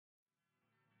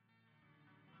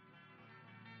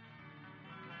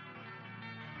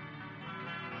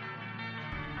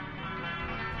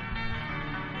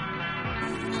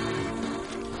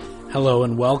Hello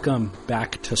and welcome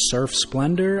back to Surf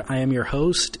Splendor. I am your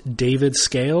host, David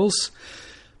Scales.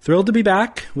 Thrilled to be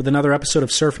back with another episode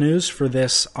of Surf News for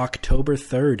this October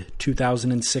 3rd,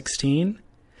 2016.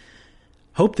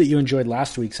 Hope that you enjoyed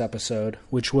last week's episode,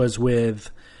 which was with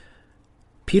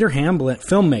Peter Hamblin,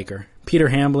 filmmaker Peter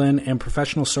Hamblin, and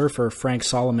professional surfer Frank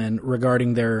Solomon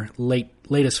regarding their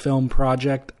latest film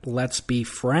project, Let's Be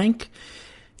Frank.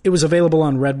 It was available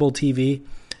on Red Bull TV.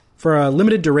 For a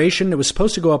limited duration, it was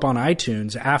supposed to go up on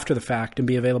iTunes after the fact and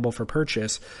be available for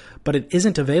purchase, but it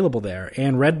isn't available there.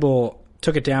 And Red Bull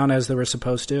took it down as they were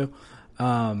supposed to,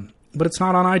 but it's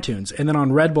not on iTunes. And then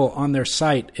on Red Bull, on their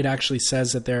site, it actually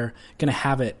says that they're going to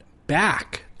have it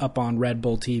back up on Red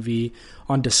Bull TV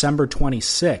on December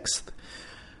 26th.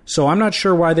 So I'm not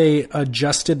sure why they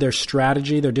adjusted their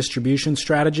strategy, their distribution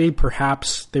strategy.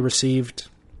 Perhaps they received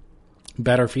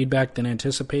better feedback than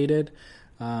anticipated.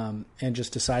 And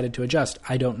just decided to adjust.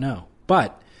 I don't know.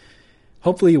 But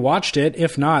hopefully you watched it.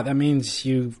 If not, that means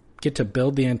you get to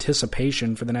build the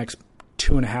anticipation for the next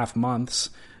 2.5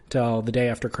 months till the day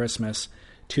after Christmas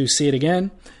to see it again.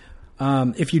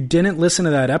 If you didn't listen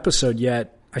to that episode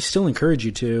yet, I still encourage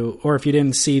you to. Or if you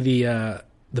didn't see the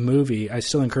movie, I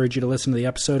still encourage you to listen to the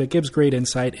episode. It gives great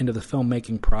insight into the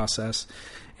filmmaking process,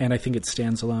 and I think it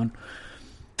stands alone.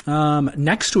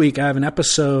 Next week, I have an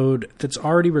episode that's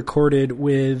already recorded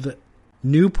with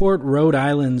Newport, Rhode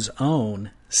Island's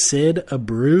own Sid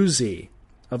Abruzzi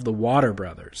of the Water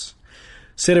Brothers.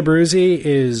 Sid Abruzzi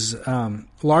is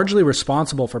largely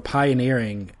responsible for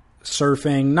pioneering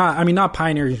surfing. Not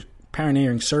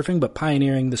pioneering surfing, but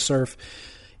pioneering the surf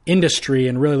industry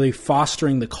and really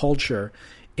fostering the culture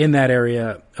in that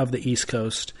area of the East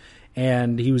Coast.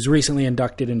 And he was recently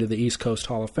inducted into the East Coast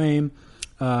Hall of Fame.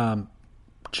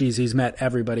 He's met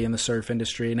everybody in the surf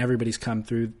industry, and everybody's come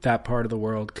through that part of the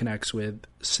world connects with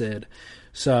Sid.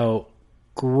 So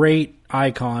great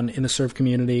icon in the surf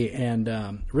community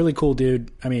and really cool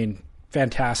dude. I mean,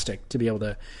 fantastic to be able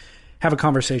to have a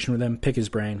conversation with him, pick his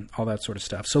brain, all that sort of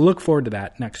stuff. So look forward to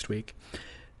that next week.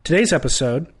 Today's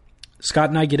episode,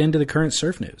 Scott and I get into the current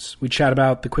surf news. We chat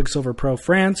about the Quicksilver Pro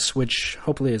France, which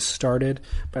hopefully has started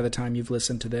by the time you've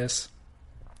listened to this.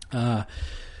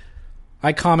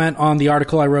 I comment on the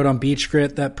article I wrote on Beach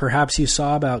Grit that perhaps you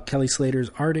saw about Kelly Slater's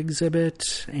art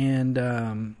exhibit,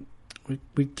 and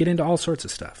we get into all sorts of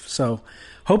stuff. So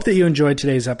hope that you enjoyed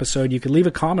today's episode. You can leave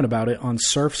a comment about it on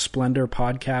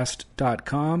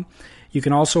surfsplendorpodcast.com. You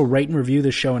can also rate and review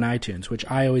the show in iTunes, which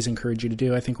I always encourage you to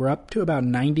do. I think we're up to about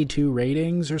 92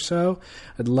 ratings or so.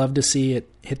 I'd love to see it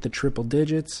hit the triple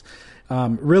digits.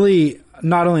 Really,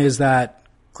 not only is that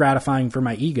gratifying for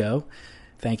my ego,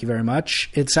 thank you very much.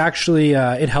 It's actually,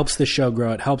 it helps the show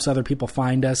grow. It helps other people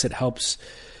find us. It helps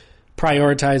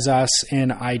prioritize us in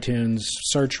iTunes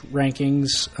search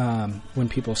rankings when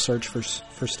people search for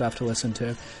stuff to listen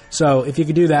to. So if you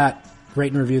could do that,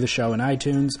 rate and review the show in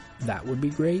iTunes, that would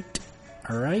be great.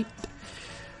 All right.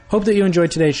 Hope that you enjoyed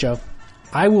today's show.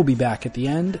 I will be back at the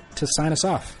end to sign us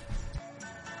off.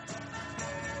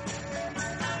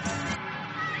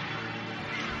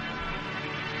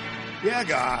 Yeah,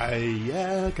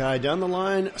 guy, down the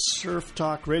line, Surf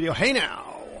Talk Radio. Hey,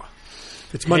 now.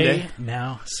 It's Monday. Hey,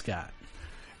 now, Scott.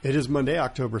 It is Monday,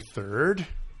 October 3rd,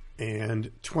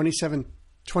 and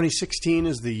 2016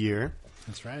 is the year.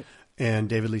 That's right. And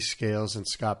David Lee Scales and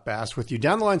Scott Bass with you.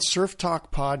 Down the line, Surf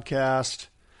Talk Podcast.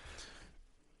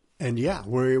 And yeah,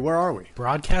 where are we?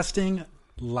 Broadcasting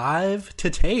live to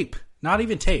tape. Not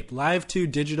even tape. Live to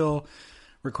digital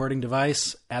recording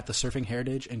device at the Surfing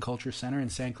Heritage and Culture Center in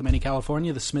San Clemente,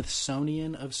 California, the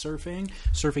Smithsonian of Surfing.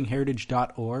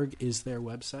 Surfingheritage.org is their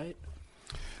website.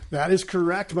 That is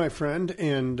correct, my friend.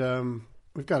 And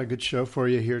we've got a good show for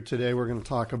you here today. We're going to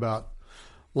talk about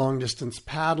long-distance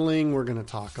paddling. We're going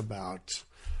to talk about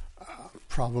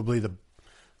probably the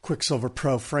Quicksilver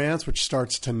Pro France, which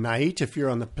starts tonight if you're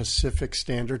on the Pacific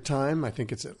Standard Time. I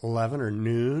think it's at 11 or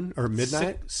noon or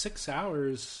midnight. 6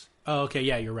 hours. Oh, okay.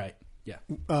 Yeah, you're right. Yeah.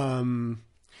 And,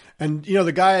 you know,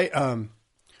 the guy,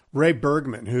 Ray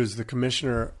Bergman, who's the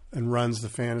commissioner and runs the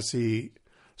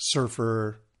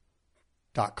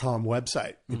FantasySurfer.com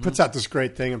website. He puts out this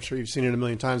great thing. I'm sure you've seen it a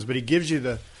million times, but he gives you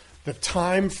the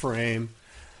time frame,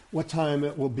 what time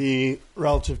it will be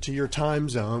relative to your time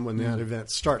zone when that event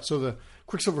starts. So the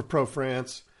Quicksilver Pro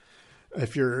France,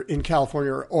 if you're in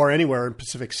California or anywhere in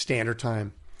Pacific Standard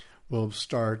Time, will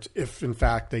start if, in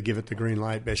fact, they give it the green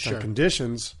light based on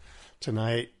conditions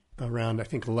tonight around, I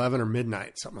think, 11 or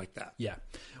midnight, something like that. Yeah.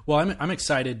 Well, I'm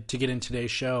excited to get in today's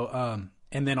show.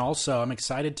 And then also, I'm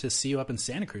excited to see you up in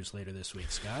Santa Cruz later this week,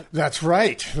 Scott. That's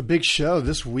right. The big show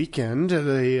this weekend,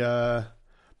 the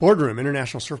Boardroom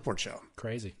International Surfboard Show.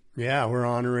 Crazy. Yeah, we're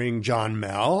honoring John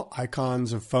Mell,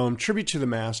 Icons of Foam, Tribute to the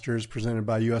Masters, presented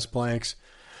by U.S. Blanks.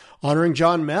 Honoring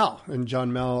John Mell. And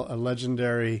John Mell, a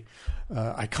legendary,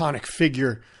 iconic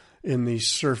figure in the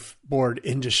surfboard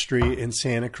industry in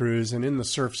Santa Cruz and in the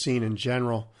surf scene in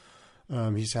general.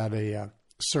 He's had a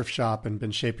surf shop and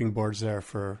been shaping boards there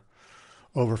for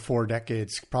over 4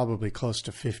 decades, probably close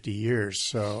to 50 years.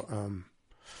 So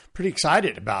pretty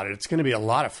excited about it. It's going to be a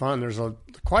lot of fun. There's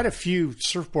quite a few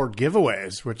surfboard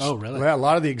giveaways, which Oh, really? a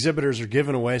lot of the exhibitors are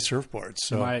giving away surfboards.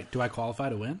 So Do I qualify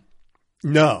to win?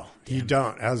 no, you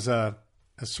don't. As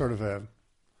sort of a,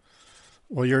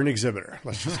 well, you're an exhibitor.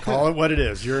 Let's just call it what it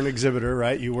is. You're an exhibitor,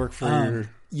 right? You work for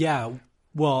Yeah.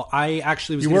 Well, I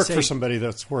actually was you going work to say, for somebody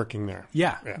that's working there.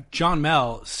 Yeah. Yeah. John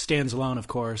Mell stands alone, of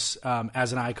course,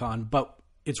 as an icon, but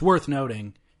it's worth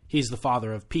noting he's the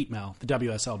father of Pete Mell, the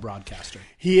WSL broadcaster.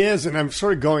 He is, and I'm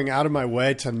sort of going out of my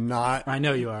way to not I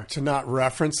know you are. to not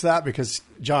reference that because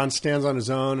John stands on his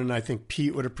own, and I think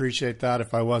Pete would appreciate that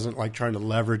if I wasn't like trying to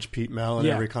leverage Pete Mell in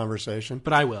Yeah. every conversation.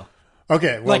 But I will.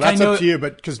 Okay, well, Like, I that's know- up to you,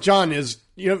 but because John is,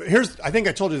 I think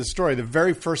I told you the story. The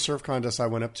very first surf contest I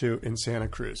went up to in Santa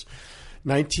Cruz,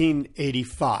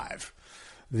 1985,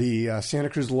 the Santa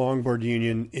Cruz Longboard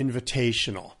Union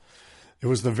Invitational. It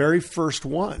was the very first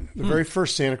one, the very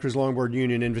first Santa Cruz Longboard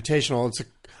Union Invitational. It's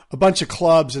a bunch of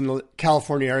clubs in the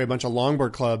California area, a bunch of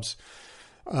longboard clubs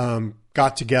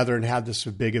got together and had this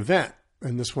big event.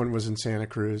 And this one was in Santa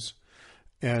Cruz.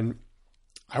 And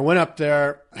I went up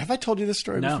there. Have I told you this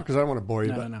story No. before? Because I don't want to bore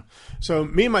you. No. So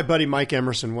me and my buddy Mike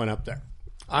Emerson went up there.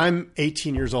 I'm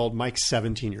 18 years old. Mike's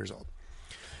 17 years old.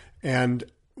 And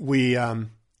we, and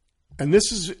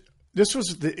this was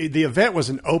the event was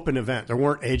an open event. There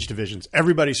weren't age divisions.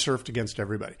 Everybody surfed against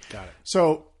everybody. Got it.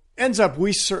 So ends up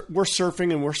we're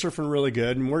surfing and we're surfing really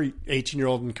good and we're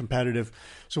 18-year-old and competitive.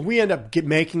 So we end up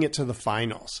making it to the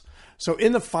finals. So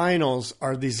in the finals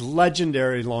are these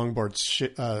legendary longboard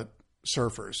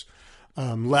surfers.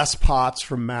 Les Potts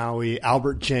from Maui,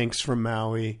 Albert Jenks from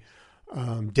Maui,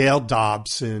 Dale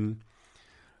Dobson,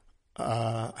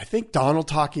 I think Donald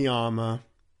Takayama.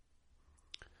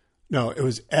 No, it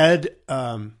was Ed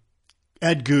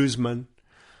Guzman,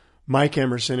 Mike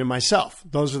Emerson, and myself.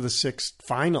 Those are the 6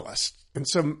 finalists. And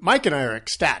so Mike and I are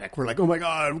ecstatic. We're like, oh my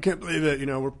God, we can't believe it.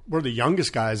 We're the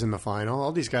youngest guys in the final.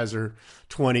 All these guys are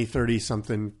 20, 30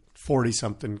 something, 40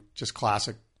 something, just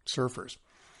classic surfers.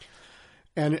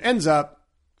 And it ends up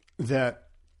that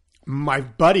my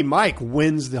buddy Mike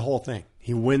wins the whole thing.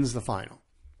 He wins the final.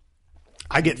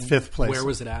 I get 5th place. Where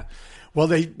was it at? Well,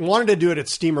 they wanted to do it at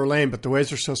Steamer Lane, but the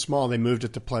waves are so small, they moved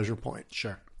it to Pleasure Point.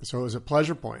 Sure. So it was at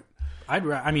Pleasure Point. I'd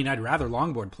rather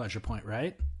longboard Pleasure Point,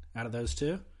 right? Out of those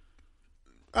two?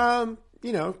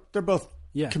 They're both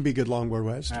Yeah. can be good longboard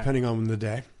waves, depending on the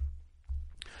day.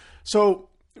 So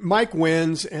Mike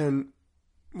wins, and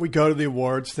we go to the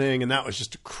awards thing, and that was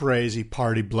just a crazy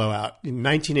party blowout. In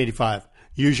 1985,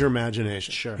 use your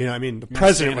imagination. Sure. The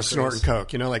president was Santa snorting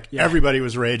Cruz. coke. Everybody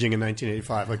was raging in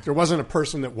 1985. Like, there wasn't a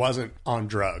person that wasn't on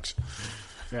drugs.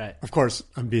 Right. Of course,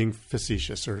 I'm being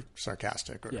facetious or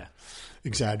sarcastic or Yeah.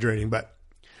 exaggerating, but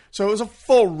so it was a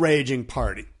full raging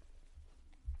party.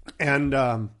 And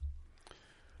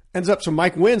ends up, so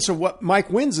Mike wins. So what Mike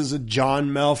wins is a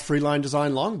John Mell Freeline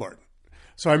Design longboard.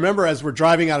 So I remember as we're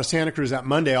driving out of Santa Cruz that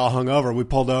Monday, all hungover, we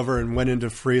pulled over and went into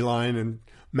Freeline and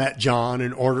met John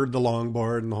and ordered the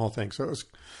longboard and the whole thing. So it was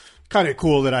kind of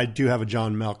cool that I do have a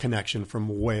John Mell connection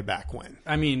from way back when.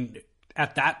 I mean,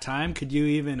 at that time, could you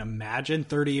even imagine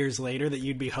 30 years later that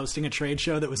you'd be hosting a trade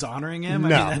show that was honoring him?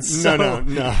 No, I mean, that's so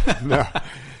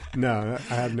no,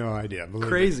 I had no idea. Believe me.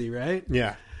 crazy, right?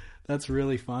 Yeah. That's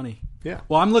really funny. Yeah.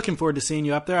 Well, I'm looking forward to seeing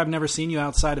you up there. I've never seen you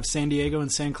outside of San Diego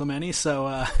and San Clemente,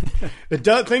 so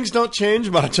Things don't change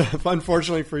much,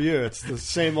 unfortunately for you. It's the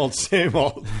same old, same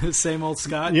old. same old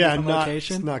Scott, Yeah, different it's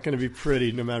location. not going to be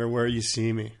pretty no matter where you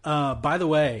see me. By the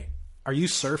way, are you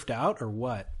surfed out or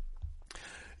what?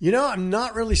 I'm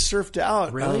not really surfed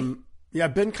out. Really? Yeah,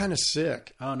 I've been kind of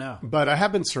sick, Oh no. but I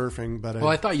have been surfing. But Well,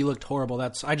 I thought you looked horrible.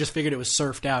 I just figured it was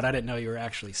surfed out. I didn't know you were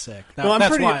actually sick. no,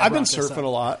 That's why I I've been brought this surfing up. a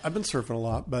lot. I've been surfing a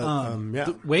lot, but yeah,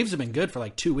 The waves have been good for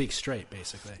like 2 weeks straight,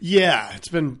 basically. yeah, it's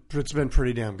been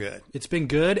pretty damn good. It's been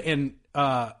good, and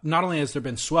not only has there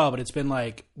been swell, but it's been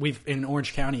like we've in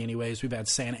Orange County, anyways. We've had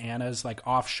Santa Ana's like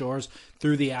offshores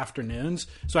through the afternoons.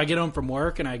 So I get home from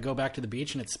work and I go back to the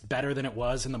beach, and it's better than it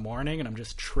was in the morning, and I'm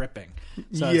just tripping.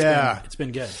 So it's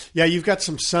been good. Yeah, you've got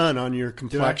some sun on your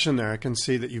complexion there. I can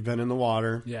see that you've been in the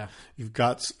water. Yeah. You've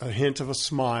got a hint of a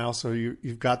smile, so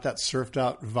you've got that surfed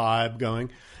out vibe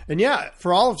going. And yeah,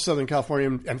 for all of Southern California,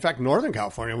 in fact, Northern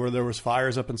California, where there was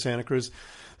fires up in Santa Cruz,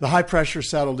 the high pressure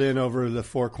settled in over the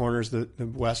Four Corners, the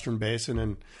Western Basin,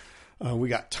 and we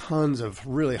got tons of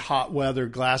really hot weather,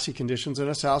 glassy conditions, and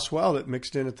a south swell that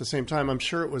mixed in at the same time. I'm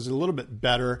sure it was a little bit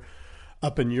better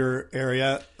up in your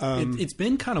area. It's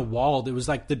been kind of walled. It was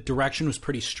like the direction was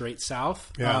pretty straight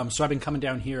south. Yeah. So I've been coming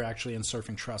down here actually and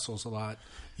surfing trestles a lot.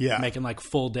 Yeah. Making like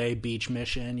full day beach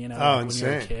mission, you know, Oh, when you're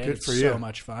a insane. kid. Good for It's you. so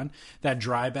much fun. That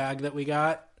dry bag that we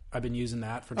got, I've been using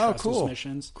that for trestles cool.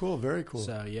 missions. Cool. Very cool.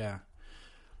 So yeah.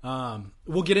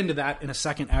 We'll get into that in a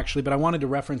second, actually, but I wanted to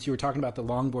reference, you were talking about the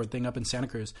longboard thing up in Santa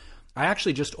Cruz. I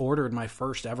actually just ordered my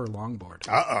first ever longboard.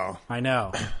 Uh-oh. I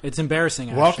know. It's embarrassing,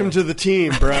 actually. Welcome to the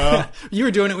team, bro. You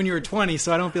were doing it when you were 20,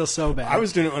 so I don't feel so bad. I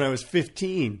was doing it when I was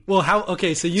 15. Well, how...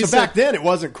 Okay, so you So said... back then it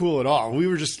wasn't cool at all. We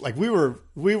were just like, we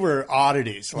were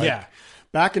oddities. Like, Yeah.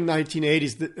 Back in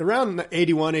 1980s, around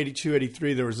 81, 82,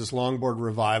 83, there was this longboard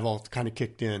revival that kind of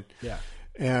kicked in. Yeah.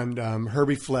 And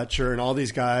Herbie Fletcher and all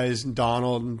these guys, and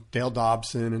Donald and Dale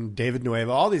Dobson and David Nueva,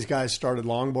 all these guys started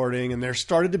longboarding, and there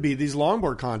started to be these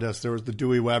longboard contests. There was the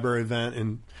Dewey Weber event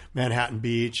in Manhattan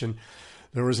Beach, and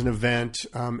there was an event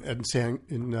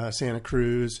in Santa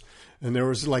Cruz, and there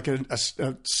was like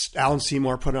Alan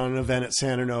Seymour put on an event at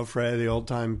Santa Onofre, the old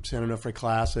time Santa Onofre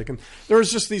Classic, and there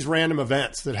was just these random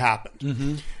events that happened.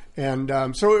 Mm-hmm.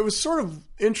 And so it was sort of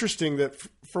interesting that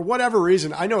for whatever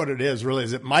reason, I know what it is really,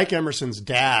 is that Mike Emerson's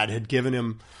dad had given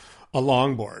him a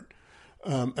longboard,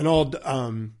 an old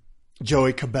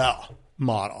Joey Cabell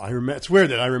model. It's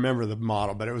weird that I remember the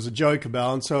model, but it was a Joey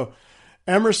Cabell. And so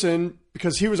Emerson,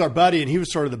 because he was our buddy and he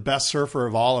was sort of the best surfer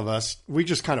of all of us, we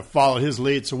just kind of followed his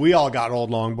lead. So we all got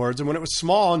old longboards. And when it was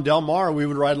small in Del Mar, we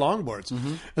would ride longboards.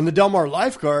 Mm-hmm. And the Del Mar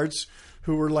lifeguards,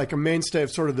 who were like a mainstay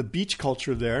of sort of the beach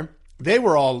culture there, they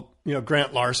were all,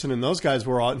 Grant Larson and those guys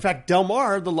were all. In fact, the Del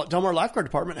Mar Lifeguard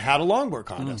Department had a longboard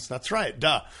contest. That's right.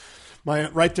 Duh.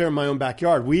 Right there in my own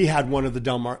backyard, we had one of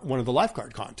the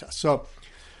lifeguard contests. So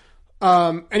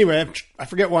anyway, I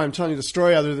forget why I'm telling you the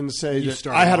story other than to say that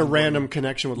I had a random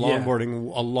connection with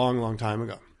longboarding a long, long time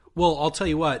ago. Well, I'll tell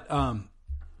you what. I'm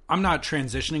not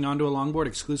transitioning onto a longboard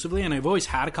exclusively, and I've always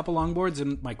had a couple longboards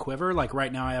in my quiver. Like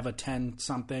right now I have a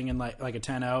 10-something and like a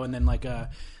 10-0 and then like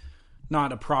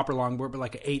not a proper longboard, but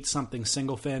like a 8-something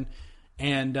single fin.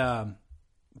 And,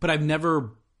 but I've never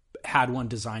had one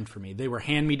designed for me. They were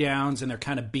hand-me-downs and they're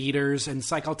kind of beaters. And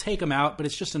it's like, I'll take them out, but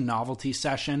it's just a novelty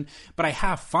session, but I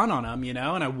have fun on them, and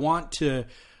I want to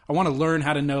learn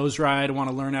how to nose ride. I want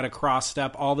to learn how to cross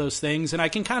step, all those things. And I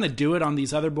can kind of do it on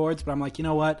these other boards, but I'm like, you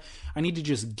know what? I need to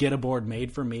just get a board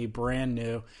made for me, brand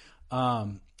new.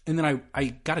 And then I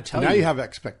got to tell you. Now you have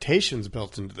expectations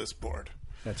built into this board.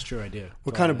 That's true, I do.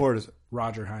 What kind of board is it?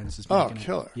 Roger Hines is making it.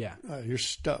 Killer. Yeah. You're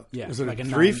stoked. Yeah, Is it like a a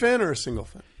 3-fin or a single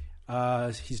fin?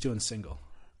 He's doing single.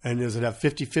 And does it have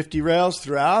 50-50 rails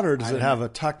throughout, or does it have a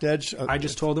tucked edge? I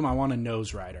just told him I want a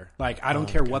nose rider. Like, I don't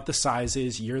care what the size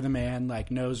is. You're the man,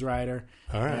 like nose rider.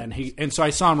 All right. And so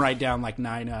I saw him write down like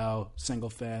 9.0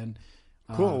 single fin.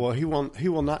 Cool. Well, he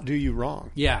will not do you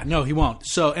wrong. Yeah, no, he won't.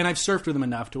 So, and I've surfed with him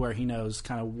enough to where he knows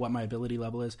kind of what my ability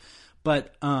level is.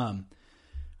 But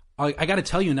I got to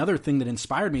tell you, another thing that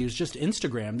inspired me is just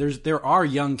Instagram. There are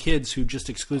young kids who just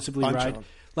exclusively ride,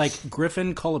 like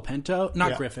Griffin Colapinto.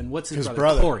 Not Griffin. What's his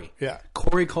brother? Corey. Yeah.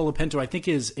 Corey Colapinto. I think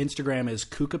his Instagram is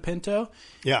Kukapinto.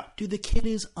 Yeah. Dude, the kid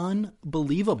is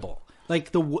unbelievable.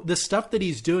 Like the stuff that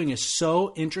he's doing is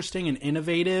so interesting and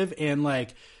innovative, and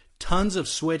like tons of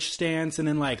switch stance, and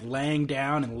then like laying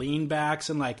down and lean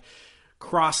backs and like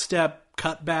cross step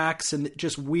cutbacks and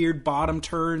just weird bottom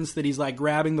turns that he's like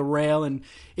grabbing the rail, and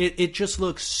it just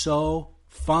looks so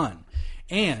fun.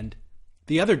 And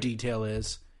the other detail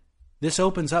is this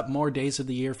opens up more days of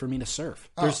the year for me to surf.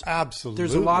 Absolutely.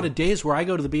 There's a lot of days where I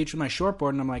go to the beach with my shortboard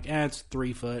and I'm like, it's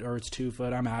 3 foot or it's 2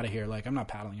 foot. I'm out of here. Like, I'm not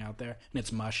paddling out there, and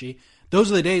it's mushy.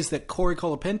 Those are the days that Corey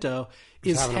Colapinto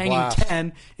is hanging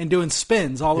 10 and doing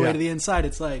spins all the way to the inside.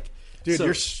 It's like, dude,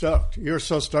 you're stoked. You're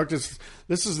so stoked.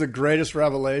 This is the greatest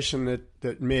revelation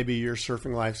that maybe your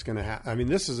surfing life's going to have. I mean,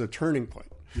 this is a turning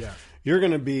point. Yeah. You're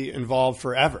going to be involved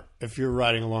forever if you're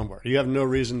riding a longboard. You have no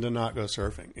reason to not go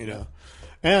surfing,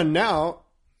 And now,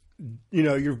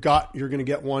 you're going to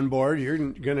get one board. You're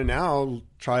going to now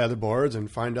try other boards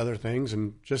and find other things,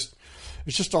 and it's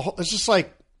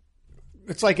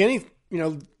like any,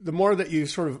 the more that you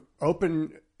sort of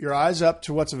open your eyes up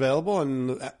to what's available,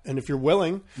 and if you're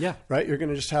willing, right, you're going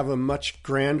to just have a much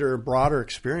grander, broader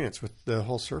experience with the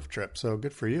whole surf trip. So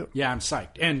good for you. Yeah, I'm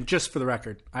psyched. And just for the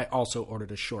record, I also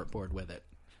ordered a shortboard with it.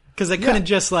 Because I couldn't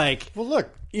just like. Well, look,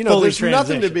 fully there's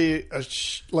nothing to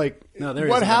transition. be No, there is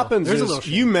what a little. happens There's a is little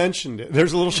shame. you mentioned it.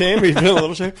 There's a little shame. You feel a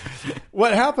little shame.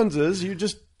 What happens is you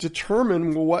just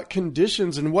determine what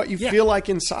conditions and what you feel like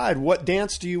inside. What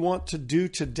dance do you want to do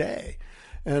today?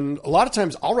 And a lot of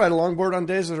times I'll ride a longboard on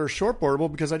days that are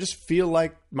shortboardable because I just feel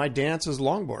like my dance is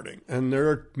longboarding. And there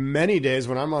are many days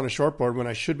when I'm on a shortboard when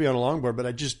I should be on a longboard, but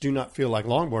I just do not feel like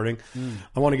longboarding.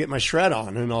 I want to get my shred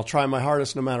on, and I'll try my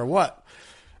hardest no matter what.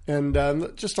 And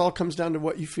it just all comes down to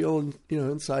what you feel,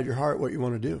 inside your heart, what you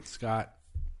want to do. Scott,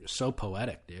 you're so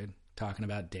poetic, dude. Talking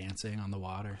about dancing on the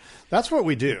water. That's what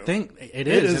we do. It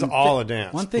is and all a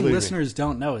dance. One thing listeners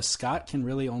don't know is Scott can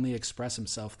really only express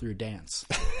himself through dance.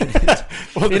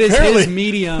 Well, it is his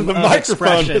medium the of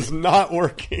microphone expression. is not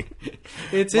working.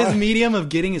 It's his medium of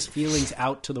getting his feelings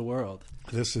out to the world.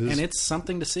 And it's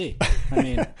something to see.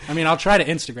 I mean, I'll try to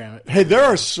Instagram it. Hey, there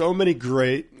are so many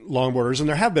great longboarders, and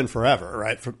there have been forever,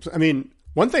 right?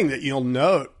 One thing that you'll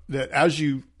note that as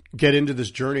you get into this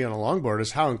journey on a longboard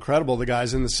is how incredible the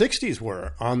guys in the 60s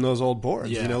were on those old boards.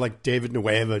 Yeah. Like David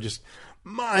Nueva, just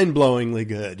mind-blowingly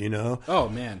good, Oh,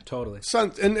 man, totally.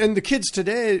 And the kids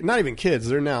today, not even kids,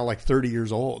 they're now like 30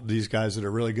 years old, these guys that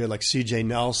are really good, like CJ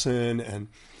Nelson. And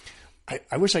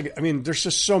I wish there's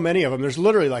just so many of them. There's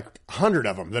literally like 100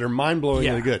 of them that are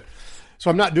mind-blowingly good. So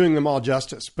I'm not doing them all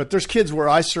justice. But there's kids where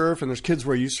I surf and there's kids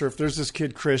where you surf. There's this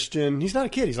kid, Christian. He's not a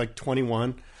kid. He's like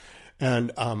 21.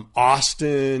 And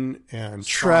Austin and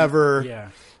Trevor. Yeah.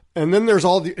 And then there's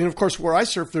and of course, where I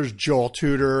surf, there's Joel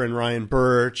Tudor and Ryan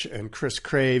Birch and Chris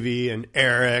Cravey and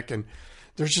Eric. And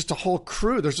there's just a whole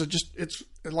crew. It's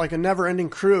like a never ending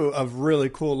crew of really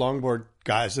cool longboard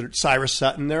guys that are Cyrus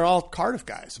Sutton. They're all Cardiff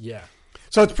guys. Yeah.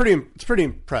 So it's pretty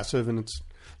impressive, and it's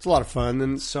a lot of fun.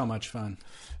 And So much fun.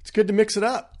 it's good to mix it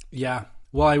up. Yeah.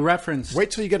 Well, I referenced...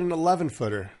 Wait till you get an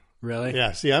 11-footer. Really?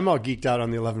 Yeah. See, I'm all geeked out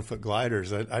on the 11-foot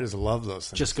gliders. I just love those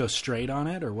things. Just go straight on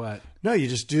it or what? No, you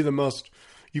just do the most.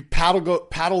 You paddle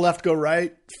left, go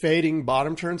right, fading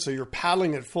bottom turn. So you're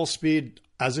paddling at full speed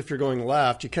as if you're going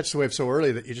left. You catch the wave so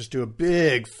early that you just do a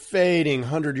big fading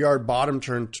 100-yard bottom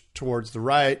turn towards the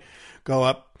right, go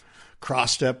up,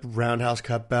 cross step, roundhouse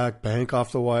cutback, bank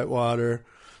off the whitewater,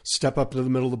 step up to the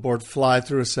middle of the board, fly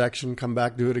through a section, come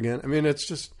back, do it again. I mean, it's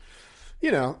just,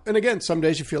 and again, some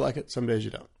days you feel like it, some days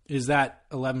you don't. Is that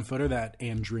 11-footer, that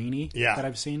Andrini that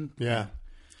I've seen? Yeah.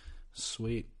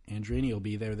 Sweet. Andrini will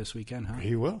be there this weekend, huh?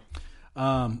 He will.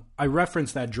 I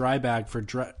referenced that dry bag for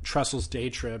Trestle's day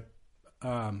trip.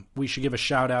 We should give a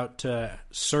shout out to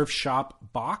Surf Shop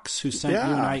Box, who sent you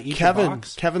and I each a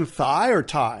box. Kevin Thigh or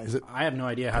Ty? Is it? I have no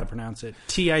idea how to pronounce it.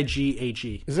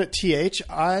 Tighe. Is it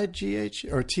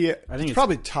Thighe or T? I think it's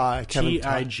probably Ty. Kevin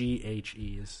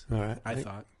Tighe is. All right. I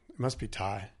thought. It must be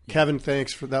Ty. Yeah. Kevin,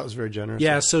 thanks for that. Was very generous.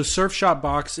 Yeah. So Surf Shop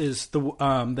Box is the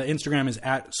Instagram is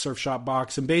at Surf Shop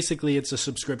Box, and basically it's a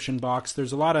subscription box.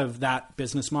 There's a lot of that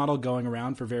business model going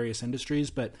around for various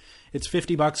industries, but it's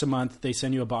 $50 a month. They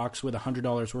send you a box with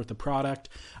 $100 worth of product.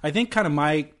 I think kind of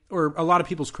a lot of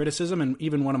people's criticism, and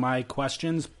even one of my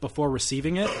questions before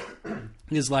receiving it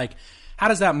is like, how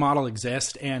does that model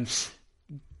exist? And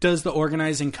does the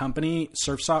organizing company,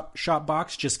 Surf Shop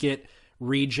Box, just get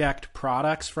reject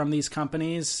products from these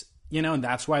companies, and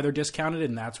that's why they're discounted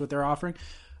and that's what they're offering?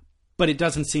 But it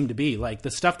doesn't seem to be. Like,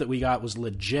 the stuff that we got was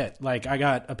legit. Like, I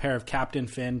got a pair of Captain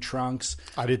Finn trunks.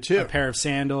 I did too. A pair of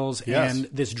sandals and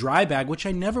this dry bag, which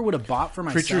I never would have bought for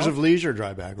myself. Creatures of Leisure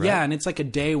dry bag, right? Yeah, and it's like a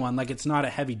day one. Like, it's not a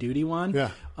heavy duty one.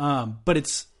 Yeah. But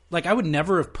it's like, I would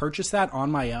never have purchased that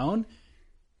on my own,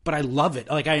 but I love it.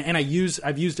 Like, I've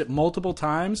used it multiple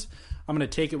times. I'm going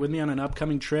to take it with me on an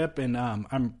upcoming trip, and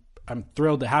I'm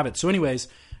thrilled to have it. So anyways,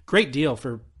 great deal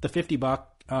for the $50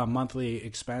 monthly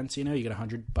expense. You get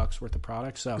 $100 worth of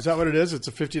product. So is that what it is? It's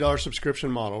a $50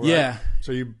 subscription model, right? Yeah.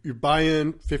 So you buy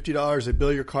in $50, they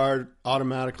bill your card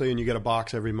automatically, and you get a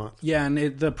box every month. Yeah,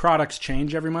 and the products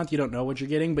change every month. You don't know what you're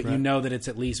getting, but you know that it's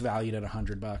at least valued at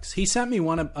 $100. He sent me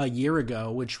one a year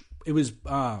ago, which it was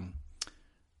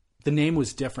the name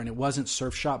was different. It wasn't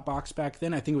Surf Shop Box back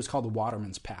then. I think it was called the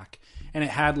Waterman's Pack. And it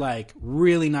had like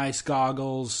really nice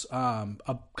goggles,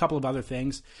 a couple of other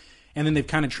things. And then they've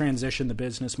kind of transitioned the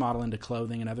business model into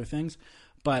clothing and other things.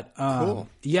 But cool.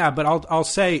 Yeah, but I'll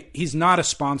say he's not a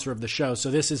sponsor of the show. So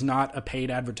this is not a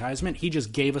paid advertisement. He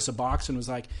just gave us a box and was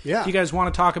like, if you guys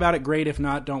want to talk about it, great. If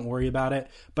not, don't worry about it.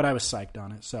 But I was psyched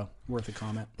on it. So worth a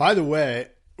comment. By the way,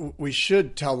 we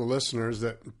should tell the listeners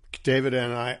that David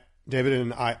and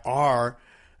I are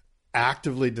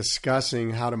actively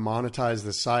discussing how to monetize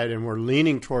the site, and we're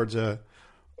leaning towards what's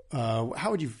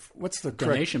the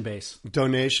donation base?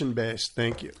 Donation base.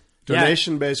 Thank you.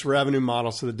 Donation based revenue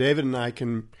model, so that David and I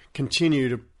can continue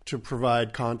to to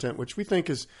provide content, which we think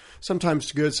is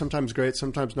sometimes good, sometimes great,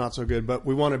 sometimes not so good, but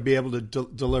we want to be able to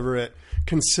deliver it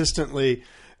consistently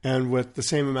and with the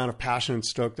same amount of passion and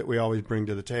stoke that we always bring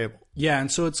to the table. Yeah,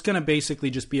 and so it's going to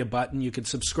basically just be a button. You could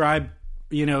subscribe,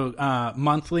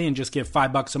 monthly and just give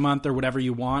 $5 a month or whatever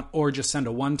you want, or just send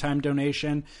a one-time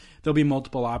donation. There'll be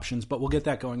multiple options, but we'll get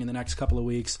that going in the next couple of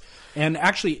weeks. And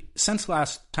actually, since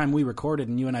last time we recorded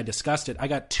and you and I discussed it, I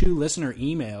got 2 listener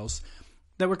emails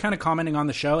that were kind of commenting on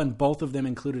the show, and both of them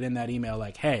included in that email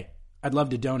like, hey, I'd love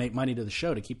to donate money to the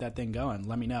show to keep that thing going.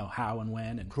 Let me know how and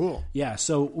when. And cool. Yeah,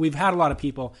 so we've had a lot of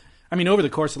people. I mean, over the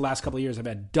course of the last couple of years, I've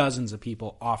had dozens of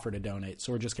people offer to donate,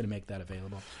 so we're just going to make that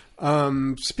available.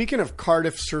 Speaking of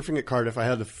Cardiff, surfing at Cardiff, I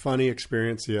had a funny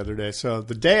experience the other day. So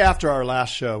the day after our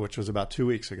last show, which was about 2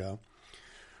 weeks ago,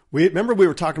 we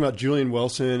were talking about Julian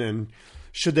Wilson and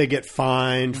should they get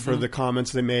fined for the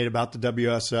comments they made about the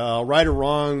WSL, right or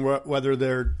wrong, whether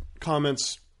their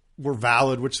comments were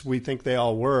valid, which we think they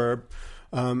all were.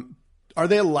 Are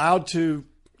they allowed to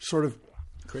sort of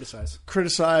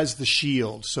criticize the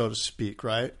Shield, so to speak,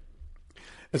 right?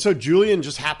 And so Julian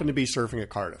just happened to be surfing at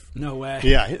Cardiff. No way.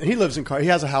 Yeah, he lives in Cardiff. He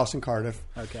has a house in Cardiff.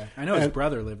 Okay. I know his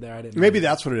brother lived there. I didn't know. Maybe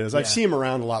that's what it is. I see him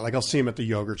around a lot. Like I'll see him at the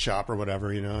yogurt shop or whatever,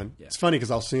 And it's funny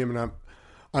because I'll see him and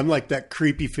I'm like that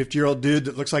creepy 50-year-old dude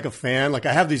that looks like a fan. Like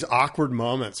I have these awkward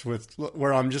moments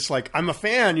where I'm just like, I'm a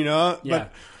fan, Yeah.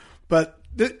 But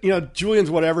Julian's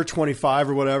whatever, 25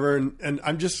 or whatever, and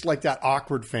I'm just like that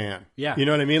awkward fan. Yeah. You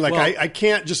know what I mean? Like I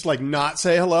can't just like not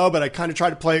say hello, but I kind of try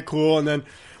to play it cool, and then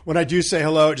when I do say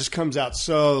hello, it just comes out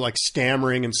so like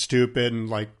stammering and stupid and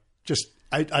like just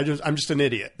I'm just an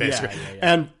idiot basically.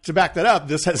 Yeah. And to back that up,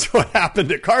 this is what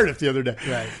happened at Cardiff the other day.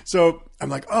 Right. So I'm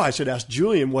like, I should ask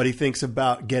Julian what he thinks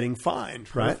about getting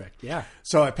fined. Right. Perfect. Yeah.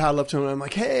 So I paddle up to him and I'm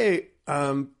like, hey,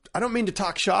 I don't mean to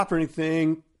talk shop or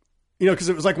anything. Because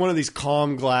it was like one of these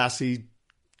calm, glassy,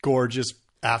 gorgeous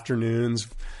afternoons.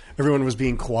 Everyone was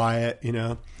being quiet,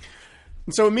 And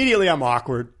so immediately I'm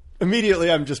awkward. Immediately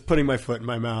I'm just putting my foot in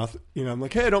my mouth. I'm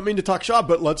like, hey, I don't mean to talk shop,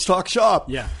 but let's talk shop.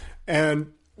 Yeah.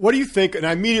 And what do you think? And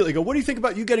I immediately go, what do you think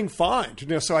about you getting fined?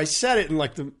 So I said it in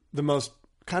like the most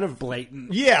kind of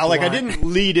blatant. Yeah, like blunt. I didn't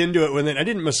lead into it with it. I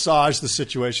didn't massage the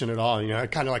situation at all. I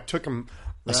kind of like took him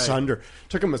asunder.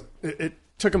 It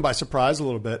took him by surprise a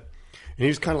little bit. And he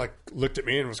was kind of like looked at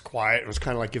me and was quiet and was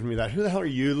kind of like giving me that, who the hell are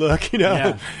you look,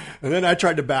 Yeah. And then I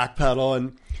tried to backpedal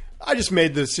and I just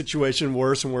made the situation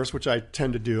worse and worse, which I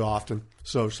tend to do often.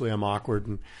 Socially, I'm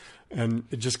awkward and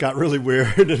it just got really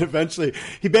weird. And eventually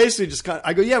he basically just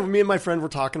I go, yeah, me and my friend were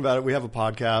talking about it. We have a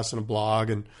podcast and a blog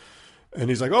and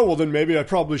he's like, oh, well, then maybe I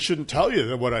probably shouldn't tell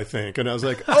you what I think. And I was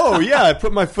like, oh, yeah, I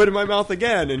put my foot in my mouth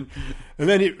again. And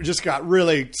then he just got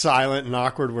really silent and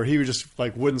awkward where he was just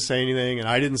like wouldn't say anything and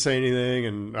I didn't say anything.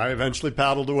 And I eventually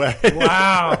paddled away.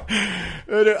 Wow.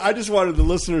 And I just wanted the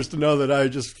listeners to know that I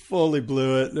just fully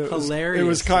blew it. Hilarious. It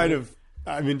was kind of,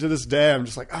 to this day, I'm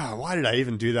just like, why did I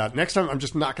even do that? Next time, I'm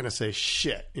just not going to say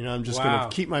shit. I'm just going to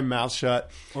keep my mouth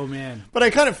shut. Oh, man. But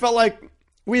I kind of felt like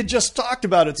we had just talked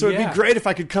about it, so it'd be great if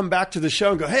I could come back to the show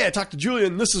and go, hey, I talked to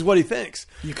Julian, and this is what he thinks.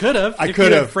 You could have. I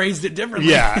could have phrased it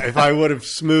differently. Yeah, if I would have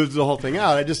smoothed the whole thing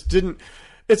out. I just didn't.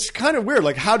 It's kind of weird.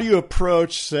 Like, how do you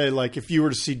approach, say, like, if you were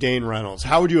to see Dane Reynolds,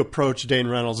 how would you approach Dane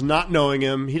Reynolds, not knowing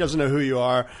him? He doesn't know who you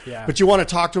are, but you want to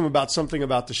talk to him about something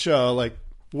about the show. Like,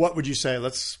 what would you say?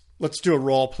 Let's do a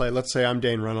role play. Let's say I'm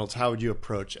Dane Reynolds. How would you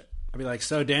approach it? I'd be like,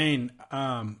 so, Dane,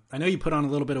 I know you put on a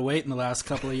little bit of weight in the last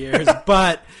couple of years,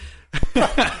 but...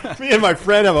 Me and my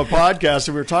friend have a podcast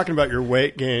and we were talking about your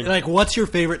weight gain. Like, what's your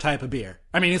favorite type of beer?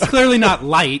 I mean, it's clearly not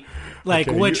light. Like,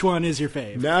 okay, which one is your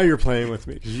fave? Now you're playing with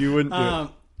me because you wouldn't do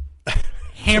it.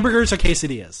 Hamburgers or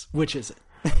quesadillas? Which is it?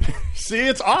 See,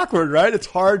 it's awkward, right? It's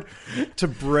hard to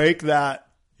break that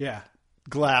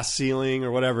glass ceiling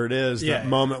or whatever it is, that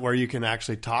moment where you can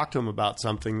actually talk to them about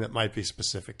something that might be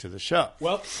specific to the show.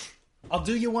 Well, I'll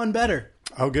do you one better.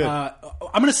 Oh, good. I'm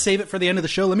going to save it for the end of the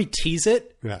show. Let me tease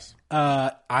it. Yes.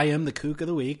 I am the kook of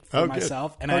the week for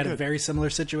myself, and I had a very similar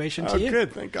situation to you. Oh,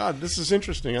 good. Thank God. This is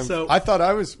interesting. I thought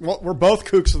I was... Well, we're both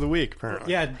kooks of the week,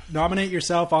 apparently. Yeah, nominate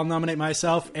yourself. I'll nominate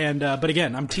myself. And but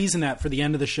again, I'm teasing that for the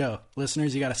end of the show.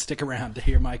 Listeners, you got to stick around to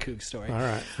hear my kook story. All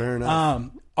right. Fair enough.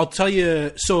 I'll tell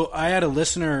you... So I had a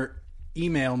listener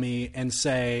email me and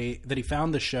say that he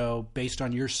found the show based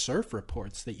on your surf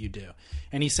reports that you do.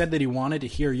 And he said that he wanted to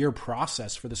hear your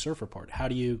process for the surf report. How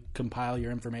do you compile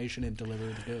your information and deliver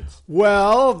the goods?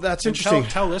 Well, that's interesting.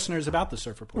 Tell listeners about the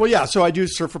surf report. Well, yeah. So I do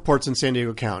surf reports in San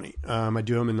Diego County. I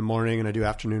do them in the morning and I do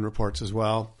afternoon reports as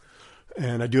well.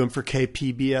 And I do them for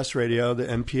KPBS Radio, the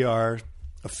NPR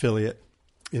affiliate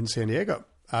in San Diego,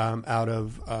 out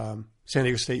of San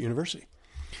Diego State University.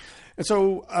 And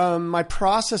so my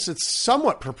process, it's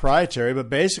somewhat proprietary, but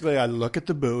basically I look at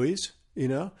the buoys,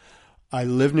 I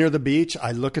live near the beach.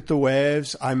 I look at the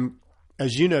waves.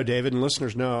 As you know, David, and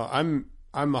listeners know, I'm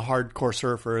a hardcore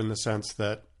surfer in the sense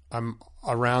that I'm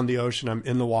around the ocean. I'm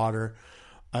in the water.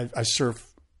 I surf.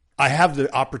 I have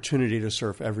the opportunity to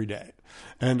surf every day.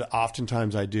 And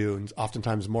oftentimes I do, and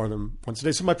oftentimes more than once a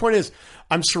day. So my point is,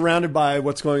 I'm surrounded by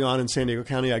what's going on in San Diego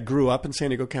County. I grew up in San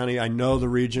Diego County. I know the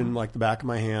region like the back of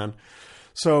my hand.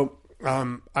 So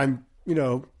I'm a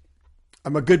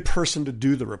good person to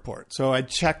do the report. So I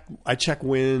check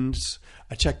winds,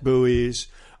 I check buoys.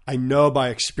 I know by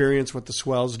experience what the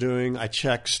swell's doing. I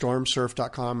check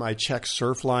stormsurf.com. I check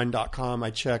surfline.com. I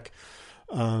check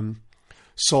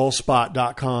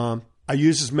soulspot.com. I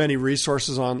use as many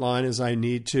resources online as I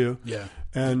need to. Yeah.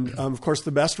 And of course,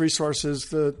 the best resource is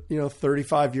the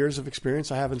 35 years of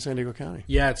experience I have in San Diego County.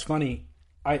 Yeah, it's funny.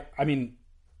 I mean,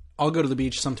 I'll go to the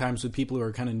beach sometimes with people who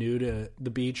are kind of new to the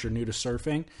beach or new to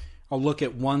surfing. I'll look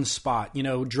at one spot,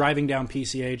 driving down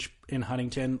PCH in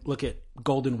Huntington, look at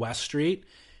Golden West Street.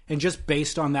 And just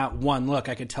based on that one look,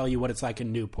 I could tell you what it's like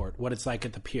in Newport, what it's like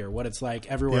at the pier, what it's like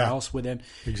everywhere else within.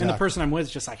 Exactly. And the person I'm with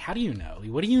is just like, how do you know?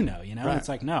 What do you know? Right. And it's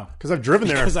like, no. Because I've driven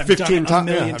there 15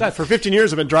 times. For 15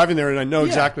 years, I've been driving there and I know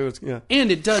exactly what's... Yeah.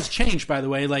 And it does change, by the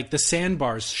way. Like the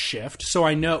sandbars shift. So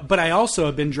I know... But I also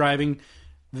have been driving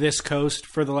this coast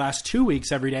for the last 2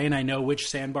 weeks every day, and I know which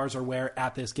sandbars are where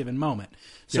at this given moment.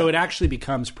 So it actually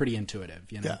becomes pretty intuitive,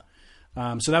 Yeah.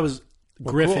 So that was...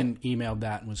 Griffin emailed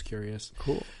that and was curious.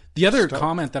 Cool. The other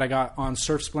comment that I got on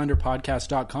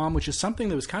surfsplendorpodcast.com, which is something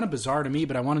that was kind of bizarre to me,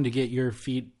 but I wanted to get your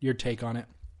take on it.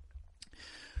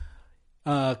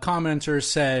 Commenter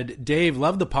said, Dave,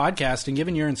 love the podcast, and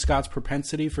given your and Scott's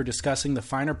propensity for discussing the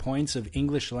finer points of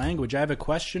English language, I have a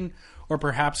question or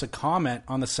perhaps a comment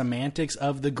on the semantics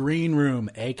of the green room,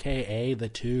 a.k.a. the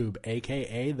tube,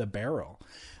 a.k.a. the barrel.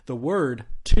 The word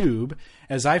tube,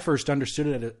 as I first understood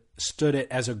it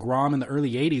as a grom in the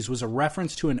early 80s, was a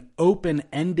reference to an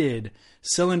open-ended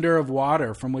cylinder of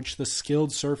water from which the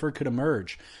skilled surfer could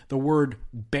emerge. The word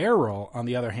barrel, on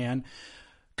the other hand,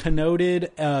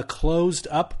 connoted a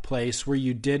closed-up place where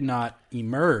you did not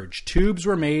emerge. Tubes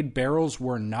were made, barrels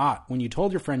were not. When you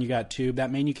told your friend you got tube,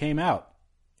 that meant you came out,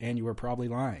 and you were probably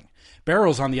lying.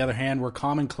 Barrels, on the other hand, were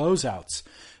common closeouts.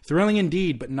 Thrilling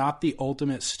indeed, but not the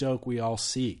ultimate stoke we all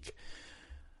seek.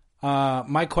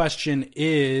 My question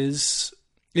is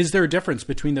there a difference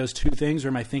between those two things, or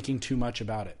am I thinking too much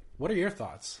about it? What are your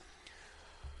thoughts?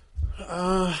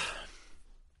 Why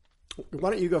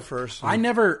don't you go first?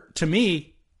 To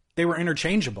me, they were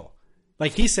interchangeable.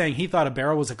 Like he's saying he thought a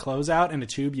barrel was a closeout and a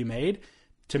tube you made.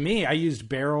 To me, I used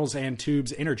barrels and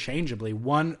tubes interchangeably.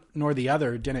 One nor the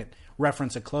other didn't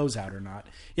reference a closeout or not.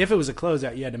 If it was a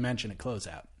closeout, you had to mention a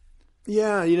closeout.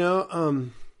 Yeah,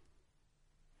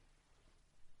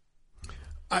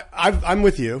 I'm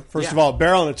with you. First of all, a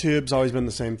barrel and a tube's always been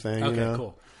the same thing. Okay,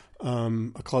 cool.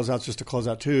 A closeout's just a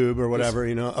closeout tube or whatever.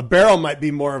 A barrel might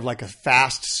be more of like a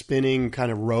fast spinning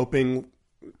kind of roping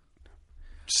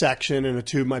section, and a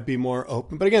tube might be more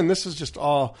open. But again, this is just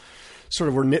all sort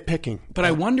of, we're nitpicking. But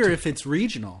I wonder if it's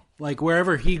regional. Like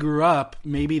wherever he grew up,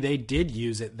 maybe they did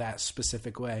use it that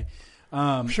specific way.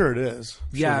 I'm sure it is.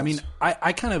 I mean,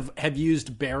 I kind of have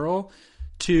used barrel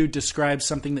to describe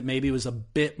something that maybe was a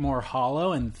bit more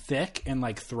hollow and thick and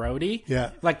like throaty. Yeah.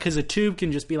 Like, because a tube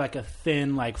can just be like a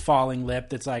thin, like falling lip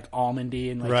that's like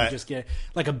almondy, and like you just get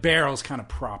like a barrel's kind of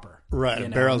proper. Right. A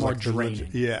barrel's more like draining.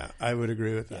 Yeah, I would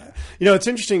agree with that. Yeah. It's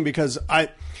interesting because I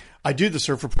do the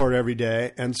surf report every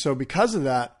day. And so because of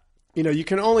that, you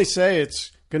can only say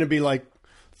it's going to be like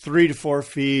 3 to 4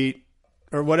 feet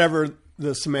or whatever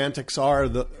the semantics are,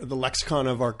 the lexicon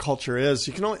of our culture is.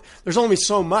 There's only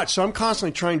so much. So I'm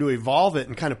constantly trying to evolve it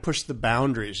and kind of push the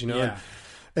boundaries, Yeah.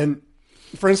 And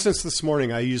for instance, this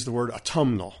morning I used the word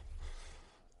autumnal.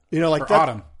 Like for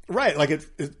autumn. Right. Like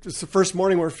it's the first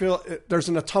morning where there's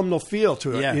an autumnal feel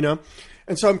to it, Yeah.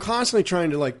 And so I'm constantly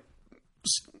trying to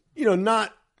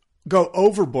not go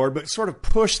overboard, but sort of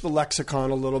push the lexicon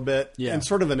a little bit in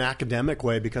sort of an academic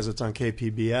way because it's on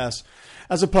KPBS,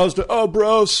 as opposed to, oh,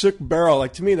 bro, sick barrel.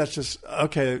 Like, to me, that's just,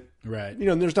 okay. Right.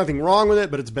 There's nothing wrong with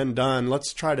it, but it's been done.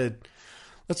 Let's try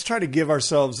to give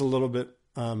ourselves a little bit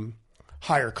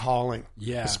higher calling,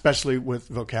 especially with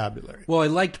vocabulary. Well, I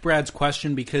liked Brad's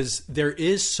question because there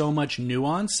is so much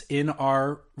nuance in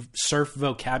our surf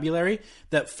vocabulary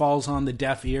that falls on the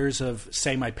deaf ears of,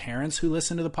 say, my parents who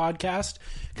listen to the podcast,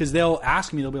 because they'll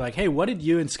ask me, they'll be like, hey, what did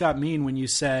you and Scott mean when you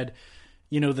said,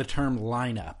 the term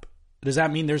lineup? does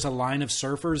that mean there's a line of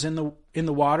surfers in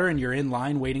the water and you're in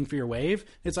line waiting for your wave?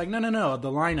 It's like, no. The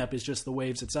lineup is just the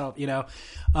waves itself, you know?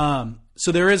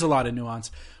 So there is a lot of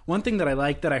nuance. One thing that I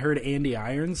like that I heard Andy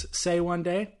Irons say one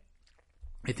day,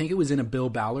 I think it was in a Bill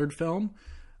Ballard film,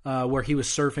 where he was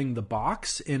surfing the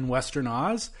box in Western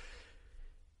Oz.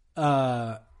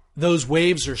 Those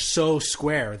waves are so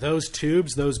square. Those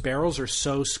tubes, those barrels are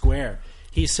so square.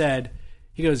 He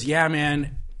goes, yeah,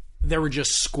 man, there were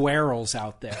just squirrels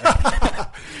out there.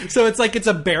 So it's like it's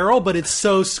a barrel, but it's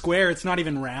so square. It's not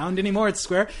even round anymore. It's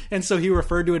square. And so he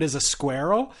referred to it as a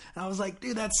squirrel. And I was like,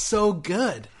 dude, that's so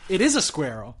good. It is a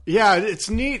squirrel. Yeah, it's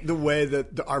neat the way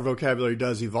that our vocabulary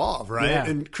does evolve, right? Yeah.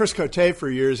 And Chris Cote for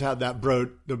years had that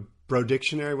the bro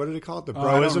dictionary. What did he call it? The broisms.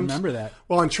 I don't remember that.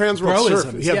 Well, on Transworld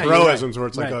Surf, he had broisms right. Where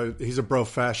it's like he's a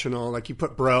professional. Like you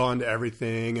put bro onto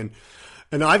everything.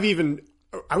 And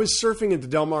I was surfing at the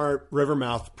Del Mar River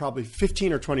mouth probably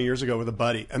 15 or 20 years ago with a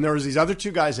buddy. And there was these other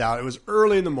two guys out. It was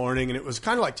early in the morning and it was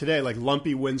kind of like today, like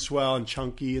lumpy wind swell and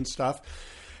chunky and stuff.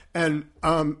 And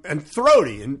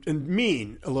throaty and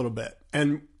mean a little bit.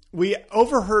 And we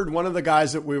overheard one of the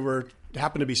guys that we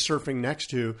happened to be surfing next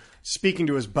to speaking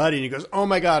to his buddy. And he goes, "Oh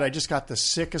my God, I just got the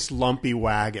sickest lumpy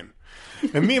wagon."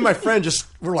 And me and my friend just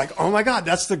were like, "Oh my God,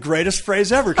 that's the greatest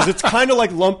phrase ever." Because it's kind of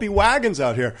like lumpy wagons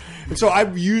out here. And so I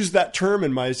used that term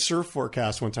in my surf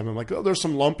forecast one time. I'm like, "Oh, there's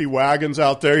some lumpy wagons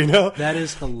out there, you know?" That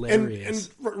is hilarious.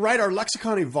 And right, our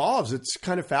lexicon evolves. It's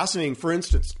kind of fascinating. For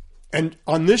instance, and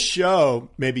on this show,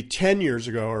 maybe 10 years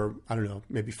ago, or I don't know,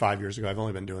 maybe 5 years ago, I've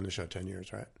only been doing the show 10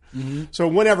 years, right? Mm-hmm. So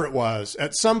whenever it was,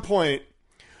 at some point,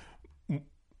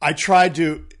 I tried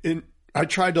to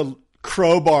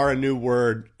crowbar a new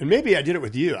word, and maybe I did it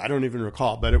with you. I don't even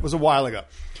recall, but it was a while ago.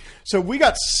 So we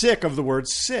got sick of the word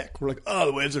sick. We're like, "Oh,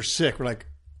 the waves are sick." We're like,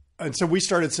 and so we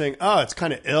started saying, "Oh, it's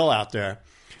kind of ill out there."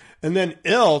 And then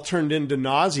ill turned into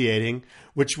nauseating,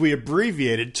 which we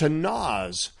abbreviated to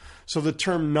NAS. So the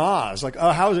term NAS, like,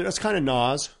 "Oh, how is it?" That's kind of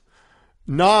NAS.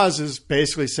 NAS is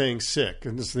basically saying sick.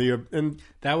 And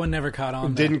that one never caught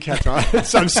on. Didn't catch on.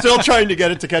 So I'm still trying to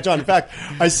get it to catch on. In fact,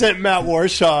 I sent Matt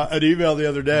Warshaw an email the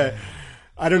other day.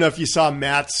 I don't know if you saw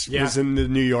Matt's was in the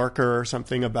New Yorker or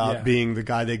something about being the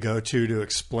guy they go to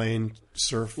explain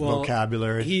surf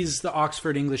vocabulary. He's the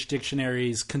Oxford English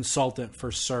Dictionary's consultant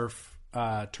for surf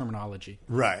terminology.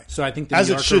 Right. So I think the New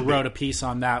Yorker wrote a piece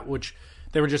on that, which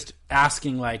they were just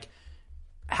asking, like,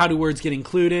 how do words get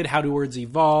included? How do words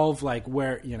evolve? Like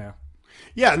where, you know.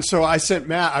 Yeah, and so I sent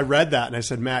Matt, I read that, and I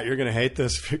said, "Matt, you're going to hate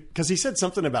this." Because he said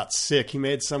something about sick. He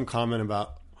made some comment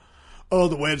about, "Oh,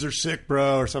 the waves are sick,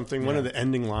 bro," or something, one of the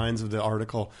ending lines of the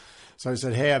article. So I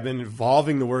said, "Hey, I've been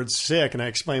evolving the word sick," and I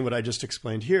explained what I just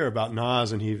explained here about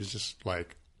NAS, and he was just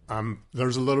like,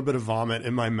 there's a little bit of vomit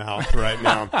in my mouth right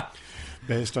now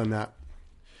based on that.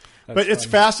 But funny. It's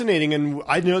fascinating, and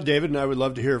I know David and I would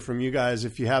love to hear from you guys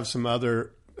if you have some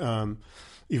other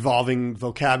evolving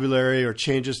vocabulary or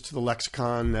changes to the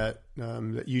lexicon that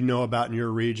you know about in your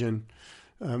region.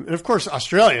 And of course,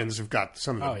 Australians have got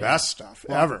some of the best stuff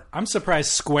ever. I'm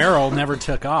surprised squirrel never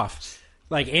took off.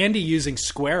 Like Andy using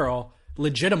squirrel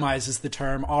legitimizes the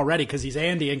term already because he's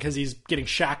Andy and because he's getting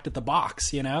shacked at the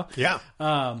box, you know? Yeah.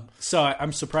 So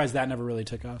I'm surprised that never really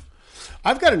took off.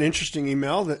 I've got an interesting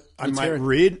email that I might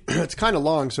read. It's kind of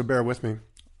long, so bear with me.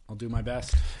 I'll do my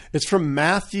best. It's from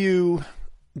Matthew,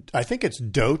 I think it's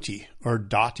Doty or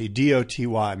Doty,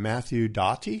 D-O-T-Y. Matthew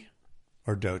Doty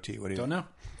or Doty? What do you Don't know.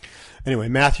 Anyway,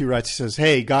 Matthew writes, he says,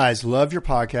 "Hey, guys, love your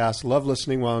podcast. Love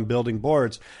listening while I'm building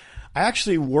boards. I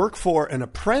actually work for an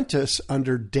apprentice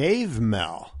under Dave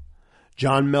Mell,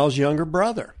 John Mell's younger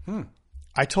brother.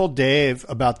 I told Dave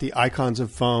about the Icons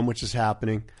of Foam, which is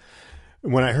happening,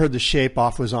 when I heard the Shape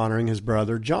Off was honoring his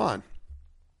brother, John.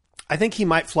 I think he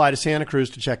might fly to Santa Cruz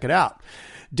to check it out.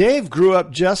 Dave grew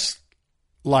up just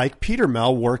like Peter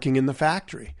Mell working in the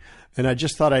factory. And I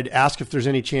just thought I'd ask if there's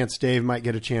any chance Dave might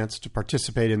get a chance to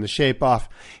participate in the Shape Off.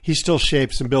 He still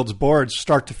shapes and builds boards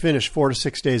start to finish 4 to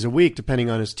 6 days a week, depending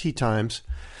on his tee times.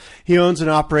 He owns and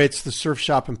operates the surf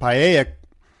shop in Paia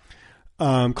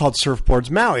called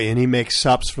Surfboards Maui, and he makes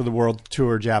sups for the World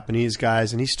Tour Japanese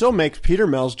guys. And he still makes Peter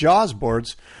Mell's Jaws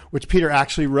boards, which Peter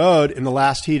actually rode in the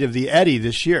last heat of the Eddy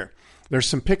this year. There's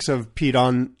some pics of Pete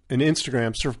on an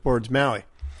Instagram, Surfboards Maui.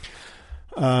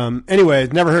 Anyway,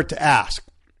 it never hurt to ask.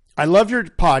 I love your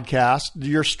podcast.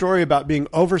 Your story about being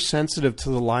oversensitive to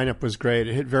the lineup was great.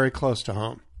 It hit very close to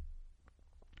home.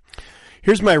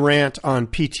 Here's my rant on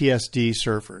PTSD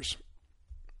surfers.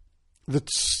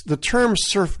 the term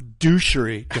surf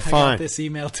douchery I got defined. this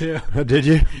email too. Did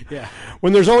you? Yeah.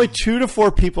 When there's only 2 to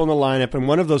 4 people in the lineup, and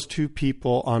one of those 2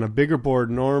 people on a bigger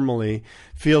board normally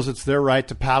feels it's their right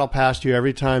to paddle past you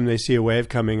every time they see a wave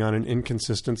coming on an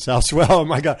inconsistent south swell. Oh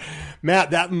my God,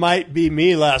 Matt, that might be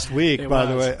me last week. By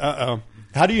the way,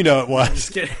 how do you know it was?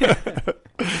 Just kidding.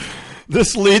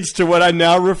 This leads to what I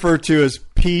now refer to as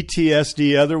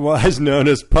PTSD, otherwise known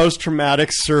as post-traumatic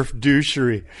surf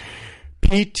douchery.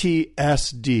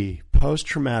 PTSD,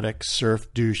 post-traumatic surf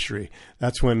douchery.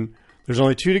 That's when there's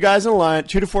only 2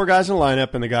 to 4 guys in the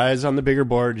lineup, and the guys on the bigger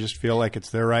board just feel like it's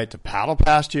their right to paddle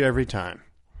past you every time.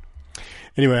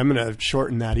 Anyway, I'm going to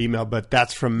shorten that email, but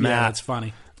that's from Matt. Yeah, that's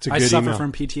funny. It's a I good suffer email.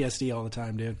 from PTSD all the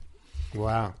time, dude.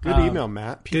 Wow. Good email,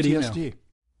 Matt. PTSD. Good email.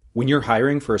 When you're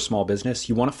hiring for a small business,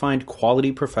 you want to find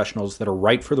quality professionals that are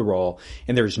right for the role,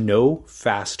 and there's no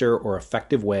faster or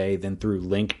effective way than through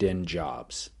LinkedIn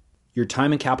Jobs. Your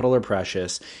time and capital are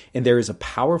precious, and there is a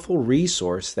powerful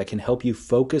resource that can help you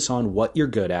focus on what you're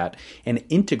good at and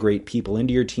integrate people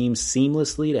into your team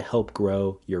seamlessly to help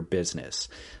grow your business.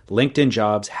 LinkedIn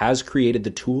Jobs has created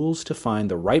the tools to find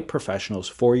the right professionals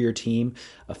for your team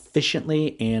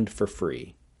efficiently and for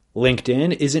free.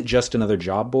 LinkedIn isn't just another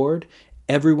job board.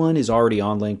 Everyone is already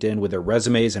on LinkedIn with their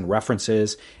resumes and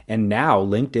references, and now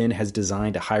LinkedIn has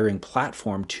designed a hiring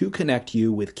platform to connect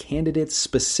you with candidates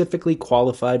specifically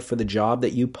qualified for the job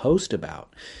that you post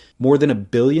about. More than 1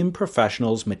 billion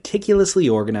professionals meticulously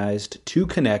organized to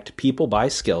connect people by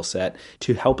skill set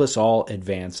to help us all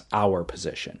advance our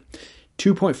position.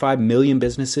 2.5 million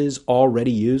businesses already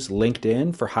use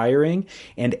LinkedIn for hiring,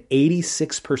 and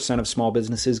 86% of small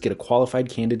businesses get a qualified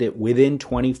candidate within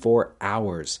 24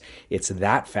 hours. It's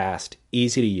that fast,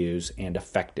 easy to use, and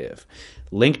effective.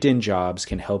 LinkedIn Jobs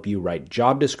can help you write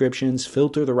job descriptions,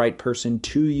 filter the right person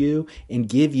to you, and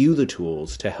give you the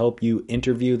tools to help you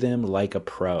interview them like a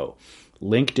pro.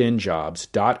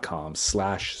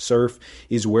 LinkedInjobs.com/surf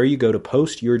is where you go to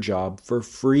post your job for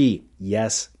free.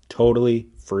 Yes, totally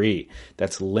free.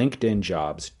 That's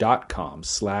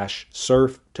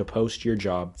LinkedInjobs.com/surf to post your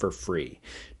job for free.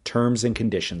 Terms and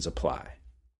conditions apply.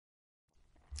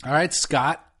 All right,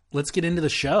 Scott, let's get into the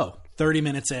show. 30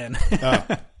 minutes in.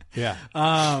 Yeah.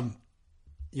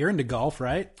 You're into golf,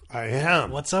 right? I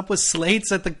am. What's up with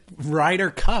Slates at the Ryder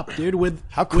Cup, dude?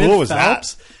 How cool was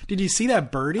Phelps? that? Did you see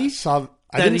that birdie?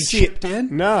 I didn't see chipped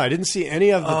in? No, I didn't see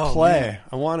any of the play.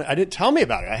 Man. I didn't tell me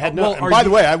about it. I had no. Well, and by the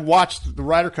way, I watched the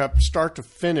Ryder Cup start to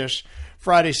finish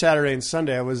Friday, Saturday, and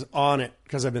Sunday. I was on it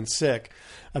because I've been sick.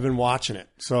 I've been watching it.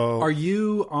 So, Are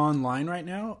you online right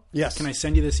now? Yes. Can I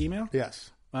send you this email?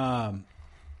 Yes.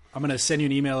 I'm going to send you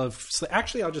an email of.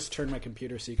 Actually, I'll just turn my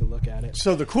computer so you can look at it.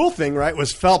 So the cool thing, right,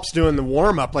 was Phelps doing the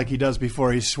warm up like he does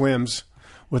before he swims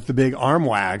with the big arm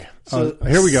wag. So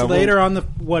here we go. Slater on the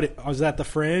what? Was that the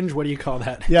fringe? What do you call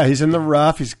that? Yeah, he's in the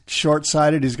rough. He's short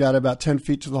sighted. He's got about 10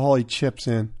 feet to the hole. He chips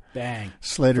in. Bang.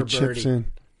 Slater For chips birdie. in.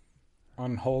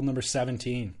 On hole number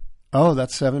 17. Oh,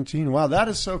 that's 17. Wow, that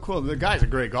is so cool. The guy's a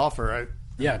great golfer, right?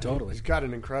 Yeah, totally. He's got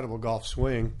an incredible golf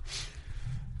swing,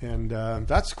 and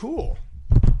that's cool.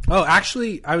 Oh,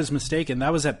 actually, I was mistaken.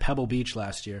 That was at Pebble Beach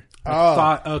last year. I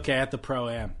thought, okay, at the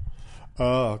Pro-Am.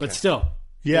 Oh, okay. But still.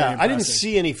 Yeah, very I didn't impressive.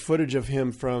 see any footage of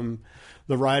him from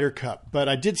the Ryder Cup, but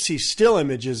I did see still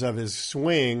images of his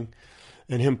swing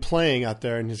and him playing out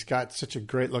there, and he's got such a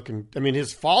great looking. I mean,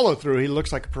 his follow through, he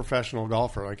looks like a professional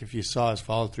golfer. Like if you saw his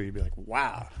follow through, you'd be like,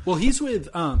 wow. Well, he's with.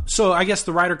 So I guess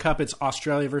the Ryder Cup, it's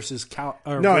Australia versus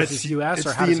versus US, it's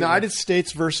or how the does it United work?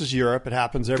 States versus Europe. It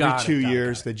happens every Got it, 2 got it,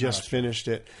 years. got it. They just Gotcha. finished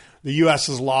it. The U.S.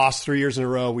 has lost 3 years in a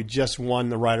row. We just won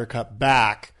the Ryder Cup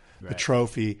back, the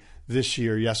trophy this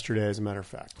year, yesterday, as a matter of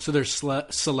fact. So there's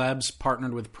celebs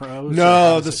partnered with pros? or No,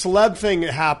 how the does it- celeb thing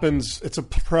happens. It's a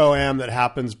pro-am that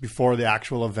happens before the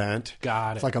actual event.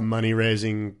 Got It's it. like a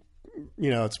money-raising,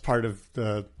 it's part of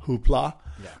the hoopla.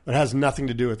 Yeah. But it has nothing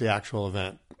to do with the actual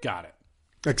event, Got it.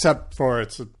 except for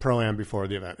it's a pro-am before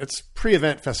the event. It's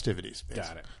pre-event festivities. Basically.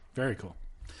 Got it. Very cool.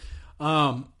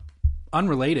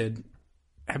 Unrelated,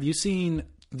 have you seen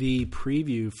the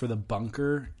preview for the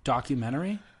Bunker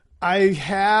documentary? I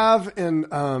have, and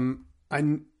I'm.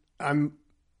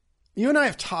 You and I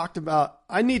have talked about.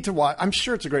 I need to watch. I'm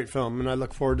sure it's a great film, and I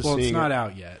look forward to Well, seeing it's not it.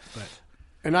 out yet, but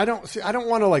And I don't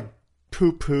want to like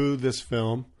poo-poo this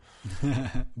film,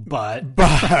 but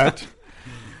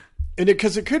and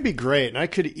because it could be great, and I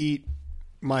could eat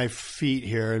my feet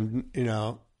here, and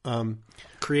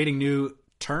creating new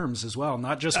terms as well,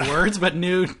 not just words, but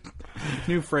new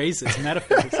phrases,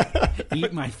 metaphors.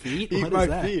 Eat my feet. eat What my is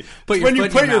that? feet. Put It's your when you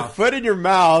foot put in your your mouth, foot in your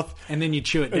mouth and then you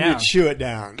chew it and down. you chew it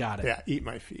down. Got it. Yeah, eat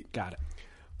my feet. Got it.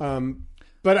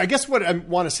 But I guess what I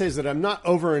want to say is that I'm not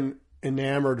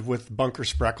enamored with Bunker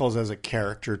Spreckles as a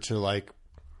character to like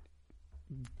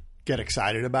get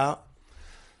excited about.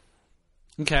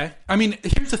 Okay. I mean,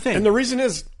 here's the thing. And the reason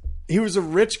is he was a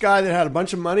rich guy that had a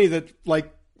bunch of money that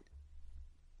like,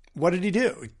 what did he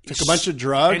do? He took a bunch of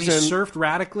drugs and he surfed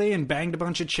radically and banged a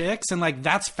bunch of chicks. And like,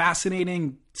 that's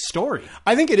fascinating story.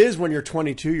 I think it is when you're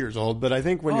 22 years old, but I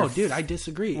think when I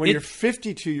disagree. When you're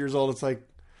 52 years old, it's like,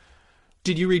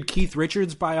 did you read Keith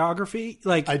Richards' biography?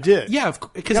 Like I did. Yeah,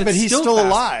 because but he's still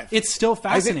alive. It's still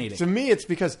fascinating. To me, it's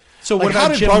because. So like, what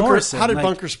about Jim Morrison? How did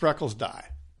Bunker Spreckles die?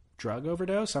 Drug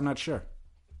overdose? I'm not sure.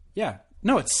 Yeah.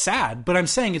 No, it's sad, but I'm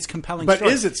saying it's compelling. But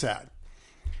story. Is it sad?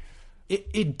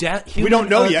 We don't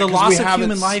know yet. The loss of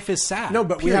human life is sad. No,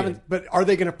 but period. we haven't. But are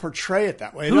they going to portray it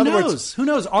that way? Who knows? Who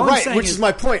knows? All I'm saying which is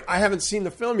my point. I haven't seen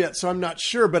the film yet, so I'm not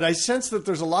sure. But I sense that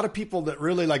there's a lot of people that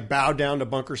really like bow down to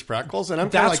Bunker Spreckles, and I'm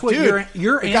kind of like, dude,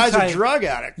 you're the guy's a drug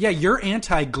addict. Yeah, you're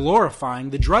anti-glorifying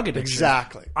the drug addiction.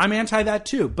 Exactly. I'm anti that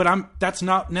too, but that's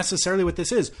not necessarily what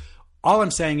this is. All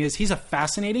I'm saying is he's a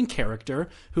fascinating character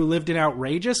who lived an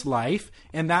outrageous life,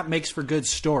 and that makes for good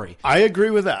story. I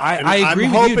agree with that. I agree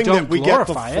I'm with you. hoping Don't that we get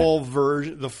the glorify full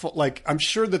version. Like, I'm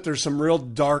sure that there's some real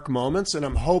dark moments, and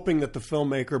I'm hoping that the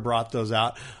filmmaker brought those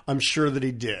out. I'm sure that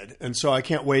he did, and so I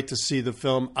can't wait to see the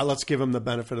film. Let's give him the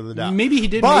benefit of the doubt. Maybe he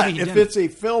did. But maybe he if didn't. it's a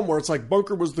film where it's like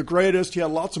Bunker was the greatest, he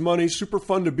had lots of money, super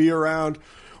fun to be around,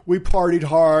 we partied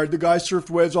hard, the guy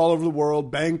surfed waves all over the world,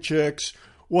 banged chicks.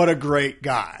 What a great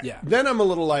guy. Yeah. Then I'm a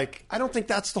little like, I don't think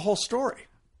that's the whole story.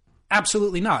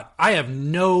 Absolutely not. I have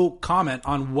no comment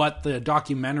on what the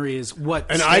documentary is.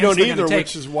 And I don't either,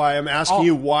 which is why I'm asking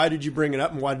you, why did you bring it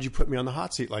up and why did you put me on the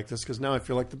hot seat like this? Because now I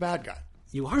feel like the bad guy.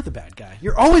 You are the bad guy.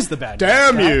 You're always the bad guy.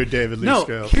 Damn you, David Lee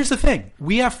Scales. Here's the thing.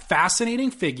 We have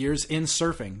fascinating figures in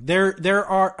surfing. There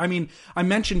are, I mean, I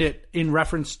mentioned it in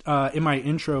reference in my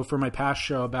intro for my past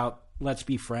show about Let's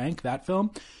Be Frank, that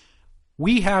film.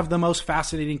 We have the most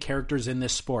fascinating characters in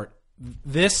this sport.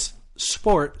 This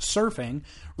sport, surfing,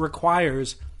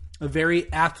 requires a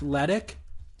very athletic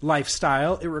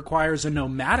lifestyle. It requires a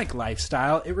nomadic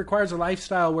lifestyle. It requires a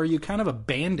lifestyle where you kind of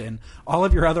abandon all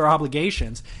of your other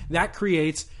obligations. That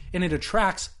creates and it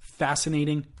attracts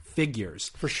fascinating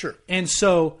figures. For sure. And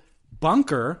so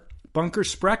Bunker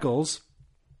Spreckles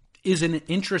is an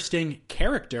interesting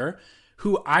character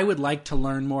who I would like to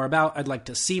learn more about. I'd like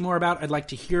to see more about. I'd like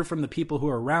to hear from the people who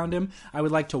are around him. I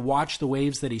would like to watch the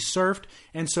waves that he surfed.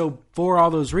 And so for all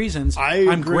those reasons,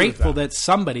 I'm grateful that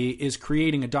somebody is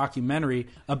creating a documentary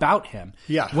about him.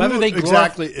 Yeah, who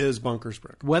exactly is Bunker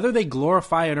Spreckles? Whether they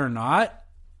glorify it or not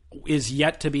is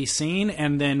yet to be seen.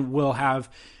 And then we'll have,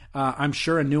 I'm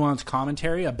sure, a nuanced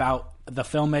commentary about the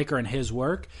filmmaker and his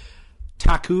work.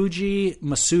 Takuji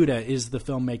Masuda is the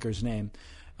filmmaker's name.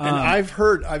 And I've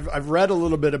read a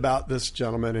little bit about this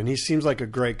gentleman, and he seems like a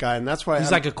great guy, and that's why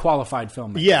he's like a qualified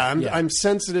filmmaker. Yeah, I'm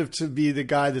sensitive to be the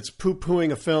guy that's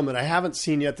poo-pooing a film that I haven't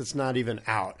seen yet that's not even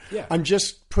out. Yeah. I'm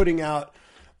just putting out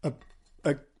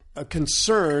a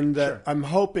concern that sure. I'm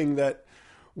hoping that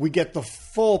we get the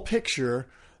full picture,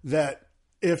 that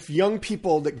if young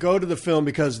people that go to the film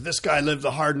because this guy lived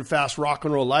the hard and fast rock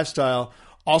and roll lifestyle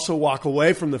also walk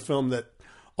away from the film, that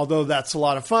although that's a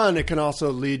lot of fun, it can also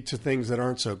lead to things that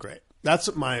aren't so great.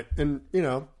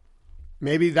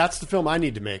 Maybe that's the film I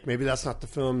need to make. Maybe that's not the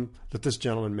film that this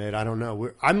gentleman made. I don't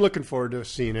know. I'm looking forward to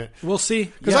seeing it. We'll see.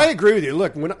 Because I agree with you.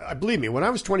 Look, believe me, when I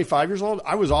was 25 years old,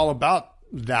 I was all about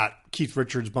that Keith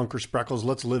Richards, Bunker Spreckles,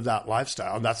 let's live that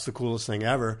lifestyle. That's the coolest thing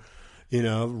ever.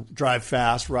 Drive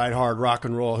fast, ride hard, rock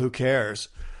and roll, who cares?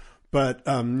 But,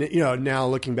 now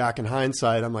looking back in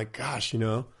hindsight, I'm like, gosh,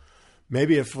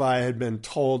 maybe if I had been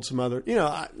told some other,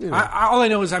 all I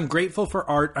know is I'm grateful for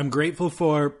art. I'm grateful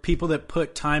for people that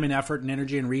put time and effort and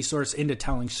energy and resource into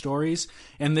telling stories.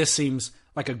 And this seems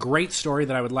like a great story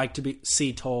that I would like to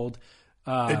see told.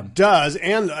 It does.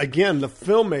 And again, the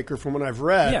filmmaker, from what I've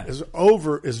read,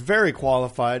 is very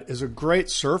qualified, is a great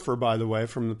surfer, by the way,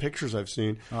 from the pictures I've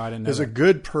seen. Oh, I didn't know is that. A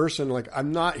good person. Like,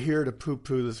 I'm not here to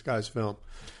poo-poo this guy's film.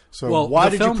 So why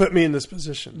did you put me in this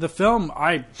position? The film,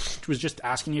 I was just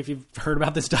asking you if you've heard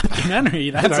about this documentary.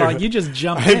 That's all. You just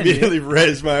jumped in. I immediately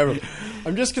raised my eyebrow.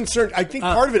 I'm just concerned. I think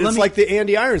part of it is like the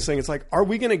Andy Irons thing. It's like, are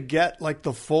we going to get like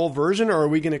the full version, or are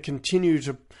we going to continue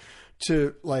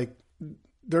to like,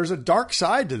 there's a dark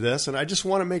side to this, and I just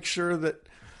want to make sure that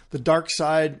the dark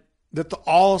side,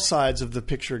 all sides of the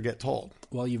picture get told.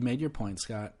 Well, you've made your point,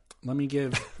 Scott. let me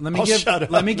give shut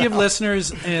up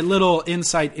listeners a little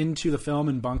insight into the film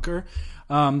and Bunker.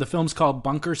 The film's called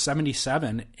Bunker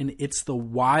 77, and it's the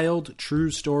wild,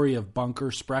 true story of Bunker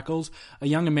Spreckels, a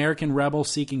young American rebel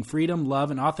seeking freedom,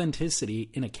 love, and authenticity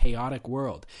in a chaotic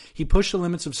world. He pushed the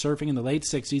limits of surfing in the late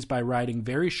 60s by riding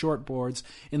very short boards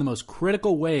in the most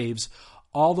critical waves,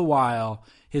 all the while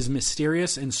his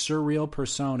mysterious and surreal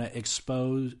persona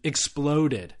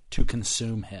exploded to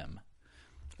consume him.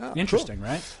 Oh, interesting, cool.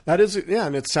 right? That is, yeah,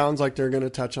 and it sounds like they're going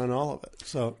to touch on all of it.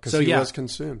 Because he was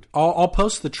consumed. I'll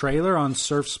post the trailer on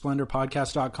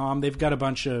surfsplendorpodcast.com. They've got a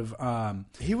bunch of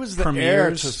he was the premieres.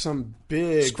 heir to some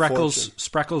big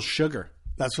Spreckels Sugar.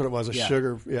 That's what it was,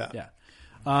 sugar, Yeah.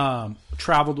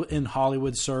 Traveled in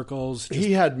Hollywood circles.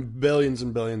 He had billions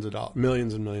and billions of dollars,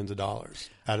 millions and millions of dollars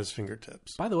at his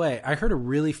fingertips. By the way, I heard a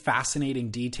really fascinating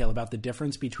detail about the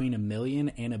difference between $1 million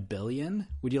and $1 billion.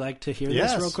 Would you like to hear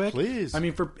this real quick? Please. I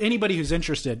mean, for anybody who's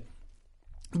interested,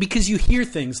 because you hear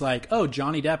things like, oh,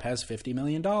 Johnny Depp has $50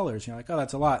 million. You're like, oh,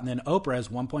 that's a lot. And then Oprah has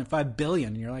 $1.5 billion.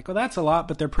 And you're like, well, that's a lot,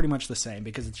 but they're pretty much the same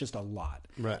because it's just a lot.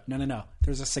 Right. No.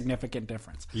 There's a significant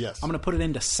difference. Yes. I'm going to put it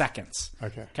into seconds.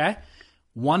 Okay.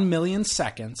 1 million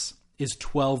seconds is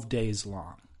 12 days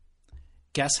long.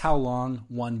 Guess how long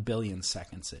 1 billion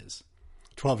seconds is?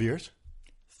 12 years?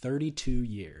 32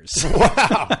 years.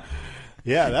 Wow.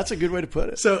 Yeah, that's a good way to put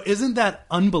it. So isn't that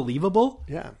unbelievable?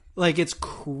 Yeah. Like, it's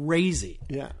crazy.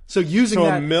 Yeah. So using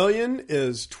that... $1 million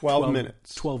is 12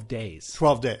 minutes. 12 days.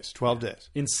 12 days. 12 days.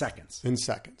 In seconds. In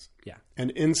seconds. Yeah.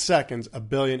 And in seconds, $1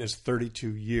 billion is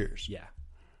 32 years. Yeah.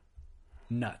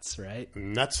 Nuts, right?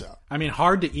 Nutso. I mean,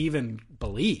 hard to even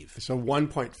believe. So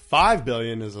 1.5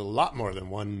 billion is a lot more than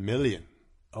 1 million.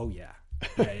 Oh, yeah.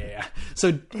 Yeah.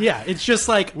 So, yeah, it's just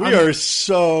like... We are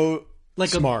so like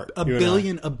smart. A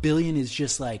billion is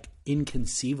just like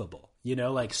inconceivable. You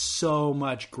know, like so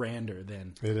much grander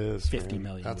than it is, 50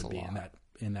 million That's would be lot.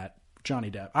 in that Johnny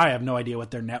Depp. I have no idea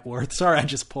what their net worth. Sorry, I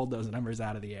just pulled those numbers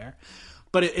out of the air.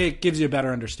 But it gives you a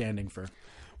better understanding for...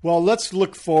 Well, let's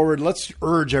look forward. Let's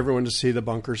urge everyone to see the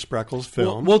Bunker Spreckels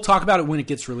film. We'll talk about it when it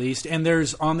gets released. And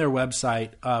there's on their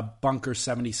website, Bunker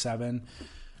 77.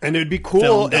 And it would be cool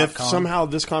Film.com. if somehow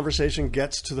this conversation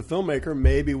gets to the filmmaker.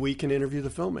 Maybe we can interview the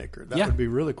filmmaker. That would be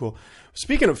really cool.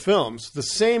 Speaking of films, the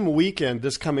same weekend,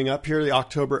 this coming up here, the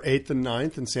October 8th and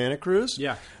 9th in Santa Cruz,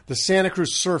 the Santa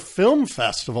Cruz Surf Film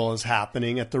Festival is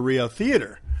happening at the Rio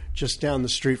Theater, just down the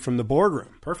street from the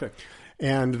Boardroom. Perfect.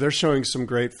 And they're showing some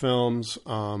great films.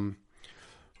 One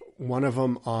of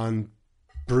them on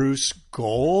Bruce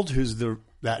Gold, who's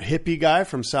that hippie guy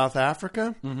from South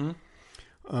Africa.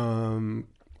 Mm-hmm.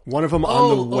 One of them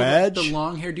on the Wedge, the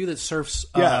long-haired dude that surfs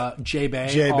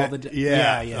J-Bay all the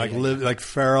day. Like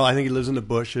Farrell. I think he lives in the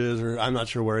bushes, or I'm not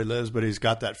sure where he lives, but he's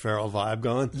got that Farrell vibe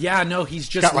going. Yeah, no, he's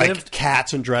just got like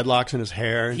cats and dreadlocks in his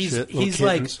hair. And he's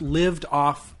like lived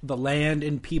off the land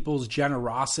and people's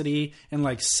generosity and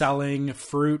like selling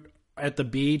fruit at the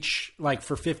beach like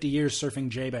for 50 years surfing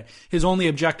J-Bay. His only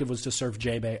objective was to surf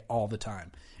J-Bay all the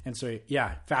time. And so,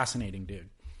 yeah, fascinating dude.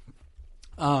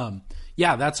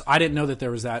 I didn't know that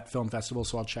there was that film festival,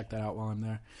 so I'll check that out while I'm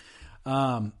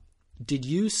there. Did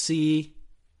you see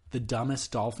The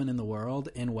Dumbest Dolphin in the World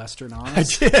in Western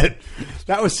Oz? I did.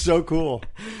 That was so cool.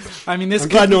 I mean, I'm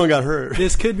glad no one got hurt.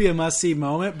 This could be a must-see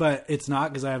moment, but it's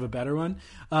not because I have a better one.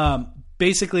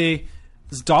 Basically,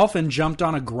 this dolphin jumped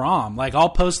on a Grom. Like, I'll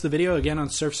post the video again on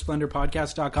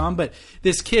surfsplendorpodcast.com, but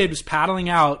this kid was paddling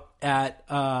out at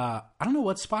I don't know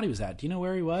what spot he was at. Do you know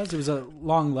where he was? It was a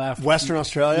long left. Western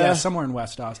Australia? Yeah, somewhere in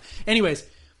West Oz. Anyways,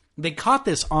 they caught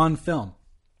this on film.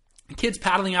 The kid's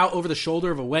paddling out over the shoulder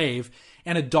of a wave,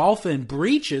 and a dolphin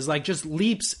breaches, like just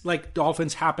leaps like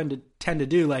dolphins tend to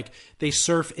do. Like they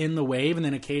surf in the wave, and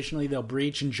then occasionally they'll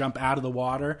breach and jump out of the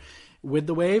water with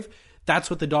the wave.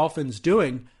 That's what the dolphin's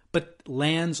doing, but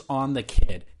lands on the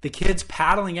kid. The kid's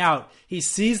paddling out. He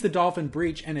sees the dolphin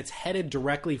breach, and it's headed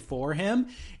directly for him.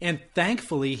 And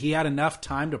thankfully, he had enough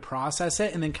time to process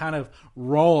it and then kind of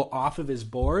roll off of his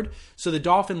board. So the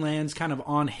dolphin lands kind of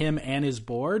on him and his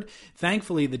board.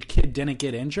 Thankfully, the kid didn't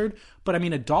get injured. But, I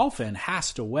mean, a dolphin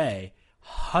has to weigh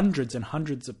hundreds and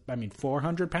hundreds of,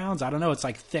 400 pounds. I don't know. It's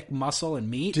like thick muscle and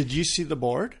meat. Did you see the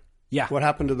board? Yeah. What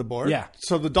happened to the board? Yeah.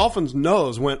 So the dolphin's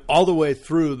nose went all the way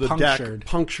through the Punctured. deck,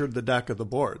 punctured the deck of the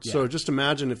board. Yeah. So just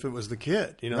imagine if it was the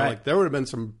kid. You know, Right. like there would have been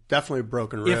some definitely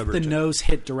broken rib. If the nose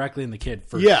hit directly in the kid,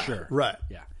 for Yeah, sure. right.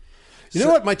 Yeah. You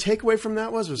know what my takeaway from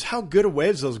that was how good of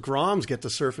waves those Groms get to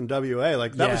surf in WA.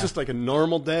 Like that was Yeah. just like a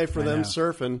normal day for them know.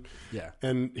 surfing. Yeah.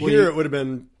 And Well, here it would have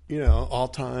been, all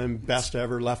time best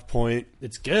ever left point.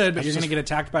 It's good, but you're going to get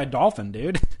attacked by a dolphin,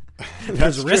 dude.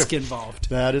 There's risk involved.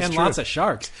 That is and true. lots of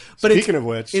sharks. But Speaking of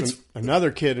which,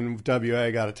 another kid in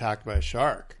WA got attacked by a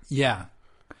shark. Yeah.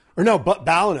 Or no, but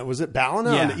Ballina. Was it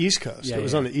Ballina Yeah. on the East Coast? Yeah, it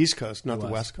was yeah. on the East Coast, not the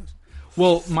West Coast.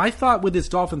 Well, my thought with this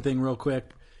dolphin thing real quick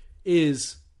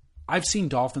is I've seen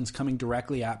dolphins coming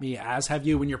directly at me, as have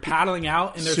you, when you're paddling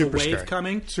out and there's Super a wave scary.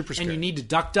 coming Super and scary. you need to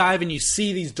duck dive and you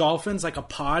see these dolphins like a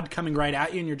pod coming right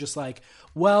at you and you're just like,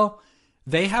 well,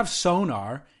 they have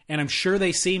sonar and I'm sure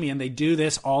they see me and they do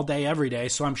this all day, every day.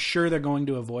 So I'm sure they're going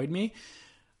to avoid me.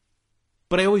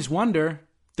 But I always wonder,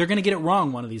 they're going to get it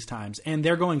wrong one of these times and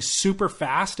they're going super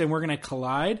fast and we're going to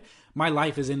collide. My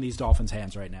life is in these dolphins'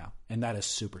 hands right now. And that is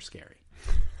super scary.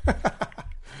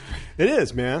 It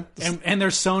is, man. And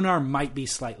their sonar might be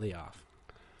slightly off.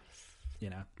 You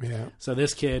know? Yeah. So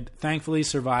this kid thankfully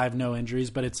survived, no injuries,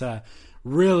 but it's a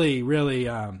really, really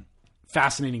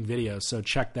fascinating video. So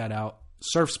check that out.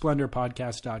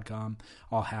 SurfSplendorPodcast.com.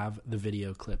 I'll have the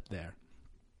video clip there.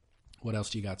 What else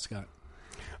do you got, Scott?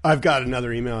 I've got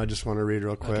another email I just want to read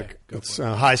real quick. Okay, It's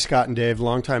hi, Scott and Dave,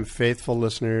 longtime faithful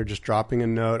listener, just dropping a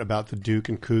note about the Duke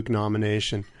and Kook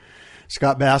nomination.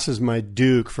 Scott Bass is my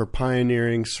Duke for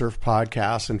pioneering surf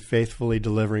podcasts and faithfully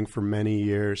delivering for many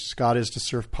years. Scott is to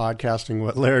surf podcasting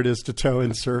what Laird is to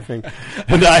toe-in surfing.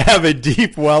 And I have a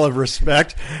deep well of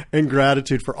respect and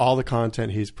gratitude for all the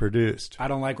content he's produced. I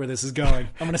don't like where this is going.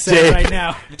 I'm going to say it right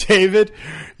now. David,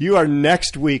 you are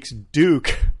next week's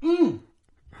Duke.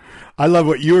 I love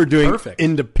what you are doing Perfect.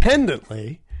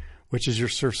 independently, which is your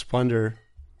Surf Splendor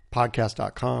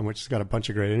podcast.com, which has got a bunch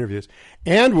of great interviews,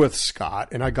 and with Scott,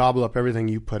 and I gobble up everything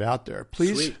you put out there.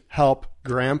 Please Sweet. help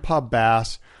Grandpa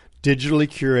Bass digitally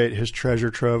curate his treasure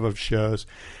trove of shows.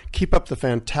 Keep up the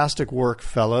fantastic work,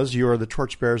 fellas. You are the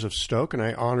torchbearers of Stoke, and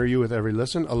I honor you with every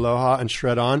listen. Aloha and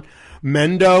shred on.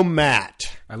 Mendo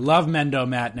Matt. I love Mendo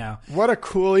Matt now. What a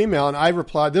cool email. And I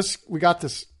replied, we got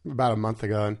this about a month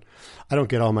ago, and I don't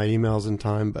get all my emails in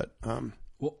time, but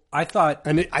Well, I thought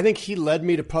I think he led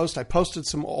me to post. I posted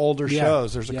some older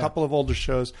shows. There's a couple of older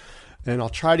shows, and I'll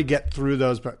try to get through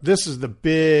those. But this is the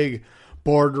big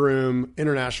boardroom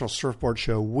international surfboard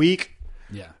show week,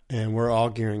 and we're all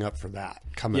gearing up for that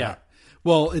coming up.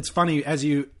 Well, it's funny, as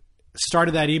you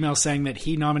started that email saying that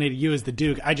he nominated you as the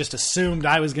Duke, I just assumed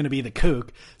I was going to be the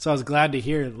Kook. So I was glad to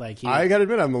hear I got to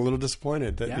admit, I'm a little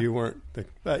disappointed that you weren't.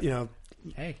 But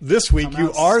Hey, this week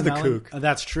you are the smelling. Kook.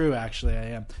 That's true, actually. I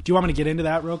am. Do you want me to get into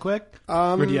that real quick?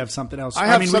 Or do you have something else? I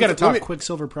have we got to something- talk let me-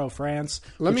 Quicksilver Pro France.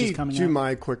 Let which me is coming do out.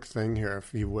 my quick thing here,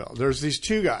 if you will. There's these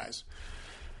two guys,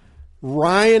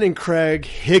 Ryan and Craig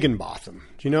Higginbotham.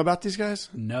 Do you know about these guys?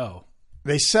 No.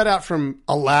 They set out from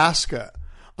Alaska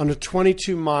on a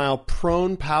 22-mile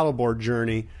prone paddleboard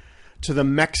journey to the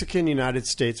Mexican-United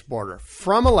States border.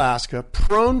 From Alaska,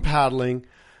 prone paddling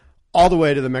all the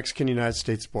way to the Mexican-United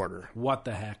States border. What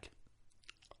the heck?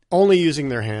 Only using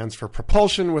their hands for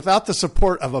propulsion without the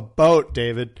support of a boat,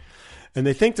 David. And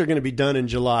they think they're going to be done in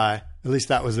July. At least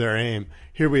that was their aim.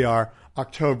 Here we are,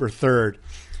 October 3rd.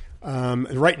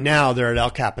 And right now they're at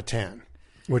El Capitan,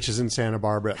 which is in Santa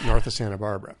Barbara, north of Santa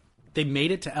Barbara. They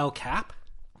made it to El Cap?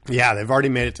 Yeah, they've already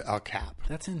made it to El Cap.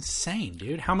 That's insane,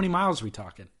 dude. How many miles are we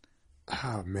talking?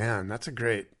 Oh, man, that's a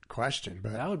great question.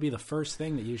 But That would be the first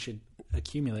thing that you should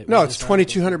accumulate. no, with it's this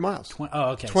 2,200 miles. Oh,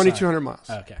 okay. 2,200 sorry. miles.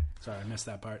 Okay. Sorry, I missed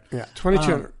that part. Yeah,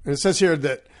 2,200. And it says here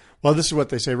that, well, this is what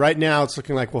they say. Right now, it's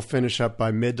looking like we'll finish up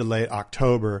by mid to late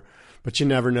October, but you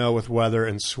never know with weather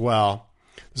and swell.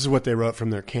 This is what they wrote from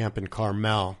their camp in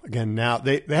Carmel. Again, now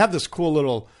they have this cool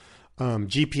little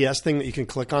GPS thing that you can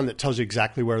click on that tells you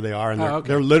exactly where they are. And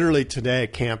they're literally today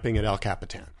camping at El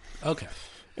Capitan. Okay.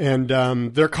 And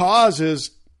their cause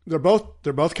is they're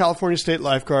both California State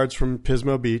lifeguards from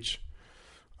Pismo Beach.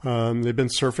 They've been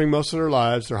surfing most of their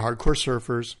lives. They're hardcore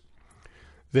surfers.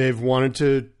 They've wanted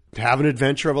to have an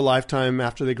adventure of a lifetime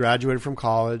after they graduated from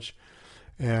college.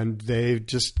 And they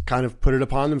just kind of put it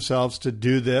upon themselves to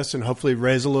do this and hopefully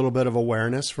raise a little bit of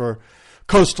awareness for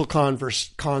coastal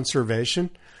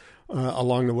conservation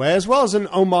along the way, as well as an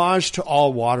homage to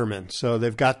all watermen. So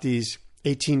they've got these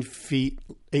 18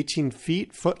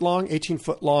 foot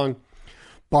long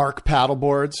bark paddle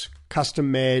boards,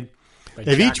 custom made.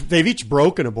 They've each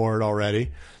broken a board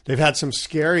already. They've had some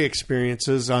scary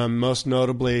experiences, most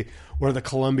notably where the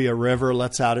Columbia River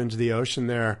lets out into the ocean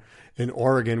there in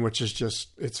Oregon, which is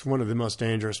it's one of the most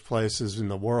dangerous places in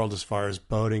the world as far as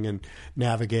boating and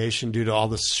navigation due to all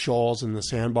the shoals and the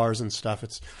sandbars and stuff.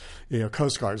 It's,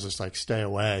 Coast Guard's just like, stay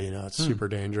away, it's super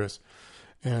dangerous.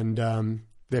 And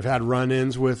they've had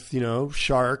run-ins with,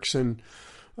 sharks and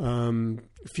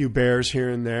a few bears here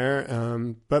and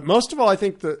there. But most of all, I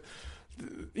think that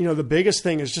the biggest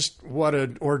thing is just what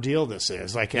an ordeal this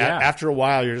is. Like Yeah. after a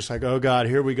while, you're just like, oh God,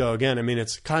 here we go again. I mean,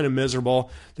 it's kind of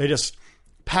miserable. They just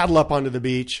paddle up onto the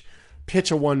beach,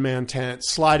 pitch a one-man tent,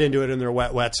 slide into it in their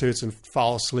wet wetsuits and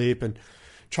fall asleep and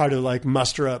try to like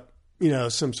muster up,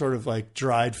 some sort of like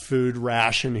dried food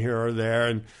ration here or there.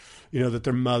 And, that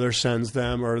their mother sends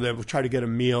them, or they will try to get a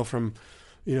meal from,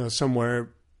 somewhere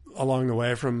along the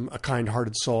way from a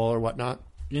kind-hearted soul or whatnot.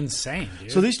 Insane,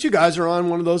 dude. So these two guys are on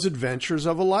one of those adventures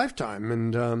of a lifetime,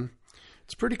 and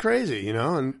it's pretty crazy,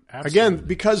 And Absolutely. again,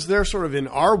 because they're sort of in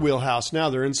our wheelhouse now,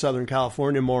 they're in Southern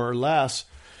California more or less.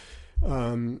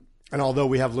 And although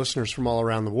we have listeners from all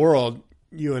around the world,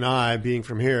 you and I, being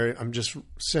from here, I'm just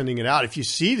sending it out. If you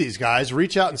see these guys,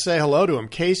 reach out and say hello to them.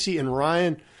 Casey and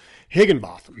Ryan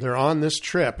Higginbotham. They're on this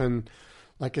trip, and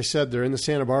like I said, they're in the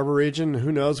Santa Barbara region.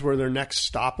 Who knows where their next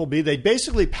stop will be? They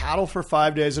basically paddle for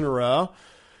 5 days in a row.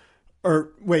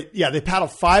 They paddle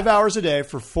 5 hours a day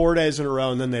for 4 days in a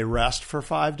row, and then they rest for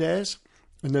 5 days.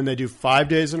 And then they do 5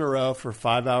 days in a row for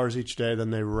 5 hours each day. Then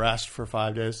they rest for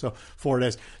 5 days, so 4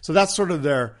 days. So that's sort of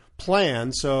their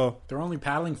plan. So They're only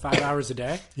paddling 5 hours a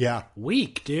day? yeah.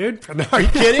 Weak, dude. Are you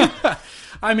kidding?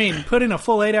 I mean, put in a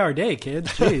full 8-hour day, kids.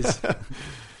 Jeez.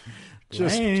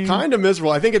 Just Lame. kind of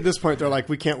miserable. I think at this point they're like,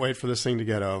 we can't wait for this thing to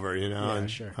get over, Yeah, and,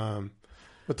 sure.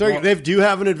 But they do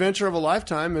have an adventure of a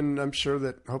lifetime, and I'm sure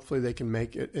that hopefully they can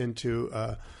make it into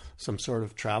some sort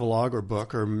of travelogue or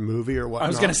book or movie or whatnot. I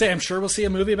was going to say, I'm sure we'll see a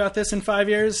movie about this in 5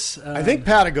 years. I think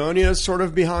Patagonia is sort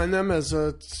of behind them as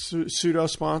a pseudo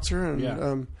sponsor, and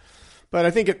Yeah. but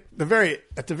I think at the very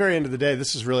end of the day,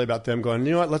 this is really about them going,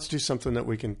 you know what, let's do something that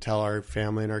we can tell our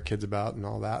family and our kids about and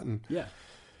all that,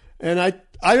 and I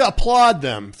applaud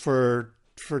them for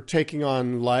taking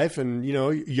on life, and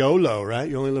YOLO, right?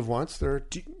 You only live once. Do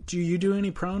you do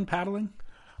any prone paddling?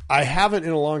 I haven't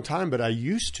in a long time, but I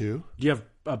used to. Do you have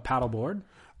a paddle board?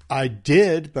 I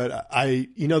did, but that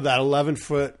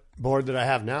 11-foot board that I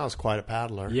have now is quite a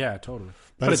paddler. Yeah, totally.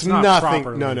 But it's not nothing.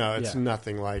 properly. No, it's Yeah.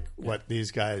 nothing like what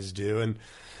these guys do.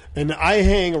 And I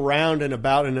hang around and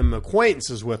about and am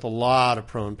acquaintances with a lot of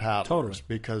prone paddlers. Totally.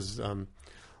 Because a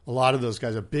lot of those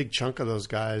guys, a big chunk of those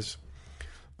guys,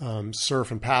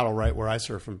 surf and paddle right where I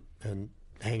surf and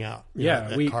hang out.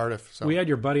 At Cardiff. So. We had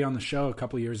your buddy on the show a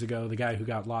couple years ago, the guy who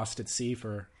got lost at sea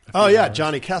for a few Oh yeah, hours.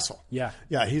 Johnny Kessel. Yeah.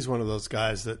 Yeah, he's one of those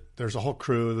guys that there's a whole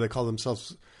crew. They call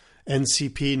themselves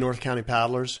NCP, North County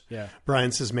Paddlers. Yeah. Brian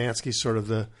Szymanski's sort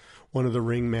of one of the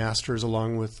ring masters,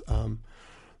 along with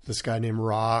this guy named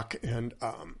Rock and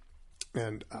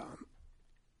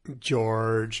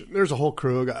George. There's a whole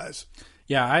crew of guys.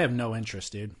 Yeah, I have no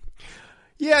interest, dude.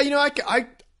 Yeah,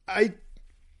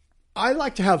 I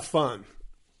like to have fun.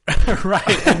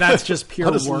 Right, and that's just pure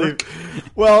I'll just work.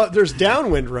 leave. Well, there's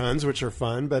downwind runs, which are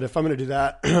fun, but if I'm going to do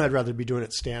that, I'd rather be doing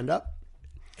it stand up.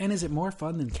 And is it more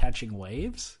fun than catching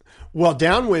waves? Well,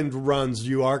 downwind runs,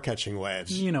 you are catching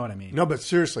waves. You know what I mean. No, but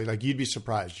seriously, like you'd be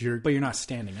surprised. But you're not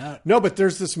standing up. No, but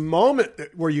there's this moment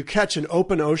where you catch an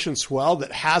open ocean swell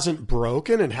that hasn't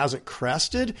broken and hasn't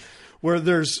crested, where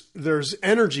there's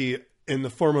energy in the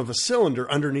form of a cylinder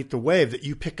underneath the wave that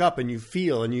you pick up and you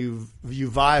feel and you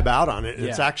vibe out on it. And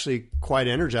it's Yeah. actually quite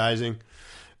energizing.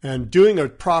 And doing a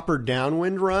proper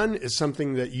downwind run is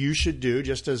something that you should do,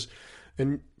 just as,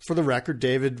 and for the record,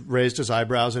 David raised his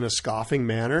eyebrows in a scoffing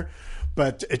manner,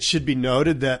 but it should be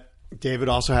noted that David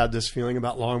also had this feeling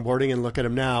about longboarding, and look at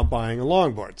him now buying a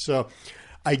longboard. So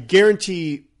I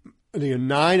guarantee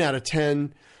 9 out of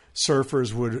 10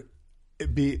 surfers would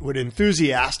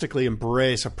enthusiastically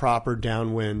embrace a proper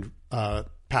downwind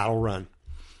paddle run.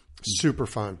 Super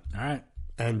fun. All right.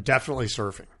 And definitely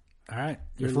surfing. All right.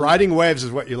 If riding waves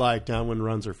is what you like, downwind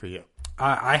runs are for you.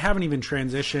 I haven't even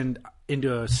transitioned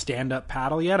into a stand-up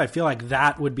paddle yet. I feel like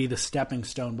that would be the stepping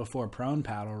stone before prone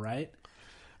paddle, right?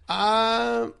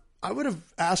 I would have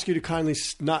asked you to kindly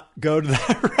not go to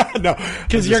that. No,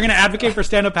 Because you're going to advocate for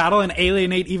stand-up paddle and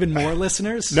alienate even more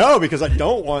listeners? no, because I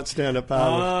don't want stand-up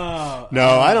paddling. Oh. No,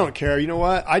 I don't care. You know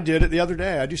what? I did it the other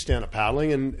day. I do stand-up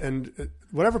paddling, and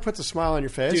whatever puts a smile on your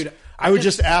face. Dude, I would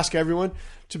just ask everyone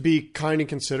to be kind and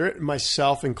considerate,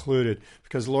 myself included,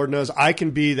 because Lord knows I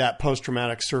can be that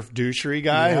post-traumatic surf douchery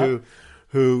guy Yeah.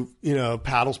 who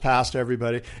paddles past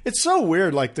everybody. It's so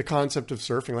weird, like the concept of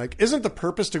surfing. Like, isn't the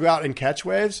purpose to go out and catch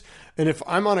waves? And if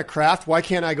I'm on a craft, why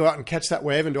can't I go out and catch that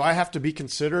wave? And do I have to be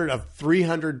considerate of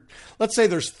 300? Let's say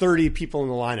there's 30 people in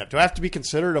the lineup. Do I have to be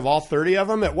considerate of all 30 of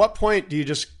them? At what point do you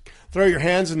just throw your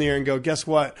hands in the air and go, guess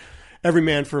what? Every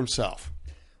man for himself.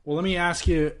 Well, let me ask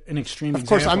you an extreme Of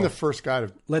course, example. I'm the first guy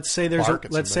to. Let's say bark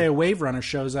at say a wave runner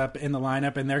shows up in the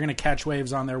lineup and they're going to catch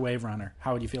waves on their wave runner.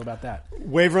 How would you feel about that?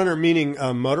 Wave runner meaning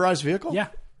a motorized vehicle? Yeah.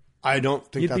 I don't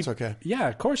think that's okay. Yeah,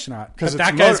 of course not. Because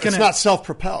that guy's it's not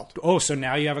self-propelled. Oh, so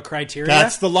now you have a criteria?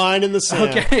 That's the line in the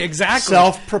sand. Okay, exactly.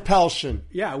 Self-propulsion.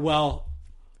 Yeah, well,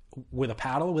 with a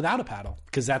paddle, without a paddle,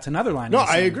 because that's another line. No,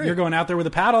 I agree. You're going out there with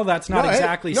a paddle. That's not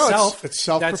exactly no, self. It's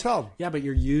self-propelled. Yeah, but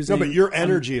you're using. No, but your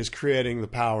energy is creating the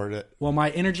power to. Well, my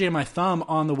energy and my thumb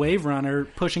on the wave runner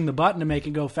pushing the button to make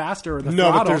it go faster, or the No,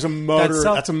 throttle. but there's a motor.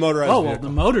 That's a motorized. Oh, well, vehicle.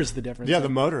 the motor's the difference. Yeah, the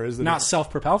motor is the not difference.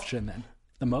 self-propulsion. Then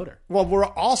the motor. Well, we're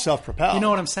all self-propelled. You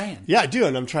know what I'm saying? Yeah, I do,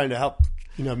 and I'm trying to help.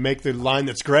 Make the line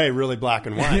that's gray really black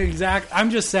and white. Exactly. I'm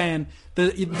just saying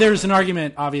there's an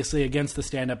argument, obviously, against the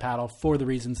stand-up paddle for the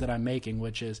reasons that I'm making,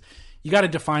 which is you got to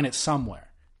define it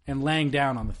somewhere, and laying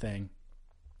down on the thing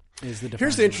is the defining.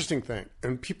 Here's the interesting thing,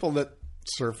 and people that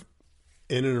surf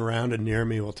in and around and near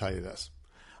me will tell you this.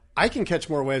 I can catch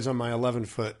more waves on my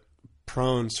 11-foot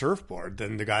prone surfboard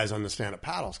than the guys on the stand-up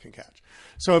paddles can catch.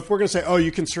 So if we're going to say, oh,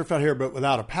 you can surf out here but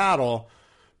without a paddle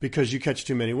because you catch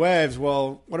too many waves,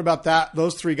 well, what about that?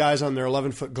 Those three guys on their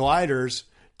 11-foot gliders,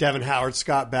 Devin Howard,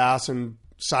 Scott Bass, and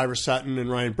Cyrus Sutton and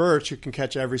Ryan Birch, who can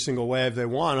catch every single wave they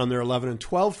want on their 11 and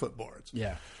 12-foot boards.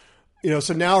 Yeah.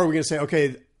 So now are we going to say,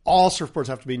 okay, all surfboards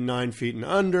have to be 9 feet and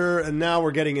under, and now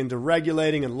we're getting into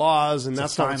regulating and laws, and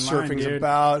that's not what surfing's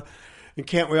about. And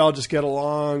can't we all just get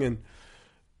along? And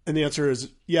the answer is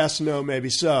yes, no,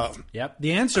 maybe so. Yep.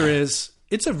 The answer is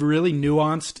it's a really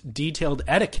nuanced, detailed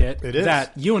etiquette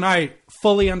that you and I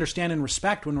fully understand and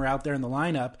respect when we're out there in the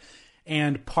lineup.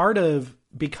 And part of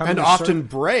becoming often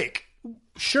break.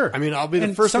 Sure. I mean, I'll be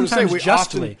the first one to say we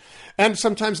justly. often, and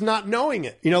sometimes not knowing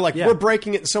it. We're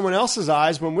breaking it in someone else's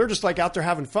eyes when we're just out there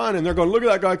having fun, and they're going, look at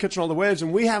that guy catching all the waves,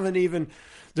 and we haven't even.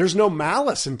 There's no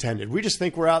malice intended. We just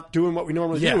think we're out doing what we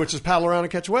normally do, which is paddle around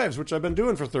and catch waves, which I've been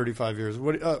doing for 35 years.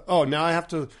 Now I have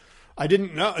to. I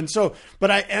didn't know. And so,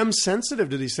 but I am sensitive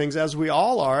to these things, as we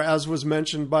all are, as was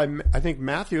mentioned by, I think,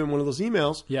 Matthew in one of those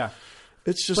emails. Yeah.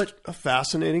 It's just a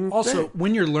fascinating also, thing.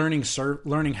 when you're learning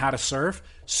how to surf,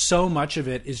 so much of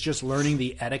it is just learning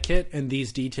the etiquette and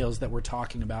these details that we're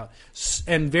talking about.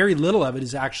 And very little of it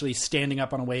is actually standing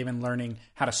up on a wave and learning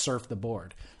how to surf the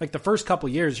board. Like the first couple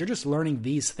of years, you're just learning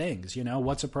these things,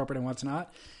 what's appropriate and what's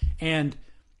not. And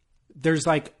there's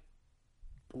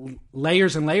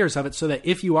layers and layers of it, so that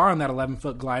if you are on that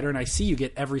 11-foot glider and I see you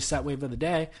get every set wave of the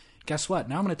day, guess what?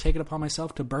 Now I'm going to take it upon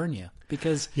myself to burn you,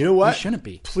 because you know what? You shouldn't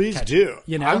be. Please do.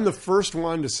 I'm the first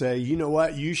one to say, you know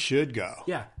what? You should go.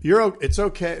 Yeah. It's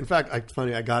okay. In fact,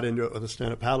 I got into it with a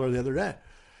stand-up paddler the other day,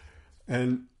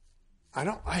 and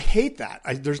I hate that.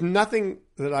 There's nothing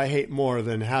that I hate more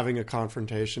than having a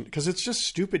confrontation, because it's just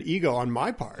stupid ego on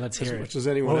my part. Let's hear it. Which is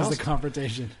anyone else. What was the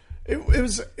confrontation?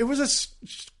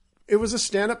 It was a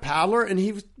stand-up paddler, and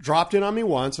he dropped in on me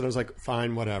once, and I was like,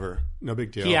 fine, whatever. No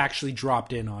big deal. He actually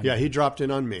dropped in on you. Yeah, he dropped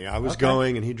in on me. I was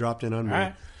going, and he dropped in on me. All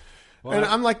right. Well, and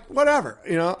I'm like, whatever,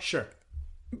 Sure.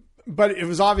 But it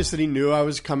was obvious that he knew I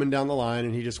was coming down the line,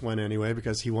 and he just went anyway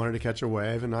because he wanted to catch a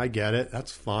wave, and I get it.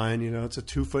 That's fine. It's a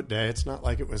 2-foot day. It's not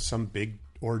like it was some big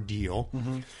ordeal.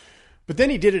 Mm-hmm. But then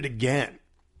he did it again.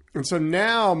 And so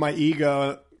now my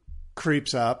ego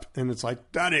creeps up, and it's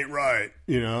like, that ain't right,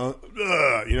 and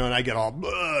I get all,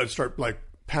 start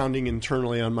pounding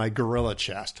internally on my gorilla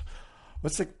chest.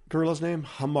 What's the gorilla's name?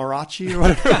 Hamarachi or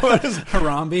whatever it was?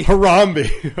 Harambe.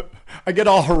 Harambe. I get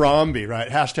all Harambe, right?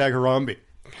 Hashtag Harambe.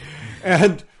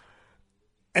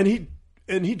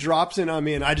 And he drops in on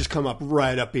me, and I just come up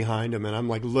right up behind him, and I'm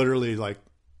literally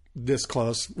this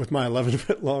close with my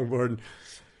 11-foot longboard. And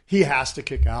he has to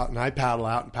kick out, and I paddle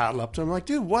out and paddle up to him. I'm like,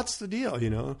 dude, what's the deal?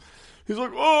 He's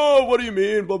like, oh, what do you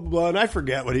mean? Blah, blah, blah. And I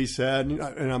forget what he said.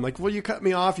 And I'm like, well, you cut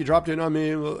me off. You dropped in on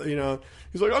me. Well,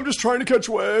 he's like, I'm just trying to catch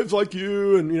waves like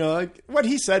you. And, what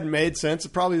he said made sense.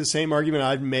 It's probably the same argument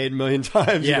I've made a million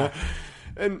times. Yeah.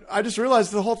 And I just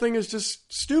realized the whole thing is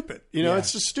just stupid.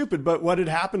 It's just stupid. But what had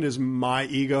happened is my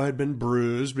ego had been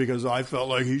bruised because I felt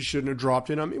like he shouldn't have dropped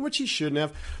in on me, which he shouldn't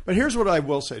have. But here's what I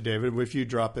will say, David. If you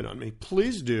drop in on me,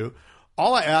 please do.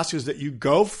 All I ask is that you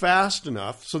go fast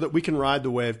enough so that we can ride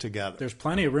the wave together. There's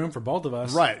plenty of room for both of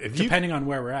us. Right. Depending on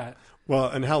where we're at. Well,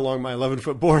 and how long my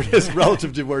 11-foot board is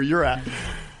relative to where you're at.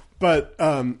 But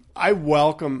I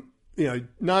welcome,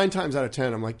 9 times out of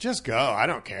 10, I'm like, just go. I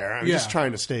don't care. I'm just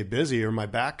trying to stay busy or my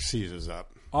back seizes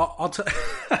up. I'll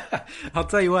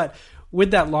tell you what,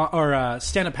 with that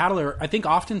stand-up paddler, I think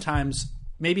oftentimes,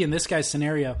 maybe in this guy's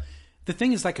scenario, the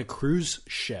thing is like a cruise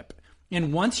ship.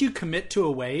 And once you commit to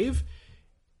a wave,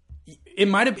 he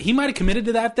might have committed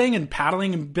to that thing and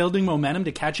paddling and building momentum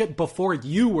to catch it before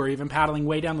you were even paddling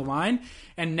way down the line.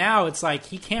 And now it's like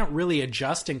he can't really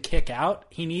adjust and kick out.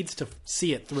 He needs to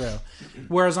see it through.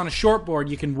 Whereas on a short board,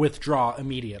 you can withdraw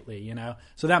immediately, you know?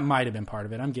 So that might have been part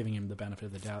of it. I'm giving him the benefit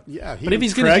of the doubt. Yeah, but if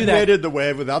he's going to do that, impregnated the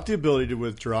wave without the ability to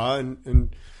withdraw,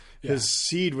 and his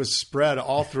seed was spread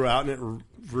all throughout, and it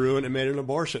ruined and made an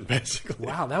abortion, basically.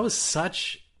 Wow, that was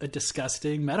such a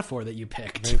disgusting metaphor that you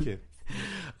picked. Thank you.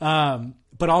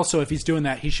 But also, if he's doing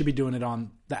that, he should be doing it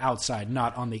on the outside,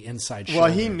 not on the inside shoulder.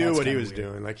 Well, he knew That's what he kinda was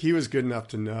weird. doing. Like, he was good enough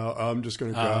to know, I'm just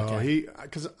going to go. okay.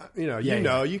 Because,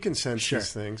 you can sense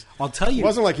these things. I'll tell you. It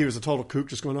wasn't like he was a total kook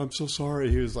just going, I'm so sorry.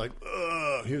 He was like,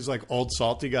 ugh. He was like old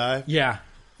salty guy. Yeah.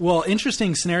 Well,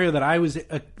 interesting scenario that I was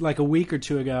like a week or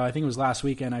two ago. I think it was last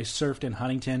weekend. I surfed in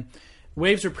Huntington.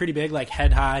 Waves are pretty big, like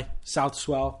head high, south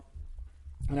swell.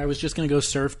 And I was just going to go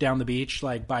surf down the beach,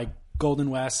 like by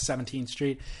Golden West, 17th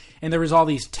Street. And there was all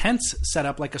these tents set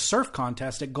up like a surf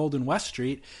contest at Golden West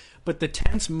Street. But the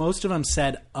tents, most of them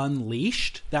said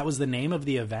Unleashed. That was the name of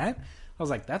the event. I was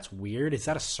like, that's weird. Is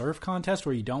that a surf contest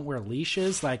where you don't wear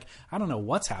leashes? Like, I don't know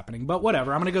what's happening, but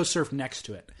whatever. I'm going to go surf next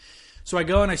to it. So I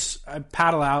go and I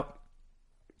paddle out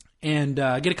and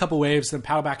get a couple waves, then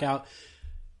paddle back out.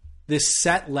 This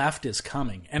set left is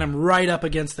coming, and I'm right up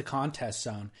against the contest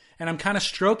zone. And I'm kind of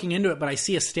stroking into it, but I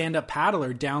see a stand-up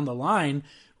paddler down the line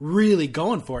really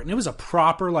going for it. And it was a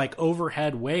proper, like,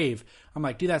 overhead wave. I'm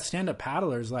like, dude, that stand-up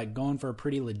paddler is, like, going for a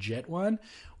pretty legit one.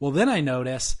 Well, then I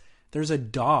notice there's a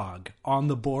dog on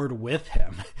the board with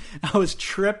him. I was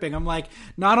tripping. I'm like,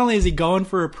 not only is he going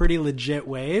for a pretty legit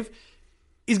wave,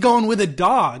 he's going with a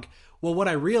dog. Well, what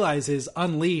I realize is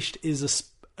Unleashed is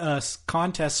a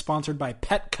contest sponsored by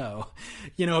Petco,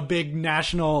 you know, a big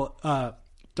national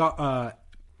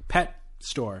pet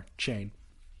store chain.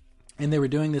 And they were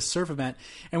doing this surf event.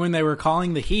 And when they were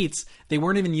calling the heats, they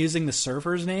weren't even using the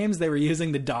surfers' names. They were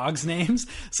using the dogs' names.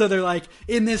 So they're like,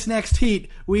 in this next heat,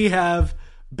 we have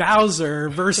Bowser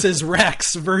versus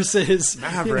Rex versus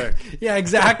Maverick. Yeah,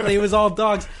 exactly. It was all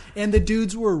dogs. And the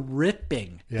dudes were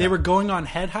ripping. Yeah. They were going on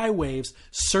head-high waves,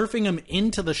 surfing them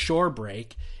into the shore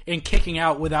break, and kicking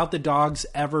out without the dogs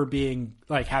ever being,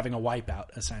 like, having a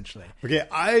wipeout, essentially. Okay,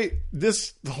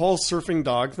 the whole surfing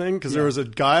dog thing, because there was a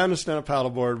guy on a stand-up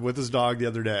paddleboard with his dog the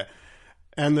other day,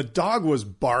 and the dog was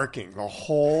barking the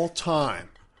whole time.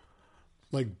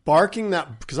 Like, barking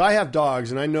that, because I have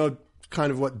dogs, and I know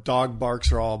kind of what dog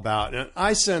barks are all about. And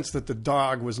I sense that the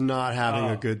dog was not having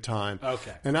a good time.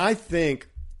 Okay. And I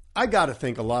got to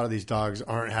think a lot of these dogs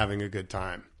aren't having a good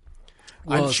time.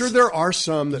 Well, I'm sure there are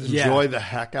some that enjoy the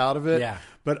heck out of it. Yeah.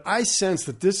 But I sense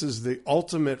that this is the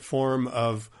ultimate form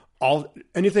of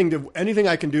anything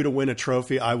I can do to win a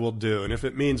trophy, I will do. And if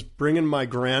it means bringing my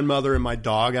grandmother and my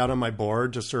dog out on my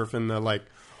board to surf in the, like,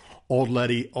 old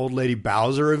lady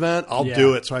Bowser event, I'll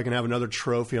do it so I can have another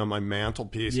trophy on my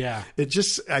mantelpiece. Yeah.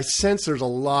 I sense there's a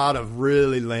lot of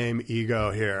really lame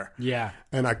ego here. Yeah.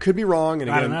 And I could be wrong.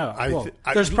 And again, I don't know.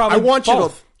 There's probably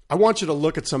both. I want you to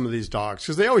look at some of these dogs,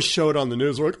 because they always show it on the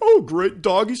news. They're like, oh, great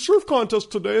doggy surf contest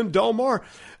today in Del Mar.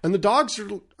 And the dogs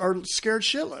are scared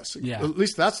shitless. Yeah. At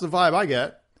least that's the vibe I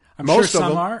get. I'm Most sure of some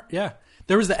them are. Yeah.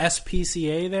 There was the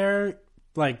SPCA there.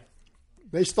 Like,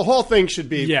 the whole thing should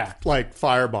be like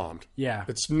firebombed. Yeah.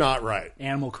 It's not right.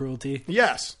 Animal cruelty.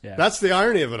 Yes. Yeah. That's the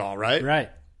irony of it all, right? Right.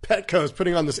 Petco is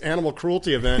putting on this animal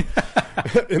cruelty event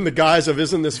in the guise of,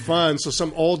 isn't this fun? So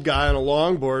some old guy on a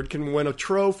longboard can win a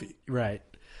trophy. Right.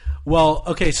 Well,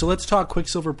 okay, so let's talk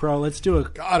Quicksilver Pro. Let's do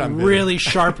a really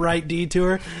sharp right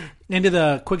detour into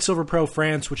the Quicksilver Pro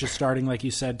France, which is starting, like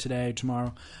you said, today,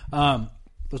 tomorrow.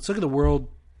 Let's look at the world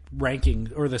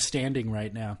ranking, or the standing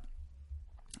right now.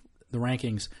 The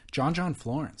rankings. John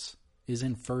Florence is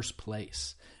in first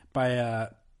place by a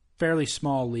fairly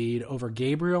small lead over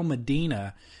Gabriel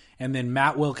Medina, and then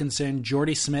Matt Wilkinson,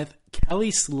 Jordy Smith, Kelly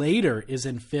Slater is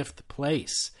in fifth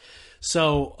place.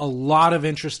 So a lot of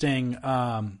interesting...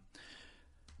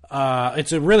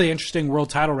 it's a really interesting world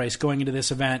title race going into this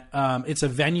event. It's a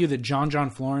venue that John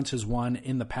Florence has won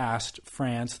in the past,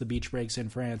 France, the beach breaks in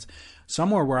France,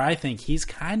 somewhere where I think he's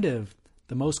kind of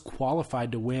the most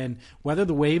qualified to win, whether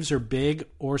the waves are big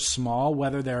or small,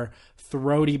 whether they're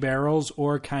throaty barrels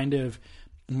or kind of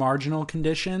marginal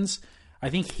conditions. I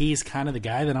think he's kind of the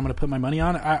guy that I'm going to put my money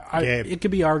on. It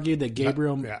could be argued that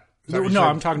Gabriel... No,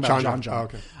 I'm talking about John. Oh,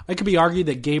 okay. It could be argued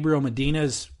that Gabriel Medina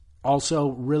is also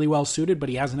really well suited, but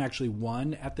he hasn't actually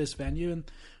won at this venue, and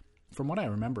from what I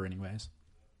remember anyways.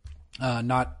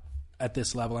 Not at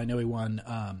this level. I know he won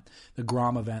the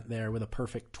Grom event there with a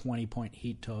perfect 20-point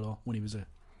heat total when he was a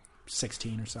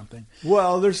 16 or something.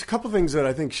 Well, there's a couple things that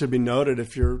I think should be noted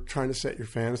if you're trying to set your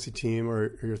fantasy team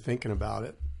or you're thinking about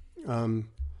it.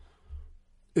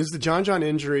 Is the John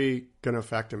injury going to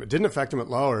affect him? It didn't affect him at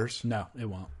lowers. No, it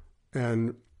won't.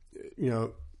 And,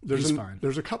 He's fine.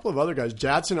 There's a couple of other guys.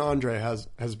 Jadson Andre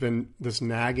has been this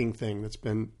nagging thing that's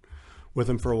been with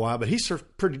him for a while, but he surfed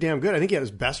pretty damn good. I think he had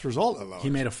his best result at lowers. He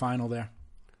made a final there.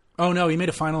 Oh, no, he made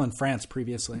a final in France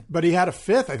previously. But he had a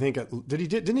fifth, I think.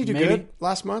 Didn't he do Maybe. good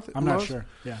last month? I'm not sure.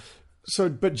 Yeah. So,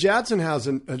 but Jadson has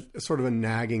a sort of a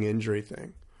nagging injury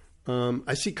thing.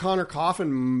 I see Connor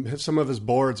Coffin, some of his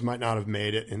boards might not have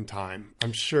made it in time.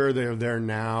 I'm sure they're there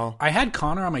now. I had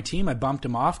Connor on my team. I bumped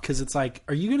him off because it's like,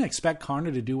 are you going to expect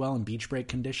Connor to do well in beach break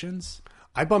conditions?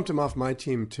 I bumped him off my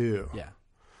team too. Yeah.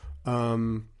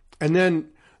 And then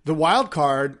the wild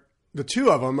card, the two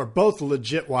of them are both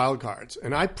legit wild cards.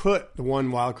 And I put the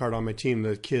one wild card on my team,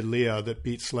 the kid Leo that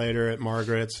beat Slater at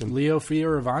Margaret's. And Leo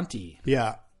Fioravanti.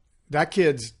 yeah, that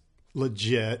kid's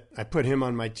legit. I put him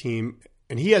on my team.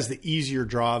 And he has the easier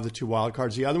draw of the two wild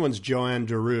cards. The other one's Joanne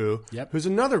Daru, who's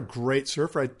another great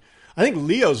surfer. I think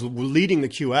Leo's leading the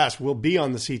QS, will be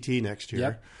on the CT next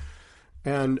year.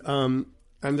 Yep.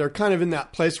 And they're kind of in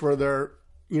that place where they're,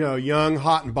 young,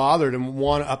 hot, and bothered and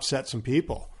want to upset some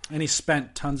people. And he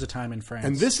spent tons of time in France.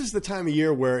 And this is the time of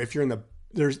year where if you're in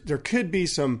there could be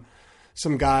some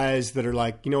guys that are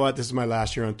like, you know what, this is my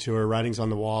last year on tour, writing's on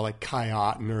the wall, like Kai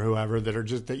Otten or whoever, that are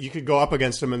just, that you could go up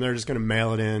against them and they're just going to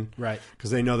mail it in. Right. Because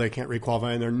they know they can't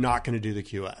requalify and they're not going to do the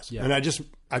QS. Yeah. And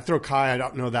I throw Kai, I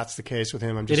don't know that's the case with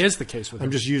him. It is the case with him.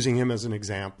 I'm just using him as an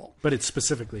example. But it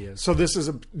specifically is. So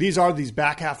these are these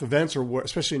back half events, or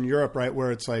especially in Europe, right,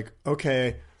 where it's like,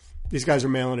 okay, these guys are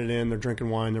mailing it in, they're drinking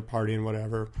wine, they're partying,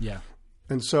 whatever. Yeah.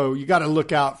 And so you got to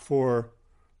look out for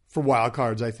wild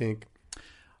cards, I think.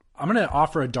 I'm going to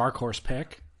offer a dark horse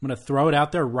pick. I'm going to throw it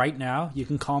out there right now. You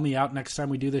can call me out next time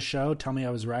we do this show. Tell me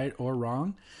I was right or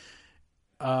wrong.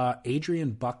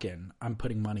 Adrian Buchan, I'm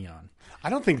putting money on. I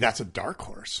don't think that's a dark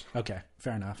horse. Okay,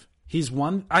 fair enough. He's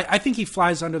one. I think he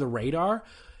flies under the radar,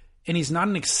 and he's not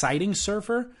an exciting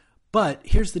surfer. But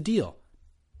here's the deal.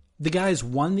 The guy's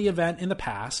won the event in the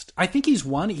past. I think he's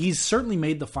won. He's certainly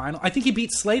made the final. I think he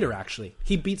beat Slater, actually.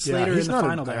 He beat Slater in the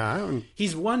final there.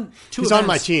 He's won two events. He's on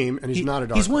my team, and he's not a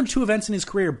dark horse. He's won two events in his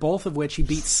career, both of which he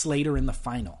beat Slater in the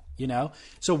final.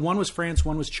 So one was France,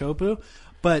 one was Chopu.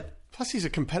 But plus, he's a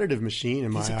competitive machine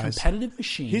in my eyes. He's a competitive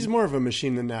machine. He's more of a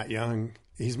machine than Nat Young.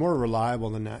 He's more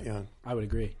reliable than Nat Young. I would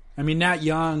agree. I mean, Nat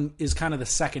Young is kind of the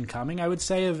second coming, I would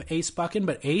say, of Ace Buchan,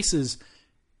 but Ace has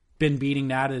been beating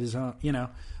Nat at his own,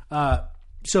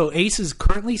 So Ace is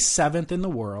currently 7th in the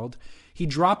world. He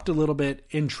dropped a little bit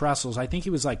in trestles. I think he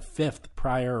was like 4th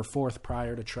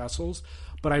prior to trestles.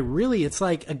 But it's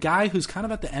like a guy who's kind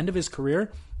of at the end of his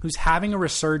career, who's having a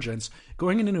resurgence,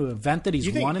 going into an event that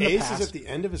he's won in the past. Ace is at the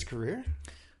end of his career?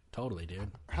 Totally, dude.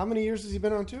 How many years has he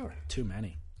been on tour? Too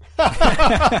many.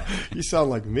 You sound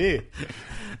like me.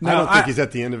 No, I don't think he's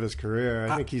at the end of his career.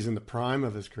 I think he's in the prime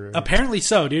of his career. Apparently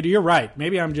so, dude. You're right.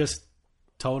 Maybe I'm just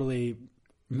totally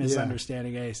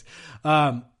misunderstanding Ace.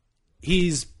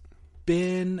 He's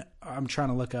been, I'm trying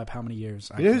to look up how many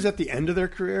years. You know who's at the end of their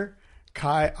career?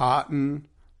 Kai Otten,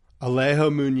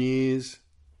 Alejo Muniz.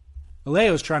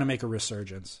 Alejo's trying to make a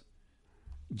resurgence.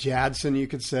 Jadson, you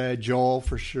could say. Joel,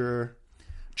 for sure.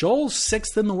 Joel's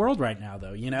 6th in the world right now,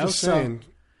 though. Just saying.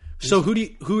 So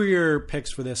who are your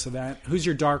picks for this event? Who's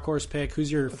your dark horse pick?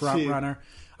 Who's your front runner?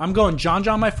 I'm going John,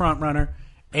 my front runner.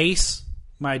 Ace,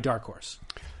 my dark horse.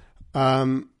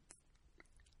 Well,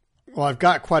 I've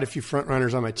got quite a few front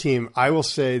runners on my team. I will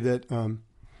say that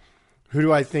who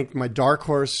do I think my dark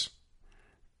horse?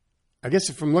 I guess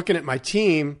if I'm looking at my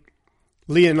team,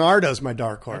 Leonardo's my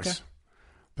dark horse. Okay.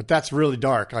 But that's really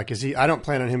dark. Like, I don't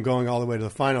plan on him going all the way to the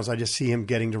finals. I just see him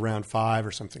getting to round 5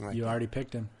 or something like that. You already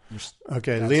picked him.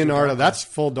 Okay, Leonardo, that's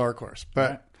full dark horse.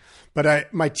 But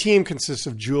my team consists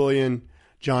of Julian,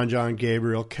 John,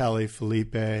 Gabriel, Kelly,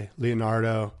 Felipe,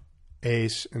 Leonardo,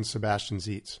 Ace, and Sebastian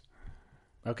Zietz.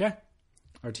 Okay.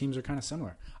 Our teams are kind of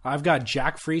similar. I've got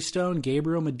Jack Freestone,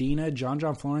 Gabriel Medina, John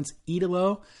Florence,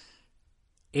 Idolo,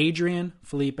 Adrian,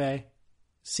 Felipe,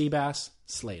 Seabass,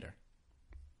 Slater.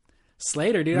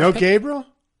 Slater, dude. No Gabriel?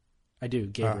 I do.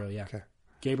 Gabriel, yeah. Okay.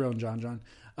 Gabriel and John.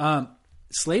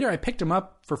 Slater, I picked him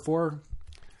up for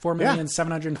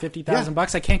 $4,750,000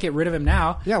 bucks. I can't get rid of him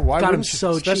now. Yeah, why got wouldn't him you?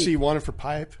 so Especially cheap. you want it for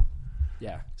pipe.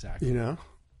 Yeah, exactly. You know?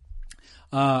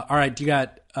 All right, do you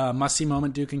got must-see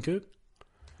moment, Duke and Coot?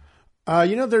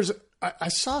 There's I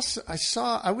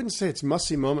saw I wouldn't say it's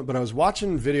must-see moment, but I was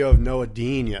watching a video of Noah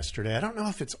Dean yesterday. I don't know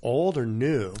if it's old or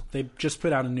new. They just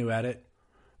put out a new edit.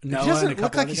 He doesn't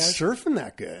look like he's surfing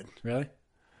that good. Really?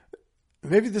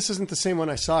 maybe this isn't the same one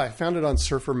I saw. I found it on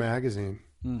Surfer Magazine.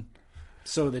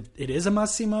 So that it is a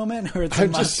must-see moment, or it's a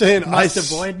I'm just saying,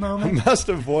 must-avoid moment?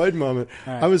 Must-avoid moment.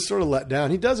 Right. I was sort of let down.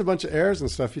 He does a bunch of airs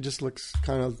and stuff. He just looks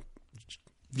kind of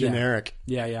generic.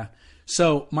 Yeah.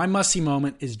 So my must-see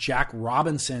moment is Jack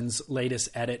Robinson's latest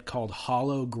edit called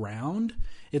Hollow Ground.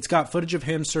 It's got footage of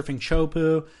him surfing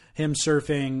Chopu, him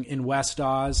surfing in West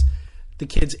Oz. The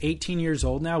kid's 18 years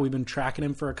old now. We've been tracking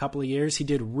him for a couple of years. He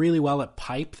did really well at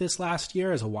Pipe this last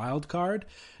year as a wild card.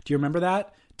 Do you remember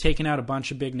that? Taking out a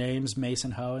bunch of big names,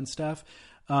 Mason Ho and stuff.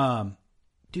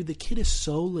 Dude, the kid is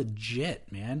so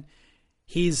legit, man.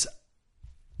 He's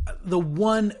the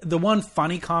one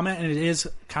funny comment, and it is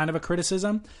kind of a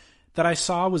criticism that I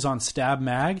saw, was on Stab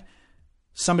Mag.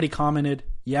 Somebody commented,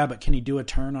 yeah, but can he do a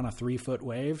turn on a 3-foot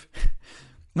wave?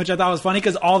 Which I thought was funny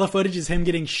because all the footage is him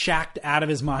getting shacked out of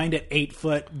his mind at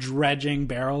 8-foot dredging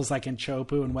barrels like in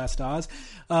Chopu and West Oz.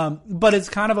 But it's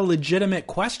kind of a legitimate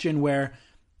question where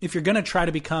if you're going to try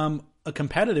to become a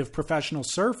competitive professional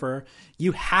surfer,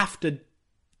 you have to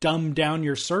dumb down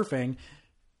your surfing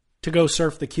to go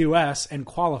surf the QS and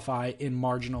qualify in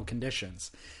marginal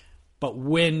conditions. But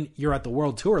when you're at the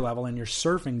world tour level and you're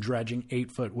surfing dredging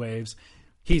 8-foot waves,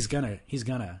 he's gonna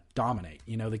dominate.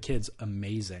 You know, the kid's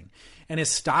amazing. And his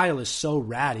style is so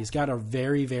rad. He's got a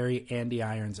very, very Andy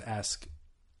Irons-esque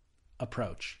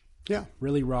approach. Yeah.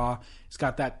 Really raw. He's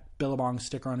got that Billabong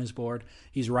sticker on his board.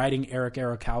 He's riding Eric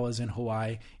Arakawa's in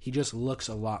Hawaii. He just looks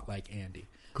a lot like Andy.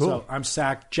 Cool. So I'm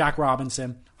sacked. Jack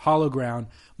Robinson, Hollow Ground,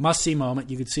 must-see moment.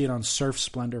 You can see it on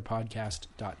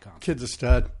surfsplendorpodcast.com. Kid's a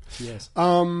stud. Yes.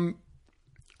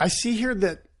 I see here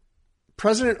that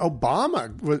President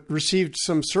Obama received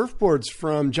some surfboards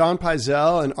from John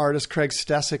Pizell and artist Craig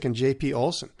Stesick and J.P.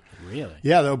 Olson. Really?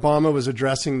 Yeah, the Obama was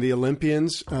addressing the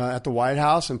Olympians at the White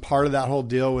House, and part of that whole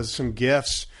deal was some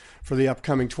gifts for the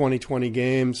upcoming 2020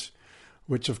 games,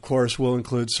 which of course will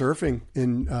include surfing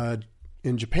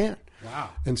in Japan.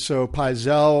 Wow. And so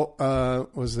Pizell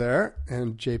was there,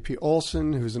 and J.P.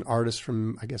 Olson, who's an artist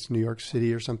from, I guess, New York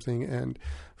City or something, and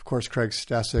of course Craig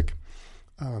Stesick,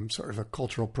 sort of a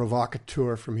cultural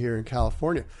provocateur from here in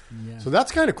California. Yeah. So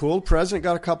that's kind of cool. The president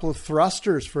got a couple of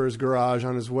thrusters for his garage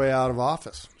on his way out of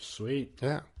office. Sweet.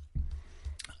 Yeah.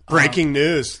 Breaking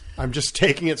news. I'm just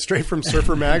taking it straight from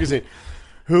Surfer Magazine,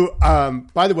 who,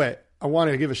 by the way, I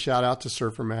wanted to give a shout out to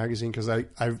Surfer Magazine because I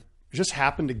just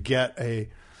happened to get the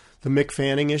Mick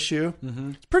Fanning issue.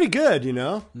 Mm-hmm. It's pretty good, you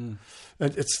know. Mm.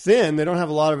 It's thin. They don't have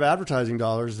a lot of advertising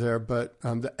dollars there, but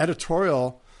the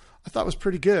editorial I thought was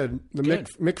pretty good. The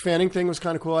Mick Fanning thing was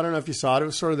kind of cool. I don't know if you saw it. It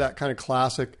was sort of that kind of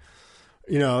classic,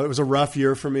 you know, it was a rough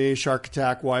year for me. Shark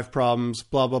attack, wife problems,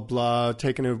 blah, blah, blah.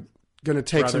 Going to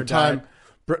take some time.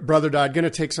 Brother died. Going to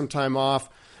take some time off.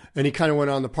 And he kind of went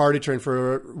on the party train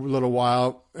for a little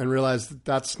while and realized that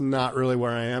that's not really where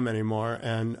I am anymore.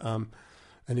 And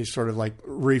he's sort of like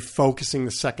refocusing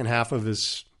the second half of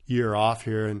his year off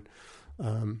here.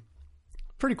 And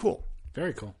pretty cool.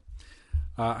 Very cool.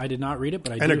 I did not read it,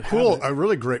 but I do have it. A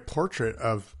really great portrait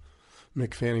of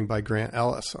Mick Fanning by Grant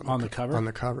Ellis on the cover. On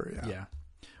the cover, yeah. Yeah.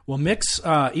 Well, Mick's,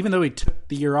 even though he took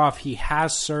the year off, he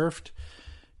has surfed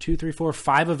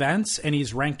 5 events, and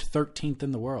he's ranked 13th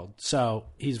in the world. So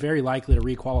he's very likely to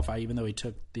requalify, even though he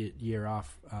took the year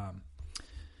off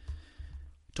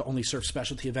to only surf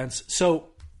specialty events. So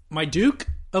my Duke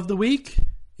of the week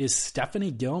is Stephanie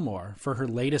Gilmore for her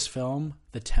latest film,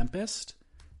 The Tempest.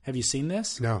 Have you seen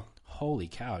this? No. Holy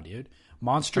cow, dude.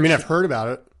 I've heard about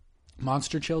it.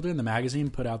 Monster Children, the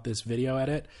magazine, put out this video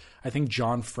edit. I think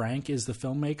John Frank is the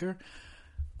filmmaker.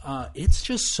 It's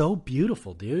just so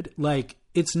beautiful, dude. Like,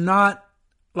 it's not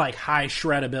like high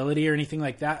shreddability or anything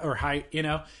like that, or high, you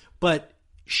know, but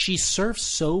she surfs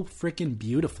so freaking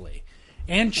beautifully.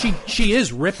 And she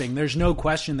is ripping. There's no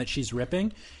question that she's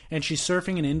ripping. And she's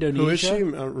surfing in Indonesia. Who is she?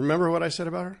 Remember what I said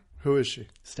about her? Who is she?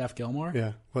 Steph Gilmore?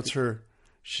 Yeah. What's her...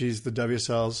 She's the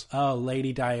WSL's... Oh,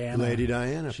 Lady Diana. Lady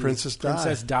Diana. Princess Di.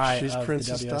 Princess Di. She's of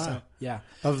Princess the Di. Yeah.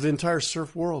 Of the entire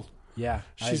surf world. Yeah.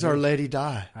 She's our Lady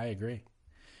Di. I agree.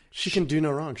 She can do no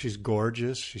wrong. She's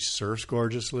gorgeous. She surfs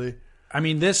gorgeously. I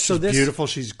mean, she's beautiful.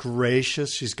 She's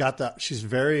gracious. She's got that... She's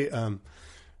very...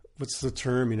 what's the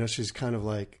term? You know, she's kind of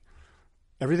like...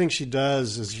 Everything she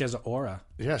does is... She has an aura.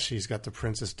 Yeah, she's got the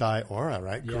Princess Di aura,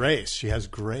 right? Yeah. Grace. She has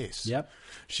grace. Yep.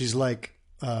 She's like...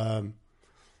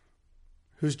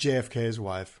 who's JFK's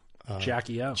wife?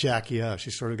 Jackie O. Jackie O.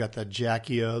 She's sort of got that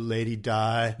Jackie O, Lady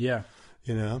Di. Yeah.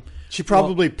 You know? She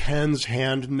probably pens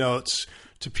hand notes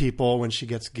to people when she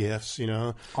gets gifts, you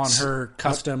know? On her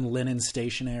custom linen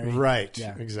stationery. Right.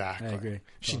 Yeah. Exactly. I agree.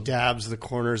 She dabs the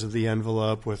corners of the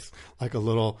envelope with like a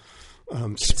little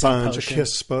sponge, a potion.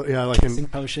 kiss, Kissing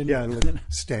potion. Yeah, and like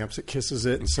stamps it, kisses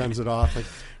it, and sends it off. Like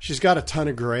she's got a ton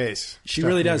of grace. She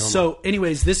really does. So,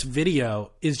 anyways, this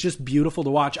video is just beautiful to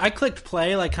watch. I clicked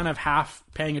play, like kind of half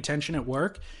paying attention at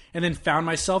work, and then found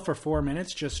myself for 4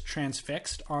 minutes just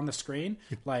transfixed on the screen,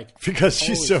 like because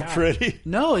she's holy so cow. pretty.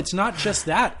 No, it's not just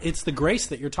that. It's the grace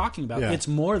that you're talking about. Yeah. It's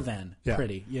more than Yeah.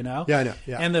 pretty, you know? Yeah, I know.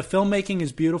 Yeah. And the filmmaking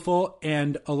is beautiful,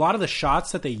 and a lot of the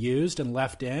shots that they used and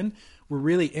left in were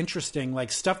really interesting,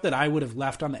 like stuff that I would have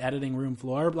left on the editing room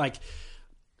floor. Like, it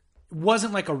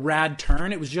wasn't like a rad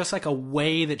turn. It was just like a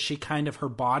way that she kind of, her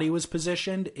body was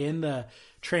positioned in the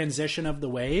transition of the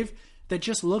wave that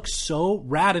just looked so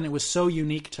rad, and it was so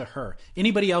unique to her.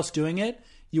 Anybody else doing it,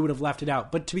 you would have left it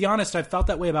out. But to be honest, I felt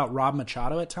that way about Rob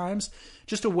Machado at times.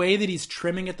 Just a way that he's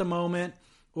trimming at the moment,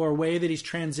 or a way that he's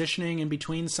transitioning in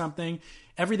between something.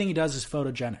 Everything he does is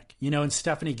photogenic, you know, and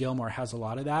Stephanie Gilmore has a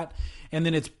lot of that. And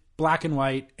then it's black and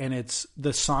white, and it's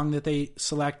the song that they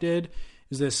selected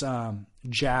is this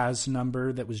jazz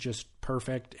number that was just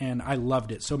perfect, and I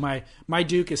loved it. So my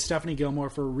Duke is Stephanie Gilmore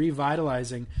for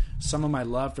revitalizing some of my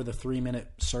love for the 3-minute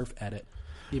surf edit,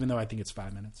 even though I think it's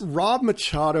 5 minutes. Rob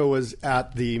Machado was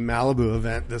at the Malibu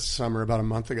event this summer about a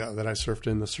month ago that I surfed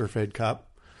in, the Surf Aid Cup,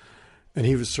 and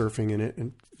he was surfing in it,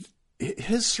 and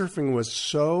his surfing was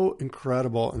so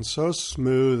incredible and so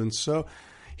smooth, and so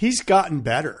he's gotten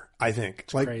better, I think,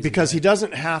 like crazy, because right? he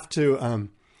doesn't have to.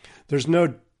 There's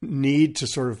no need to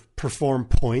sort of perform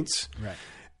points, Right.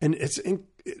 and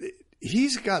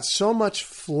he's got so much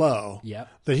flow Yep.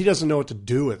 that he doesn't know what to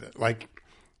do with it. Like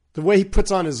the way he puts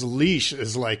on his leash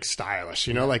is like stylish,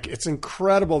 you know, like it's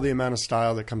incredible the amount of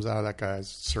style that comes out of that guy's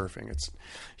surfing.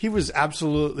 He was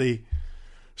absolutely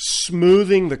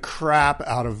smoothing the crap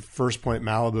out of First Point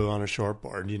Malibu on a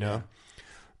shortboard, you know,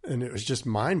 and it was just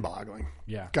mind boggling.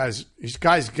 Yeah. These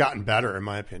guys gotten better in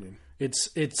my opinion.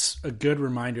 It's a good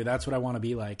reminder. That's what I want to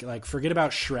be like. Like, forget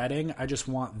about shredding. I just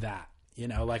want that, you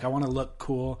know, like I want to look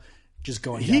cool just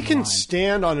going down He the can line.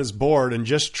 stand on his board and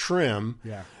just trim.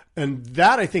 Yeah. And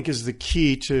that, I think, is the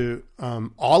key to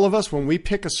all of us when we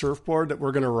pick a surfboard that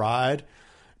we're going to ride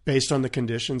based on the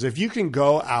conditions. If you can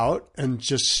go out and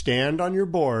just stand on your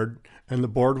board and the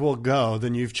board will go,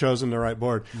 then you've chosen the right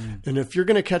board. And if you're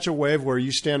going to catch a wave where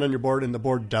you stand on your board and the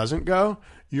board doesn't go,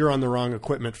 you're on the wrong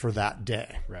equipment for that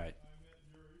day. Right.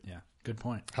 Yeah. Good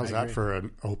point. How's I that agree. for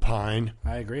an opine?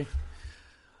 I agree.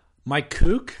 My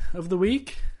kook of the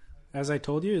week, as I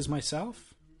told you, is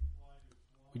myself.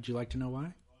 Would you like to know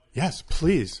why? Yes,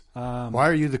 please. Why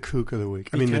are you the kook of the week?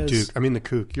 I mean, the Because- Duke. I mean, the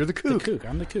kook. You're the kook. The kook.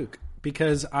 I'm the kook.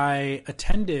 Because I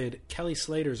attended Kelly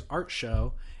Slater's art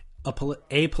show,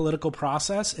 Apolitical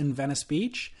Process in Venice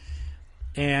Beach.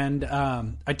 And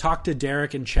I talked to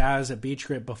Derek and Chaz at Beach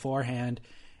Grip beforehand,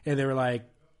 and they were like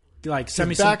send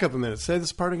me some. Back up a minute. Say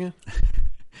this part again.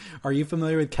 Are you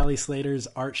familiar with Kelly Slater's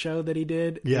art show that he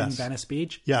did in Yes. Venice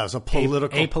Beach? Yeah, it's a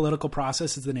political. Apolitical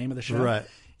Process is the name of the show. Right.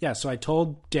 Yeah, so I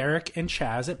told Derek and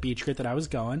Chaz at Beach Grit that I was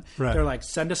going. Right. They're like,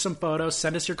 send us some photos,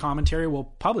 send us your commentary, we'll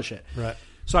publish it. Right.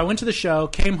 So I went to the show,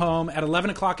 came home at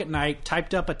 11 o'clock at night,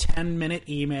 typed up a 10-minute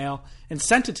email, and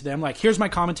sent it to them. Like, here's my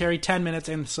commentary, 10 minutes,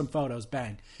 and some photos.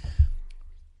 Bang.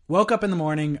 Woke up in the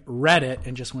morning, read it,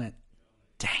 and just went,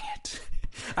 dang it.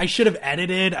 I should have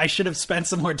edited. I should have spent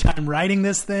some more time writing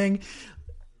this thing.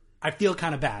 I feel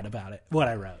kind of bad about it, what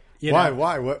I wrote. You Why? know?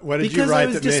 Why? What did Because you write it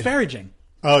was that made? disparaging.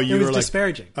 Oh, you It was were like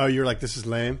disparaging. Oh, you were like, this is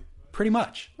lame. Pretty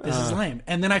much. This is lame.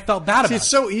 And then I felt bad about It's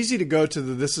so easy to go to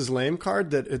the "this is lame" card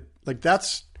that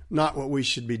that's not what we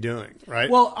should be doing, right?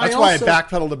 Well, that's I why also- I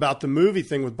backpedaled about the movie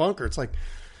thing with Bunker. It's like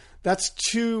that's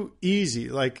too easy.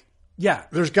 Like, Yeah.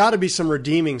 there's got to be some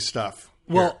redeeming stuff.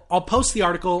 Well, I'll post the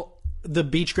article, the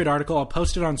Beach Grid article. I'll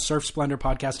post it on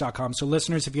surfsplendorpodcast.com. So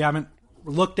listeners, if you haven't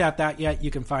looked at that yet, you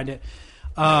can find it.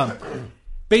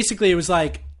 Basically, it was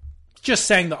like just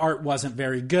saying the art wasn't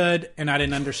very good and I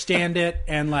didn't understand it.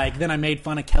 And like, then I made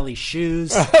fun of Kelly's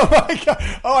shoes. Oh my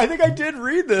god! Oh, I think I did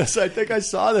read this. I think I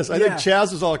saw this. I think Yeah.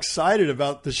 Chaz was all excited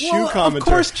about the shoe Well, commentary. of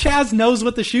course, Chaz knows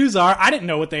what the shoes are. I didn't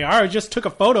know what they are. I just took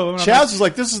a photo of them. Chaz was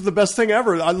like, "This is the best thing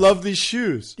ever. I love these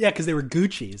shoes." Yeah, because they were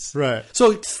Gucci's. Right.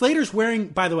 So Slater's wearing,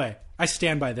 by the way, I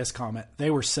stand by this comment.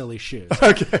 They were silly shoes.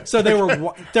 Okay. So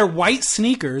they're white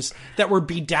sneakers that were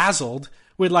bedazzled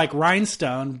with like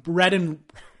rhinestone, red and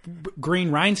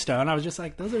green rhinestone. I was just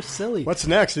like, those are silly. What's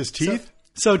next? His teeth?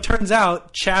 So it turns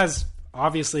out Chaz,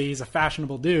 obviously he's a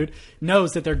fashionable dude,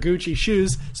 knows that they're Gucci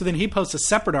shoes. So then he posts a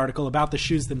separate article about the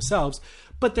shoes themselves,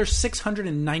 but they're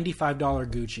 $695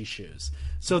 Gucci shoes.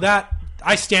 So that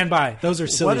I stand by. Those are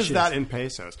silly What is shoes. that in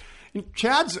pesos?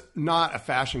 Chad's not a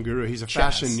fashion guru. He's a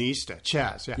fashionista.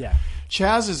 Chaz, yeah. Yeah.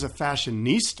 Chaz is a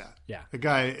fashionista. Yeah. The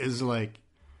guy is like,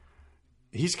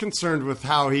 he's concerned with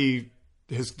how the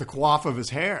coif of his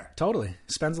hair. Totally.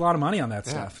 Spends a lot of money on that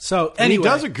stuff. So And anyway. he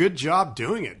does a good job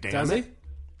doing it, damn Does it. he?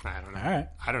 I don't know. All right.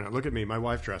 I don't know. Look at me. My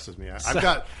wife dresses me.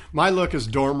 My look is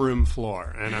dorm room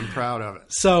floor, and I'm proud of it.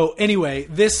 So anyway,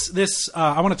 this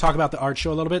I want to talk about the art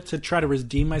show a little bit to try to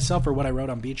redeem myself for what I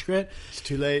wrote on Beach Grit. It's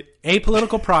too late.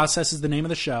 Apolitical Process is the name of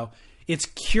the show. It's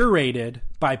curated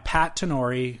by Pat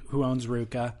Tenori, who owns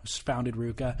RVCA, founded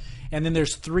RVCA. And then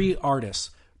there's 3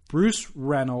 artists, Bruce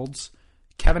Reynolds,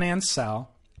 Kevin Ansel,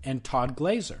 and Todd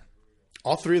Glazer.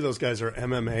 All 3 of those guys are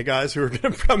MMA guys who are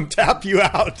going to come tap you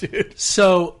out, dude.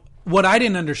 So what I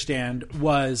didn't understand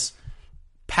was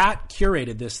Pat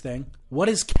curated this thing. What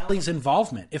is Kelly's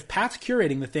involvement? If Pat's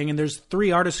curating the thing and there's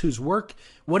 3 artists whose work,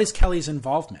 what is Kelly's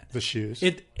involvement? The shoes.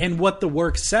 And what the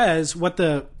work says, what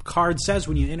the card says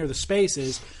when you enter the space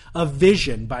is a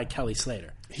vision by Kelly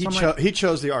Slater. He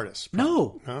chose the artist.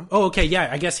 No. Huh? Oh, okay. Yeah,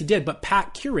 I guess he did. But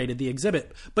Pat curated the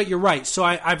exhibit. But you're right. So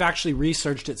I've actually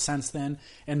researched it since then.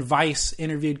 And Vice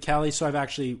interviewed Kelly. So I've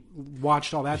actually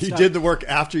watched all that stuff. He did the work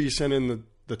after you sent in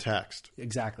the text.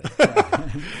 Exactly.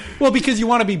 Well, because you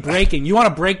want to be breaking. You want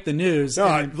to break the news.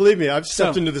 No, believe me, I've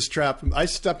stepped into this trap. I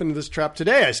stepped into this trap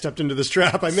today.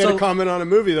 I made a comment on a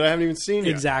movie that I haven't even seen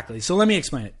yet. Exactly. So let me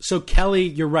explain it. So Kelly,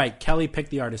 you're right. Kelly picked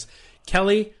the artist.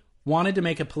 Kelly wanted to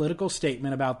make a political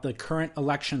statement about the current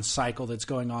election cycle that's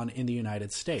going on in the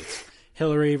United States.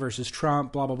 Hillary versus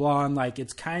Trump, blah, blah, blah. And like,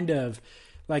 it's kind of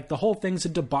like the whole thing's a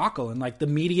debacle. And like the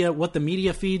media, what the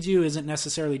media feeds you isn't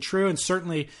necessarily true. And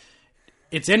certainly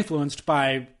it's influenced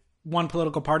by one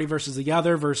political party versus the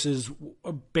other versus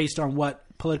based on what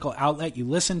political outlet you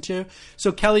listen to.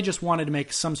 So Kelly just wanted to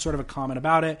make some sort of a comment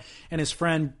about it. And his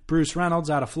friend Bruce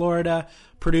Reynolds out of Florida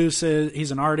produces,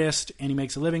 he's an artist and he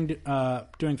makes a living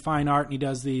doing fine art, and he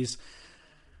does these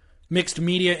mixed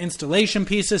media installation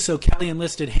pieces. So Kelly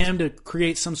enlisted him to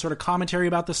create some sort of commentary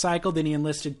about the cycle. Then he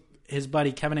enlisted his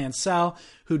buddy Kevin Ansel,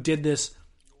 who did this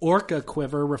orca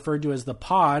quiver referred to as the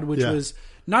pod, which was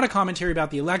not a commentary about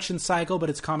the election cycle, but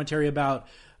it's commentary about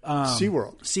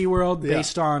SeaWorld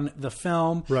based on the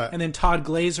film. Right. And then Todd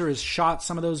Glazer has shot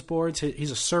some of those boards. He's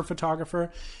a surf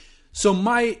photographer. So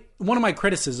one of my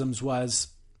criticisms was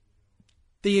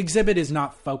the exhibit is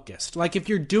not focused. Like if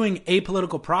you're doing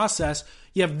Apolitical Process,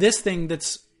 you have this thing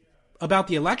that's about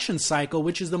the election cycle,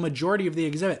 which is the majority of the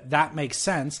exhibit. That makes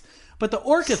sense. But the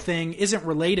orca thing isn't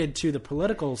related to the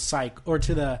political cycle or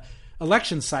to the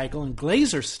election cycle, and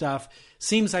Glazer stuff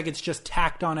seems like it's just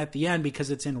tacked on at the end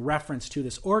because it's in reference to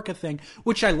this orca thing,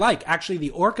 which I like. Actually, the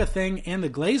orca thing and the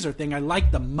Glazer thing I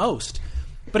like the most,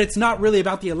 but it's not really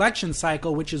about the election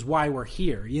cycle, which is why we're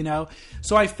here, you know?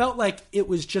 So I felt like it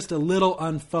was just a little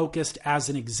unfocused as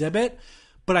an exhibit,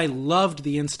 but I loved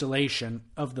the installation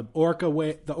of the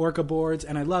orca boards,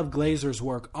 and I love Glazer's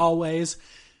work always.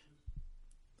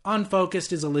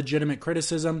 Unfocused is a legitimate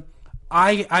criticism.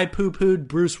 I poo-pooed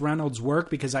Bruce Reynolds' work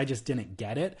because I just didn't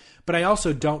get it. But I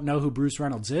also don't know who Bruce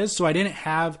Reynolds is, so I didn't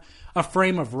have a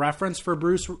frame of reference for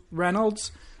Bruce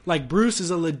Reynolds. Like, Bruce is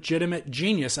a legitimate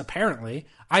genius, apparently.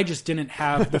 I just didn't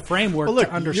have the framework to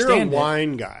understand you're a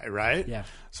wine guy, right? Yeah.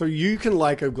 So you can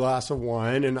like a glass of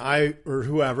wine, and I, or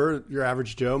whoever, your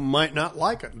average Joe, might not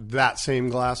like that same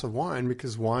glass of wine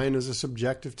because wine is a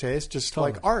subjective taste, just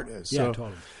like art is. Yeah, so,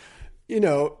 totally. You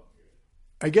know,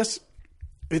 I guess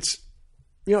it's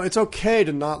okay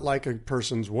to not like a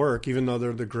person's work, even though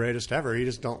they're the greatest ever. You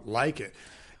just don't like it.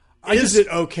 Is it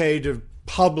okay to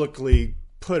publicly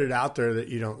put it out there that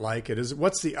you don't like it?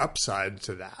 What's the upside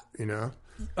to that, you know?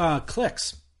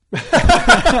 Clicks.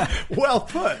 Well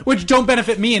put. Which don't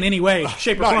benefit me in any way,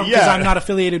 shape, or form because I'm not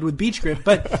affiliated with Beach Grit.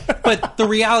 But the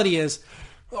reality is,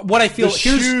 what I feel... The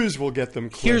shoes will get them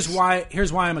clicks.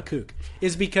 Here's why I'm a kook.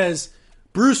 Is because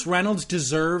Bruce Reynolds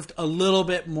deserved a little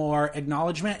bit more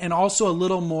acknowledgement and also a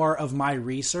little more of my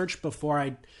research before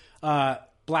I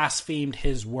blasphemed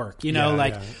his work. You know,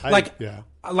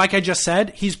 like I just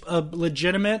said, he's a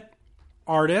legitimate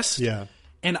artist. Yeah.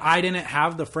 And I didn't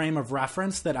have the frame of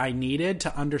reference that I needed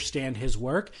to understand his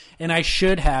work. And I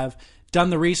should have done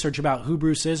the research about who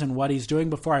Bruce is and what he's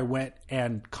doing before I went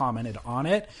and commented on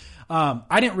it.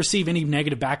 I didn't receive any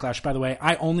negative backlash, by the way.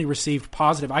 I only received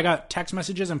positive. I got text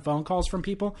messages and phone calls from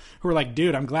people who were like,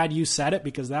 dude, I'm glad you said it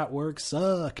because that work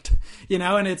sucked. You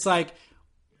know, and it's like,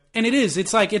 and it is.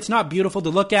 It's like, it's not beautiful to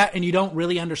look at and you don't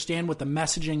really understand what the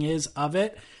messaging is of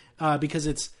it because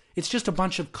it's just a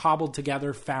bunch of cobbled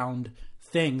together found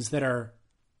things that are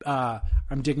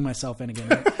I'm digging myself in again.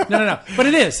 No. But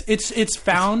it is. It's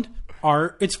found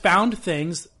art. It's found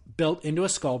things built into a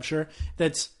sculpture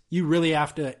that's you really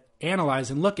have to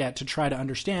analyze and look at to try to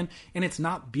understand, and it's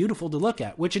not beautiful to look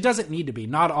at, which it doesn't need to be.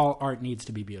 Not all art needs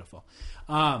to be beautiful.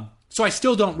 So I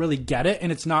still don't really get it,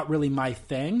 and it's not really my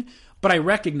thing, but I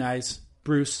recognize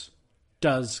Bruce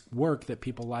does work that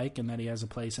people like and that he has a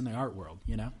place in the art world,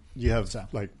 you know? You have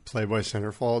like Playboy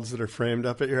centerfolds that are framed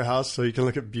up at your house so you can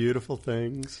look at beautiful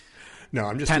things. No,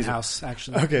 I'm just Penthouse,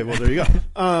 actually. Okay, well, there you go.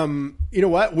 You know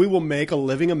what? We will make a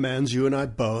living amends, you and I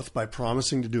both, by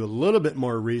promising to do a little bit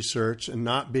more research and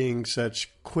not being such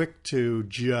quick to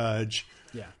judge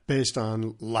based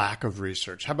on lack of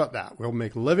research. How about that? We'll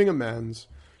make living amends,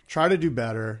 try to do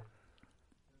better.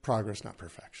 Progress, not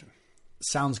perfection.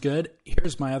 Sounds good.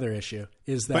 Here's my other issue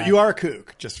is that... But you are a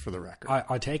kook, just for the record.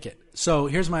 I take it. So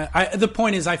here's the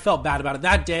point is I felt bad about it.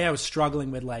 That day I was struggling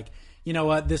with like, you know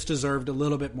what, this deserved a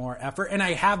little bit more effort. And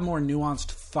I have more nuanced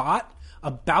thought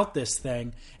about this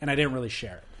thing, and I didn't really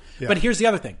share it. Yeah. But here's the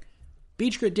other thing.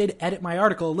 Beach Grit did edit my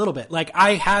article a little bit. Like,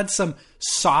 I had some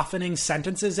softening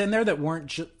sentences in there that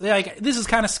weren't... like, this is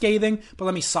kind of scathing, but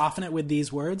let me soften it with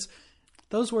these words.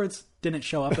 Those words didn't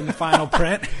show up in the final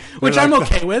print, which I'm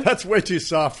okay with. That's way too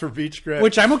soft for Beach Grit.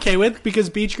 Which I'm okay with, because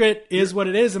Beach Grit is what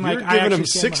it is. And you're giving them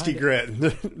 60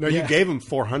 grit. No, you gave them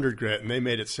 400 grit, and they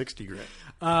made it 60 grit.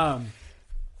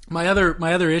 My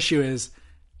other issue is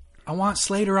I want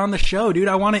Slater on the show, dude.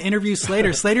 I want to interview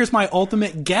Slater. Slater's my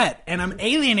ultimate get, and I'm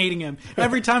alienating him.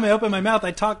 Every time I open my mouth, I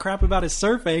talk crap about his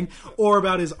surfing or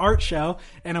about his art show,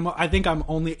 and I think I'm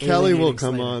only alienating Kelly will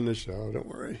come Slater. On the show, don't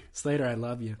worry. Slater, I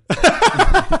love you.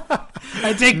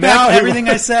 I take back everything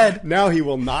I said. Now he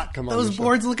will not come on the show. Those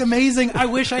boards look amazing. I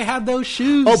wish I had those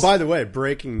shoes. Oh, by the way,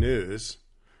 breaking news.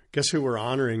 Guess who we're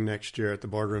honoring next year at the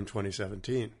Boardroom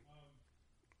 2017?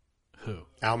 Who?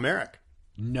 Al Merrick.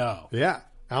 No. Yeah.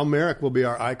 Al Merrick will be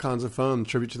our Icons of Foam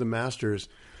tribute to the Masters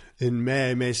in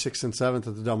May 6th and 7th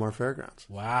at the Del Mar Fairgrounds.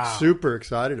 Wow. Super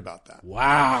excited about that.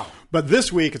 Wow. But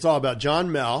this week, it's all about John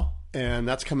Mel, and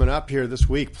that's coming up here this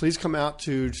week. Please come out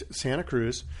to Santa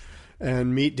Cruz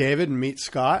and meet David and meet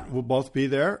Scott. We'll both be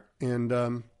there,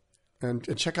 and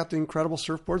check out the incredible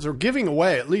surfboards. They're giving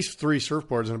away at least 3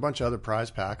 surfboards and a bunch of other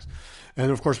prize packs. And,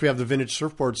 of course, we have the vintage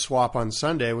surfboard swap on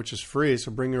Sunday, which is free.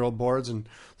 So bring your old boards and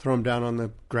throw them down on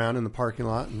the ground in the parking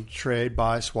lot and trade,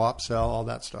 buy, swap, sell, all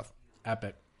that stuff.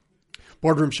 Epic.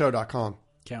 Boardroomshow.com.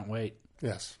 Can't wait.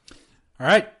 Yes. All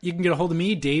right. You can get a hold of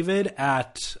me, David,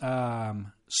 at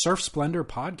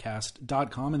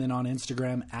surfsplendorpodcast.com, and then on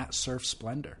Instagram at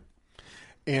surfsplendor.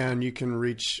 And you can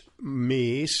reach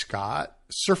me, Scott,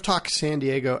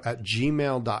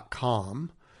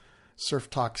 surftalksandiego@gmail.com.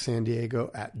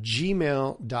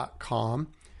 surftalksandiego@gmail.com.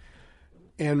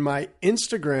 And my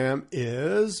Instagram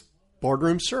is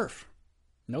Boardroom Surf.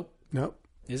 Nope.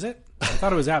 Is it? I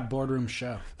thought it was at Boardroom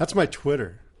Show. That's my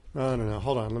Twitter. I don't know.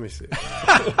 Hold on. Let me see.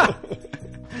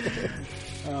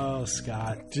 Oh,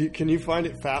 Scott. Can you find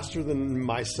it faster than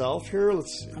myself here?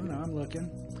 Let's see. I don't know. I'm looking.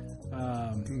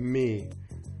 Me.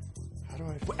 How do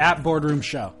I at Boardroom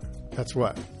Show. That's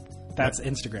what? That's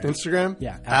Instagram. Instagram?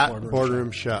 Yeah. At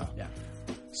Boardroom Show. Yeah.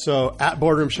 So at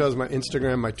Boardroom Show is my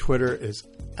Instagram. My Twitter is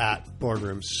at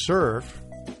Boardroom Surf.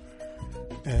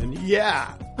 And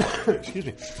yeah. Excuse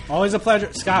me. Always a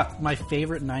pleasure. Scott, my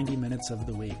favorite 90 minutes of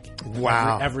the week.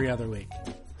 Wow. Every other week.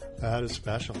 That is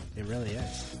special. It really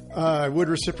is. I would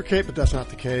reciprocate, but that's not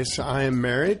the case. I am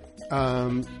married.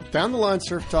 Down the line,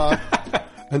 Surf Talk.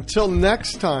 Until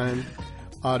next time,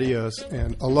 adios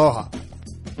and aloha.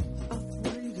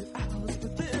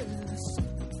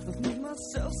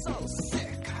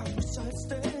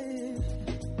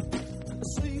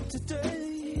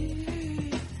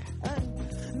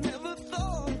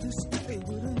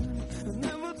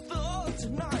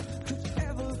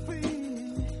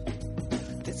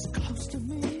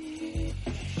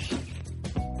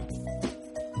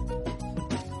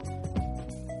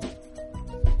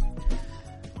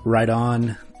 Right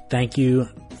on. Thank you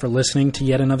for listening to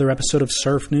yet another episode of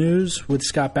Surf News with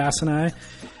Scott Bass and I.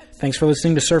 Thanks for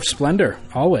listening to Surf Splendor,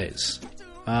 always.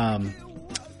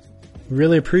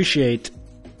 Really appreciate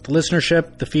the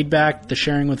listenership, the feedback, the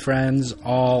sharing with friends,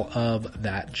 all of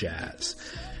that jazz.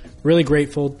 Really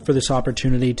grateful for this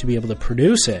opportunity to be able to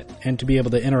produce it and to be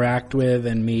able to interact with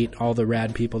and meet all the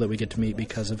rad people that we get to meet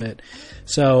because of it.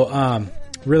 So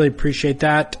really appreciate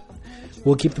that.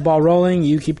 We'll keep the ball rolling.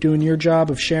 You keep doing your job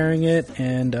of sharing it,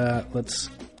 and let's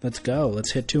go.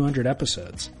 Let's hit 200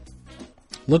 episodes.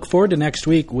 Look forward to next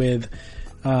week with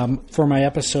for my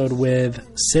episode with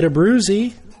Sid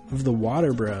Abruzzi of the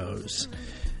Water Bros.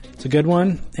 It's a good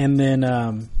one. And then,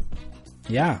 I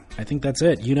think that's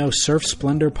it.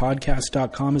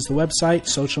 surfsplendorpodcast.com is the website.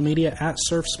 Social media at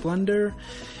Surf Splendor.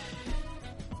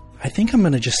 I think I'm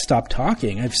going to just stop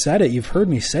talking. I've said it. You've heard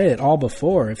me say it all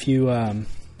before. If you want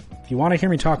to hear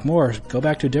me talk more, go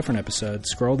back to a different episode.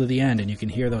 Scroll to the end, and you can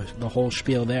hear the whole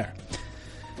spiel there.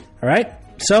 All right?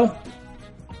 So,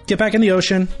 get back in the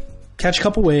ocean, catch a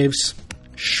couple waves,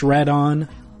 shred on,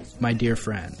 my dear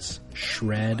friends.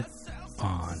 Shred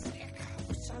on.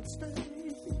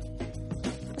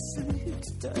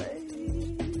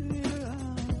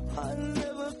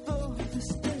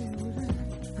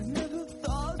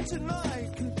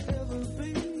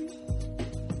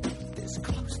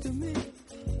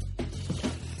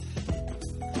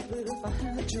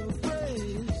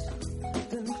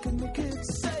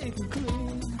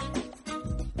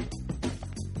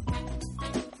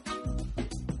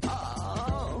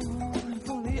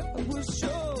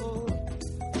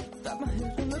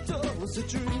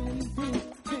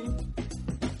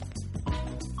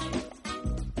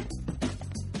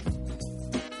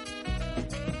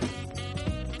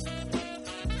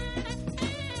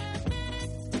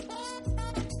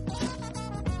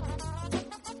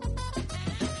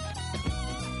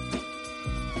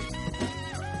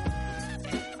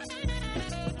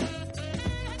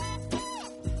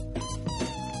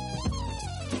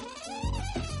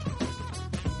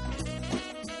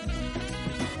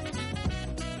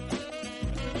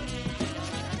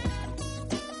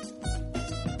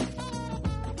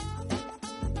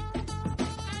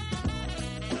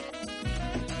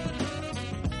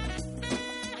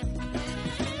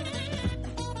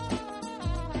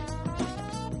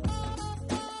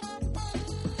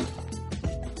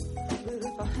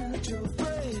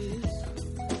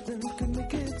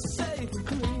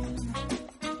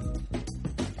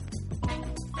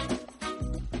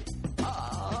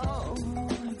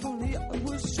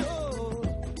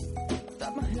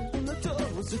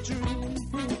 A dream.